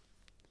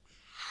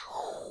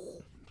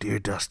 Dear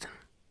Dustin.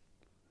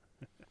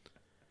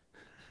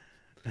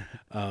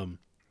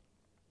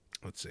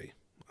 Let's see.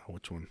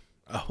 Which one?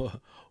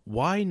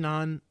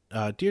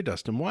 Dear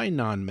Dustin, why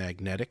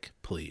non-magnetic,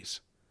 please?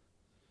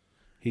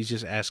 He's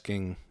just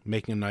asking,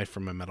 making a knife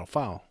from a metal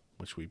file,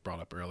 which we brought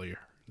up earlier.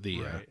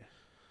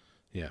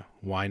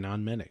 Why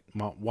non-magnetic?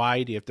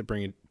 Why do you have to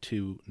bring it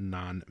to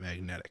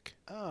non-magnetic?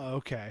 Oh,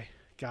 okay.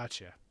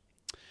 Gotcha.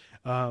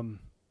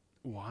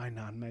 Why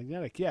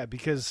non-magnetic? Yeah,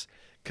 because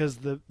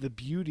the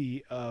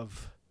beauty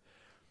of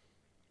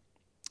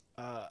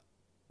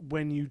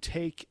when you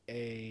take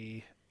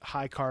a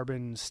high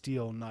carbon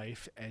steel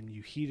knife and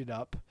you heat it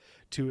up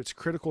to its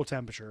critical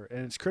temperature,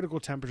 and its critical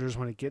temperature is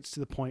when it gets to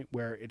the point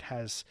where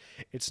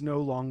it's no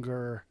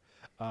longer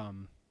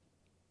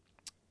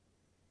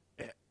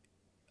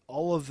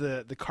all of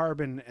the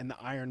carbon and the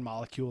iron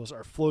molecules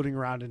are floating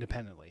around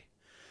independently.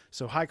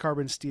 So high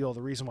carbon steel,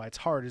 the reason why it's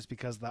hard is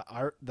because the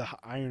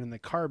iron and the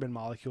carbon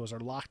molecules are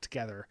locked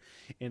together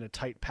in a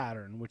tight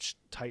pattern, which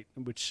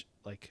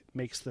like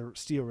makes the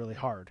steel really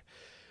hard.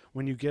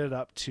 When you get it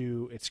up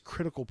to its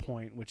critical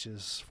point, which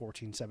is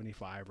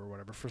 1475 or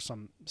whatever for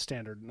some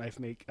standard knife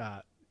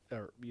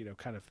or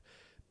kind of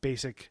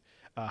basic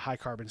high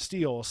carbon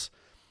steels,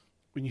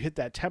 when you hit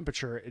that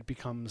temperature, it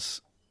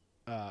becomes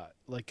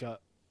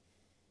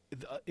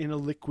in a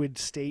liquid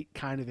state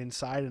kind of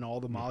inside, and all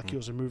the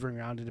molecules are moving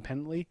around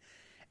independently,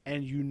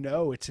 and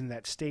it's in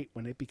that state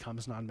when it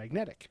becomes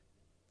non-magnetic.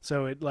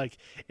 So it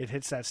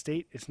hits that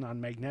state, it's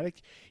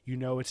non-magnetic.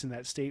 It's in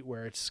that state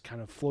where it's kind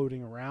of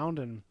floating around,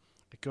 and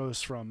it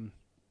goes from,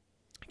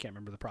 I can't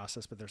remember the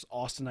process, but there's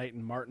austenite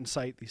and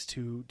martensite, these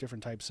two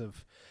different types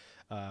of,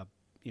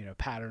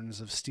 patterns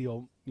of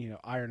steel,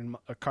 iron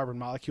and carbon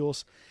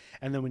molecules.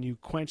 And then when you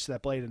quench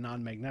that blade of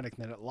non-magnetic,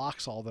 then it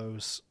locks all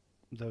those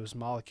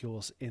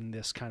molecules in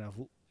this kind of,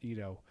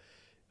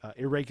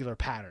 irregular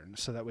pattern.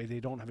 So that way they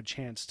don't have a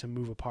chance to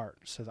move apart.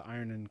 So the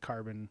iron and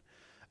carbon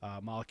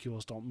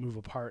molecules don't move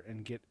apart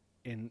and get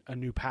in a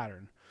new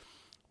pattern.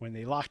 When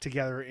they lock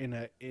together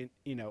in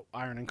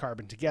iron and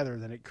carbon together,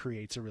 then it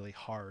creates a really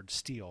hard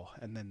steel,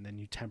 and then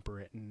you temper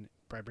it, and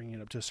by bringing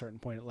it up to a certain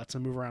point, it lets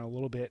them move around a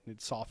little bit, and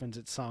it softens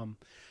it some,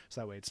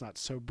 so that way it's not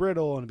so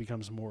brittle and it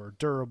becomes more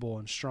durable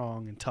and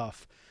strong and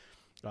tough.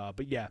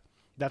 But yeah,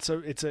 it's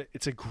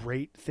a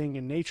great thing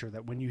in nature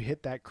that when you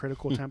hit that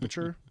critical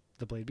temperature,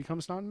 the blade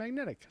becomes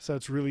non-magnetic. So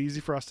it's really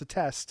easy for us to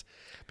test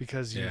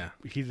because you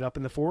heat it up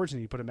in the forge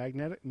and you put a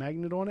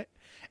magnet on it,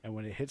 and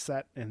when it hits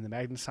that and the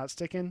magnet's not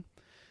sticking,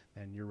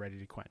 then you're ready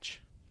to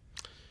quench.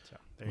 So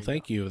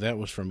thank you. That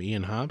was from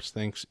Ian Hobbs.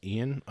 Thanks,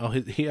 Ian. Oh,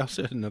 he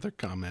also had another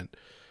comment.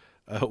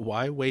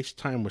 Why waste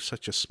time with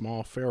such a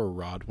small ferro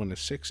rod when a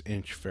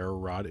 6-inch ferro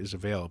rod is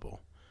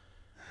available?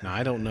 Now,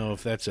 I don't know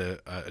if that's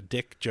a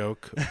dick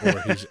joke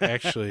or he's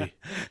actually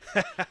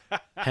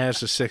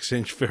has a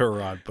 6-inch ferro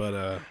rod,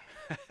 but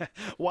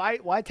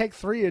why take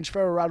 3-inch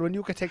ferro rod when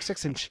you could take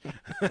 6-inch?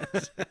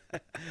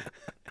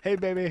 Hey,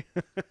 baby.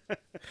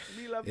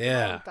 We love you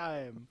all the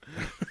time.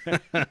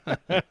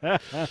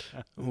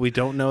 We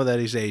don't know that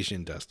he's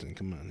Asian, Dustin.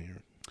 Come on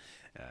here.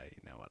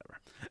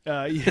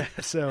 Whatever.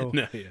 So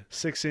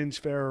 6-inch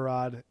ferro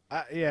rod.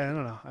 I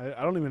don't know.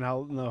 I don't even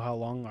know how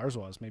long ours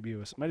was. Maybe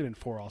might have been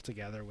 4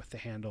 altogether with the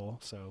handle,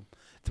 so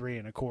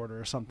 3 1/4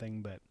 or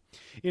something. But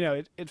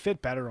it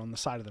fit better on the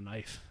side of the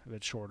knife if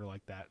it's shorter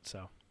like that.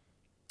 So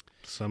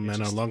some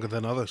men are longer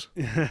than others.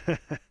 You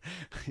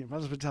might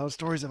as well be telling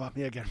stories about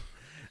me again.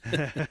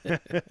 That's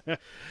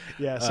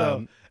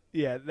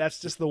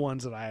just the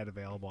ones that I had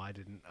available. I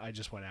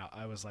just went out.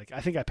 I was like,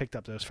 I think I picked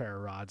up those ferro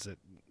rods at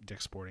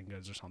Dick's Sporting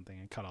Goods or something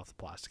and cut off the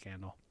plastic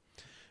handle,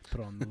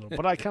 put on the little,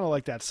 but I kind of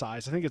like that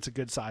size. I think it's a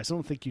good size. I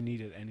don't think you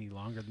need it any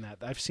longer than that.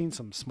 I've seen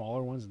some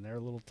smaller ones and they're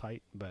a little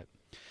tight, but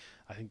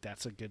I think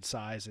that's a good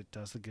size. It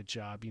does the good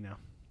job.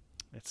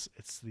 It's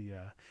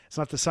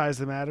not the size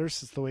that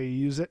matters. It's the way you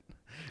use it.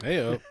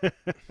 Hey,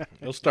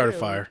 it'll start a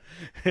fire.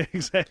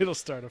 Exactly. It'll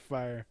start a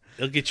fire.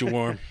 It'll get you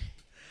warm.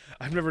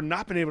 I've never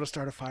not been able to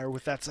start a fire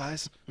with that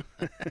size.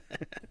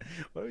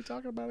 What are we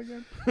talking about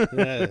again?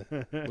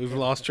 We've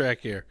lost track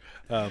here.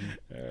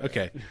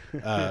 Okay.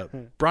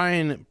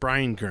 Brian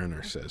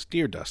Gerner says,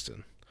 "Dear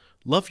Dustin,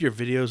 love your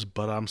videos,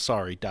 but I'm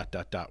sorry, ...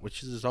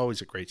 which is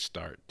always a great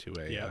start to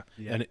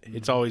and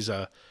it's always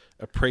a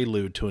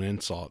prelude to an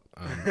insult.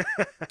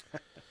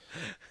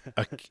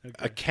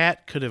 A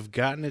cat could have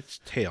gotten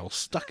its tail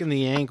stuck in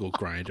the angle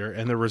grinder,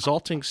 and the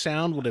resulting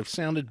sound would have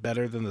sounded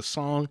better than the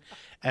song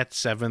at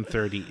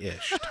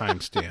 7:30-ish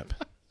timestamp."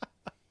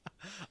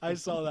 I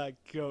saw that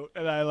quote,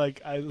 and I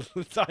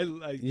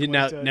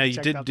now you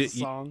did the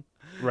song.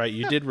 Right,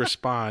 you did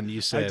respond.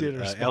 You said,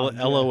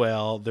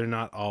 "LOL, they're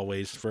not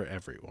always for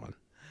everyone."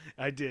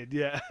 I did,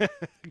 yeah,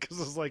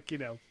 because I was like,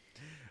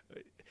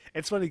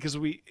 it's funny because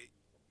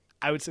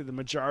I would say the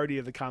majority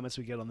of the comments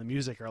we get on the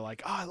music are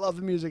like, "Oh, I love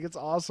the music. It's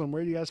awesome.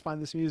 Where do you guys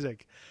find this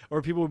music?"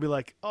 Or people would be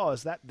like, "Oh,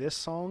 is that this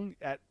song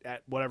at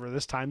whatever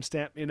this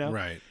timestamp?"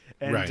 Right.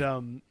 And right.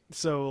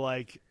 So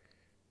like,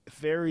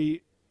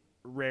 very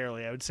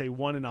rarely, I would say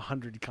 1 in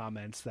 100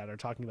 comments that are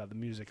talking about the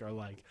music are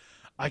like,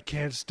 "I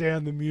can't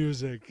stand the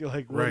music.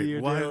 Like, what are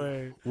you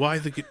doing? Why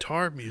the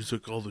guitar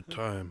music all the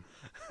time?"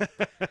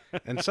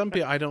 And some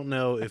people, I don't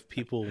know if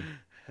people,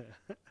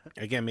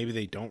 again, maybe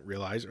they don't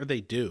realize, or they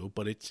do,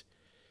 but it's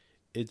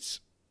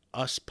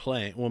us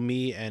playing. Well,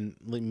 me and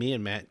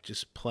Matt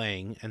just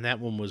playing, and that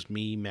one was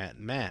me, Matt,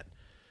 and Matt.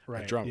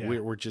 Right. Drum. Yeah.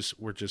 We're just.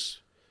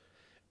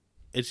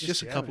 It's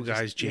just a couple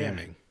guys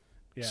jamming.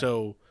 Yeah.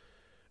 So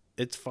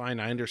it's fine.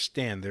 I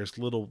understand. There's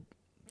little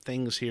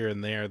things here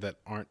and there that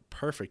aren't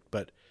perfect,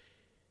 but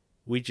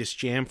we just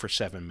jam for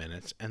 7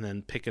 minutes and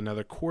then pick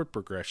another chord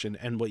progression.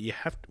 And what you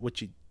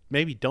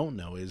maybe don't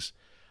know is,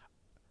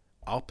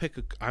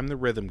 I'm the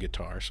rhythm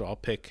guitar, so I'll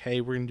pick,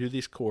 hey, we're gonna do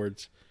these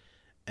chords,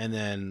 and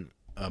then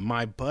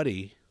my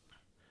buddy,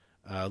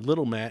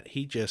 Little Matt,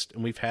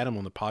 and we've had him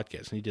on the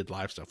podcast, and he did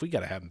live stuff. We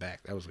got to have him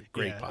back. That was a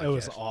great podcast. It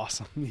was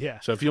awesome.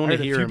 Yeah. So if you want to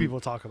hear a few people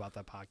talk about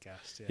that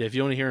podcast. Yeah, if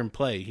you want to hear him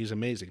play, he's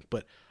amazing.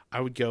 But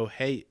I would go,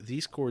 hey,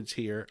 these chords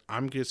here,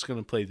 I'm just going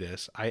to play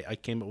this. I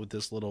came up with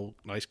this little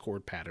nice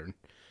chord pattern,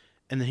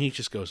 and then he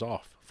just goes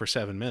off for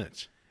 7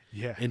 minutes.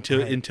 Yeah.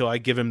 Until I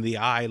give him the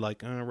eye,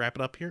 like, wrap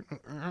it up here,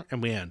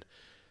 and we end.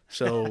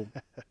 So,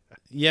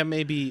 yeah,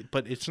 maybe,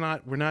 but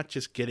we're not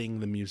just getting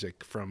the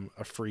music from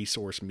a free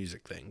source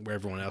music thing where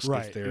everyone else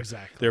gets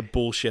their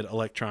bullshit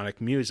electronic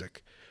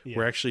music. Yeah.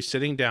 We're actually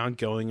sitting down,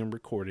 going and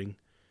recording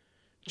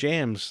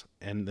jams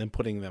and then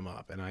putting them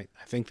up. And I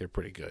think they're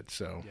pretty good.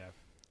 So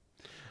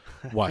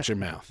watch your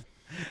mouth.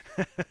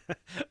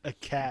 A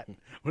cat.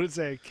 What did it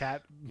say? A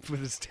cat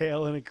with its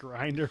tail in a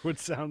grinder would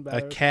sound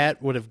better. A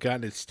cat would have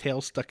gotten its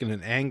tail stuck in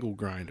an angle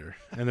grinder,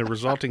 and the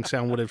resulting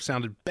sound would have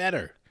sounded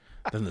better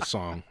than the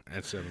song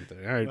at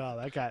 7:30. All right. Well,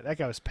 that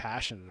guy was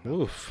passionate about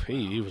Oof, it. Wow.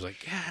 He was like,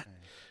 "God,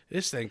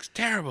 this thing's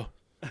terrible."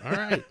 All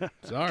right,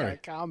 sorry.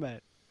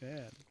 Comment. Yeah,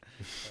 that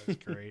was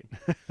great.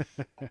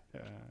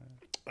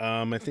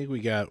 I think we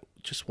got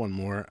just one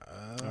more.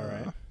 All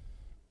right.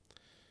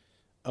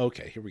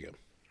 Okay, here we go.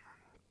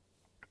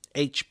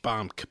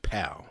 H-Bomb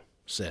Kapow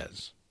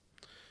says,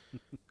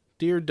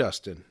 Dear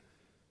Dustin,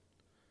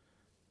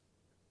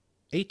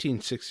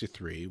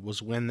 1863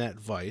 was when that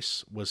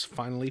vise was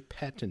finally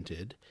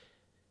patented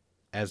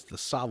as the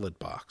solid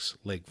box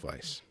leg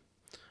vise,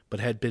 but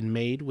had been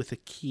made with a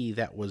key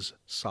that was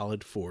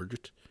solid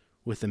forged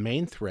with the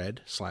main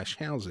thread /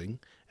 housing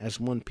as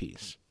one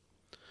piece.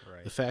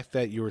 Right. The fact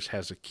that yours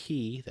has a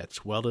key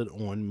that's welded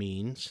on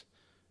means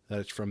that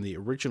it's from the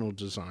original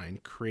design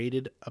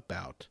created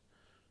about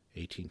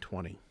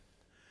 1820.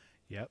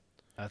 Yep,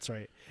 that's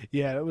right.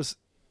 Yeah, it was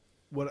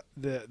what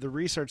the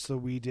research that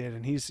we did,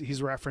 and he's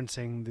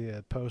referencing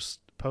the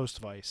post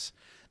vice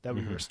that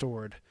we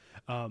restored.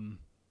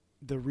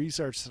 The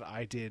research that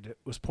I did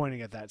was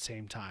pointing at that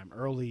same time,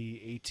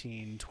 early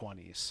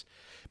 1820s,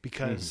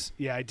 because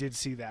I did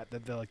see that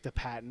the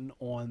patent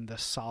on the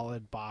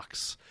solid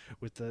box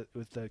with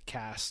the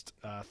cast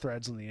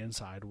threads on the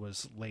inside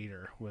was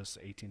later, was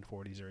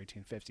 1840s or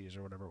 1850s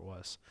or whatever it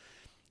was.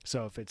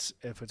 So if it's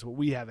what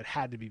we have, it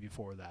had to be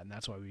before that, and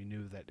that's why we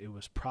knew that it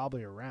was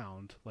probably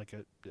around like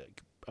a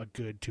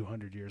good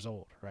 200 years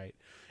old, right?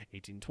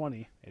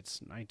 1820. It's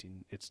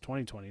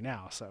 2020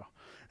 now, so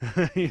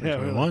you know,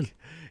 2021.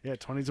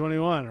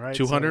 2021, right?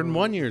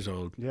 201 so, years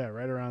old. Yeah,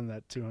 right around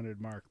that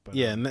 200 mark. But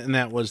yeah, and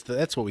that was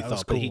that's what we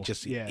thought. Cool. But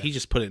he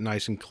just put it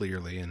nice and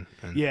clearly, and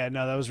yeah,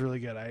 no, that was really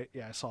good. I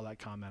saw that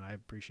comment. I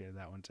appreciated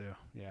that one too.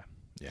 Yeah.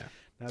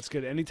 That's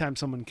good. Anytime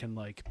someone can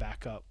like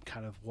back up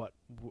kind of what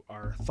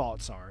our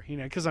thoughts are, you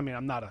know, because I mean,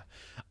 I'm not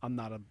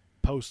a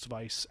post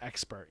vice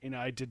expert. You know,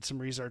 I did some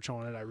research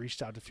on it. I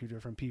reached out to a few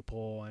different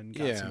people and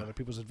got some other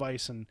people's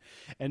advice, and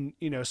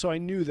you know, so I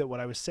knew that what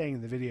I was saying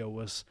in the video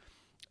was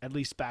at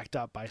least backed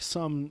up by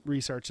some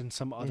research and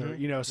some other,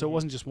 you know, so it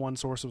wasn't just one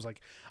source. It was like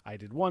I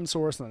did one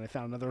source and then I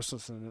found another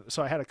source.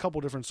 So I had a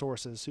couple different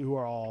sources who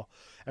are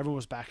everyone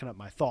was backing up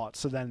my thoughts.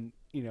 So then,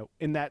 you know,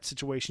 in that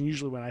situation,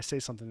 usually when I say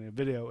something in a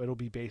video, it'll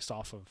be based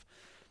off of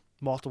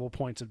multiple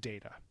points of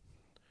data.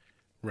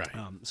 right.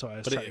 So I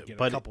was trying to get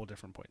a couple of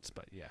different points,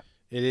 but yeah.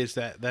 It is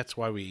that's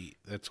why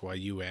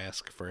you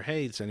ask for,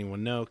 hey, does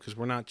anyone know? Because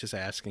we're not just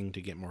asking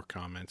to get more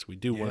comments. We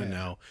do want to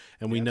know,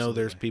 and we know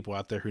there's people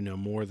out there who know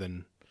more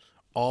than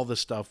all the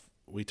stuff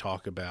we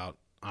talk about,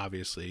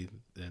 obviously,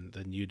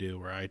 than you do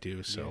or I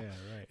do. So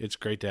it's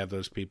great to have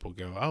those people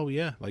go, oh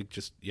yeah, like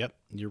just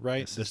you're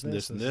right. This and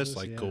this,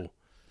 like cool.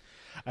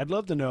 I'd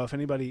love to know if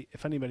anybody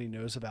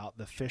knows about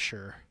the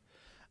Fisher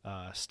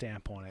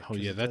stamp on it. Oh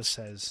yeah,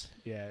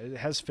 it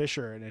has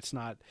Fisher, and it's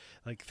not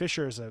like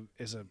Fisher is a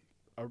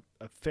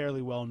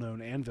fairly well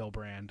known anvil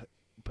brand,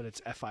 but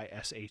it's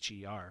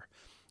FISHER,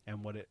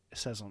 and what it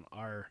says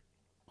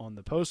on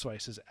the post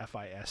vice is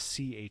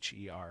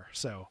FISCHER.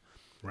 So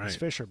it's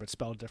Fisher, but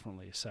spelled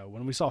differently. So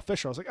when we saw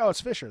Fisher, I was like, oh,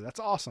 it's Fisher. That's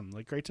awesome.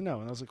 Like, great to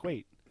know. And I was like,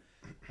 wait,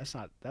 that's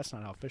not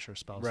how Fisher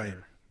spells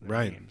their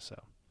name. So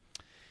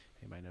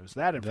anybody knows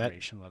that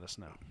information, let us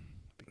know.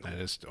 Cool. That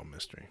is still a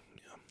mystery.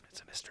 Yeah,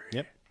 it's a mystery.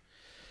 Yep.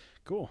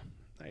 Cool.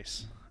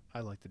 Nice.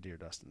 I like the Dear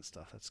Dustin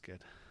stuff. That's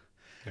good.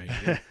 There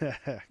you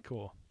go.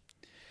 Cool.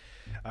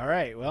 All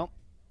right. Well,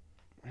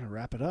 I'm gonna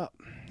wrap it up.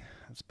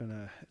 It's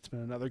been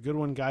another good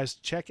one, guys.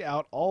 Check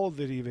out all of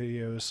the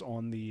videos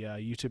on the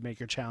YouTube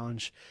Maker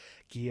Challenge,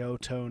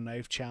 Gyuto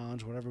Knife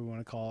Challenge, whatever we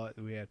want to call it.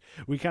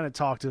 We kind of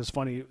talked. It was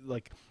funny.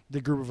 Like the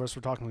group of us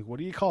were talking. Like, what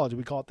do you call it? Do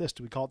we call it this?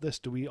 Do we call it this?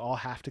 Do we all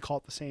have to call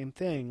it the same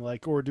thing?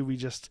 Like, or do we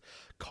just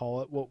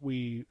call it what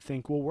we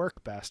think will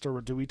work best? Or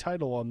do we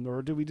title them?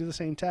 Or do we do the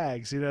same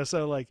tags? You know.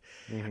 So like,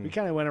 we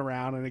kind of went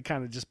around, and it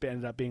kind of just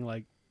ended up being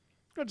like,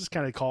 we'll just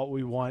kind of call it what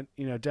we want.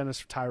 You know,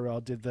 Dennis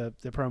Tyrell did the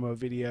promo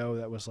video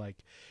that was like,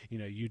 you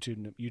know,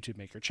 YouTube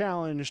Maker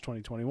Challenge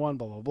 2021,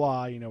 blah, blah,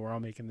 blah. You know, we're all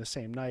making the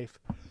same knife.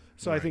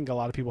 So I think a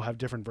lot of people have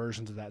different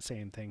versions of that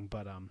same thing.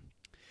 But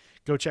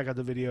go check out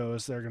the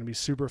videos. They're going to be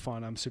super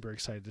fun. I'm super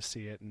excited to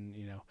see it. And,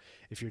 you know,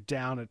 if you're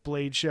down at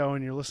Blade Show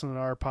and you're listening to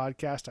our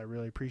podcast, I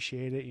really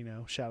appreciate it. You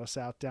know, shout us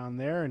out down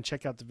there and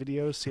check out the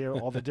videos, see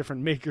all the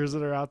different makers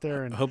that are out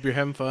there. And I hope you're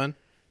having fun.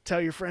 Tell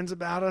your friends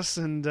about us,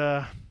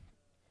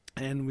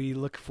 and we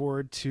look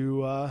forward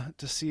to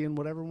seeing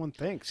what everyone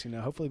thinks. You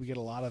know, hopefully we get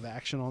a lot of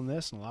action on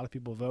this and a lot of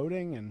people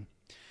voting and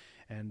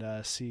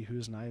see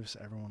whose knives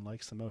everyone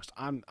likes the most.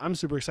 I'm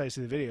super excited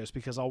to see the videos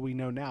because all we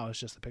know now is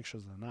just the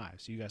pictures of the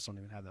knives. You guys don't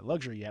even have that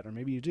luxury yet, or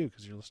maybe you do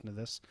because you're listening to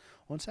this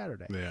on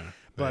Saturday. Yeah,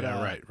 but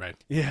right.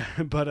 Yeah,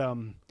 but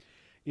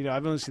you know,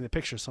 I've only seen the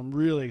pictures, so I'm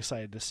really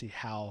excited to see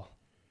how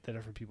the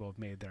different people have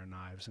made their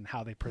knives and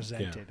how they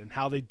present it and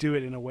how they do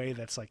it in a way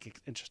that's like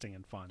interesting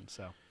and fun.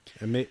 So,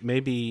 and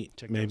maybe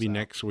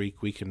next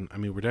week we can. I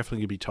mean, we're definitely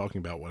gonna be talking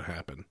about what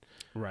happened.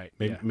 Right.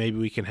 Maybe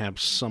we can have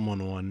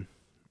someone on.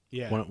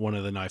 Yeah. One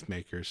of the knife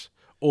makers,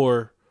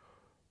 or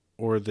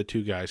the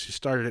two guys who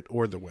started it,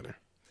 or the winner.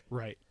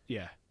 Right.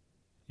 Yeah.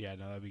 Yeah.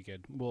 No, that'd be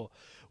good. We'll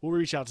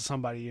reach out to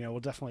somebody. You know, we'll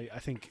definitely.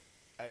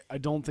 I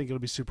don't think it'll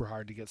be super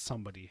hard to get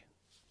somebody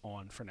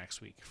on for next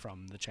week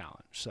from the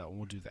challenge. So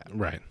we'll do that.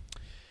 Right.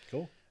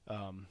 Cool.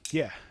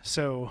 Yeah.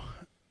 So,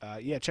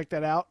 check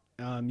that out.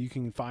 You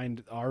can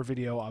find our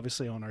video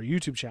obviously on our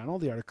YouTube channel,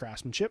 The Art of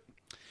Craftsmanship.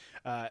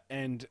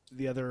 And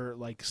the other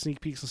like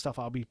sneak peeks and stuff,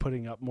 I'll be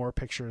putting up more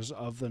pictures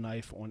of the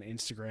knife on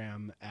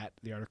Instagram at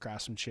The Art of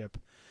Craftsmanship.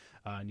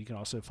 And you can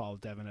also follow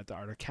Devin at The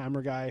Art of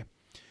Camera Guy.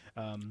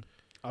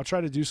 I'll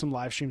try to do some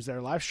live streams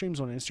there. Live streams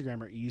on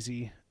Instagram are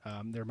easy.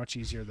 They're much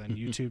easier than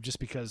YouTube just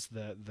because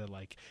the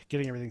like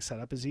getting everything set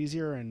up is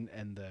easier and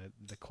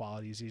the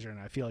quality is easier. And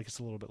I feel like it's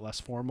a little bit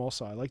less formal.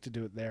 So I like to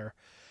do it there.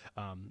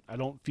 I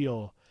don't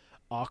feel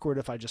awkward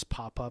if I just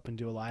pop up and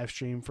do a live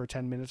stream for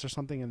 10 minutes or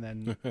something and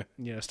then,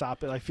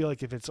 stop it. I feel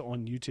like if it's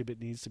on YouTube,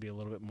 it needs to be a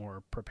little bit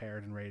more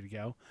prepared and ready to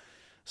go.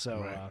 So,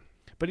 Right.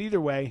 But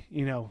either way,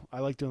 I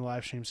like doing the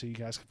live stream so you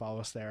guys can follow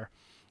us there.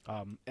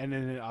 And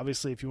then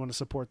obviously if you want to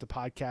support the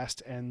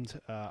podcast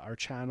and our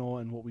channel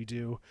and what we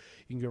do,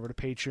 you can go over to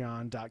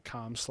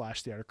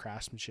patreon.com/The Art of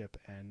Craftsmanship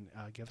and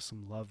give us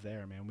some love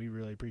there, man. We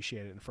really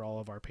appreciate it. And for all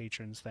of our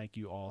patrons, thank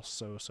you all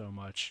so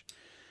much.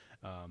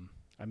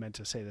 I meant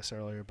to say this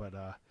earlier, but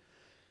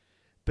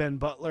Ben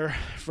Butler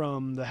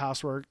from the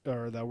Housework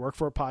or the Work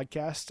For It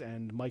podcast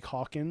and Mike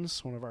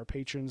Hawkins, one of our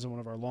patrons and one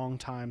of our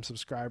longtime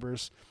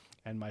subscribers,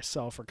 and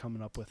myself are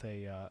coming up with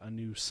a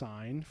new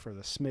sign for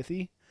the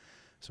smithy.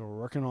 So we're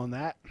working on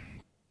that,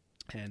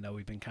 and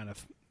we've been kind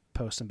of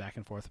posting back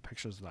and forth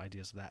pictures and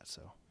ideas of that.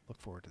 So look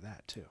forward to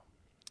that too.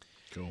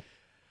 Cool.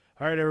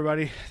 All right,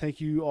 everybody. Thank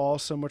you all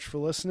so much for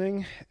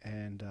listening,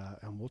 and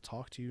we'll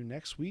talk to you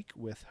next week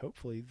with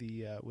hopefully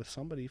with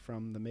somebody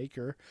from the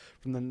maker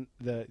from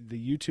the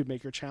YouTube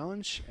Maker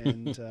Challenge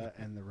and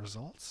and the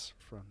results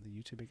from the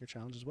YouTube Maker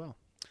Challenge as well.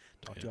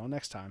 Talk to you all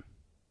next time.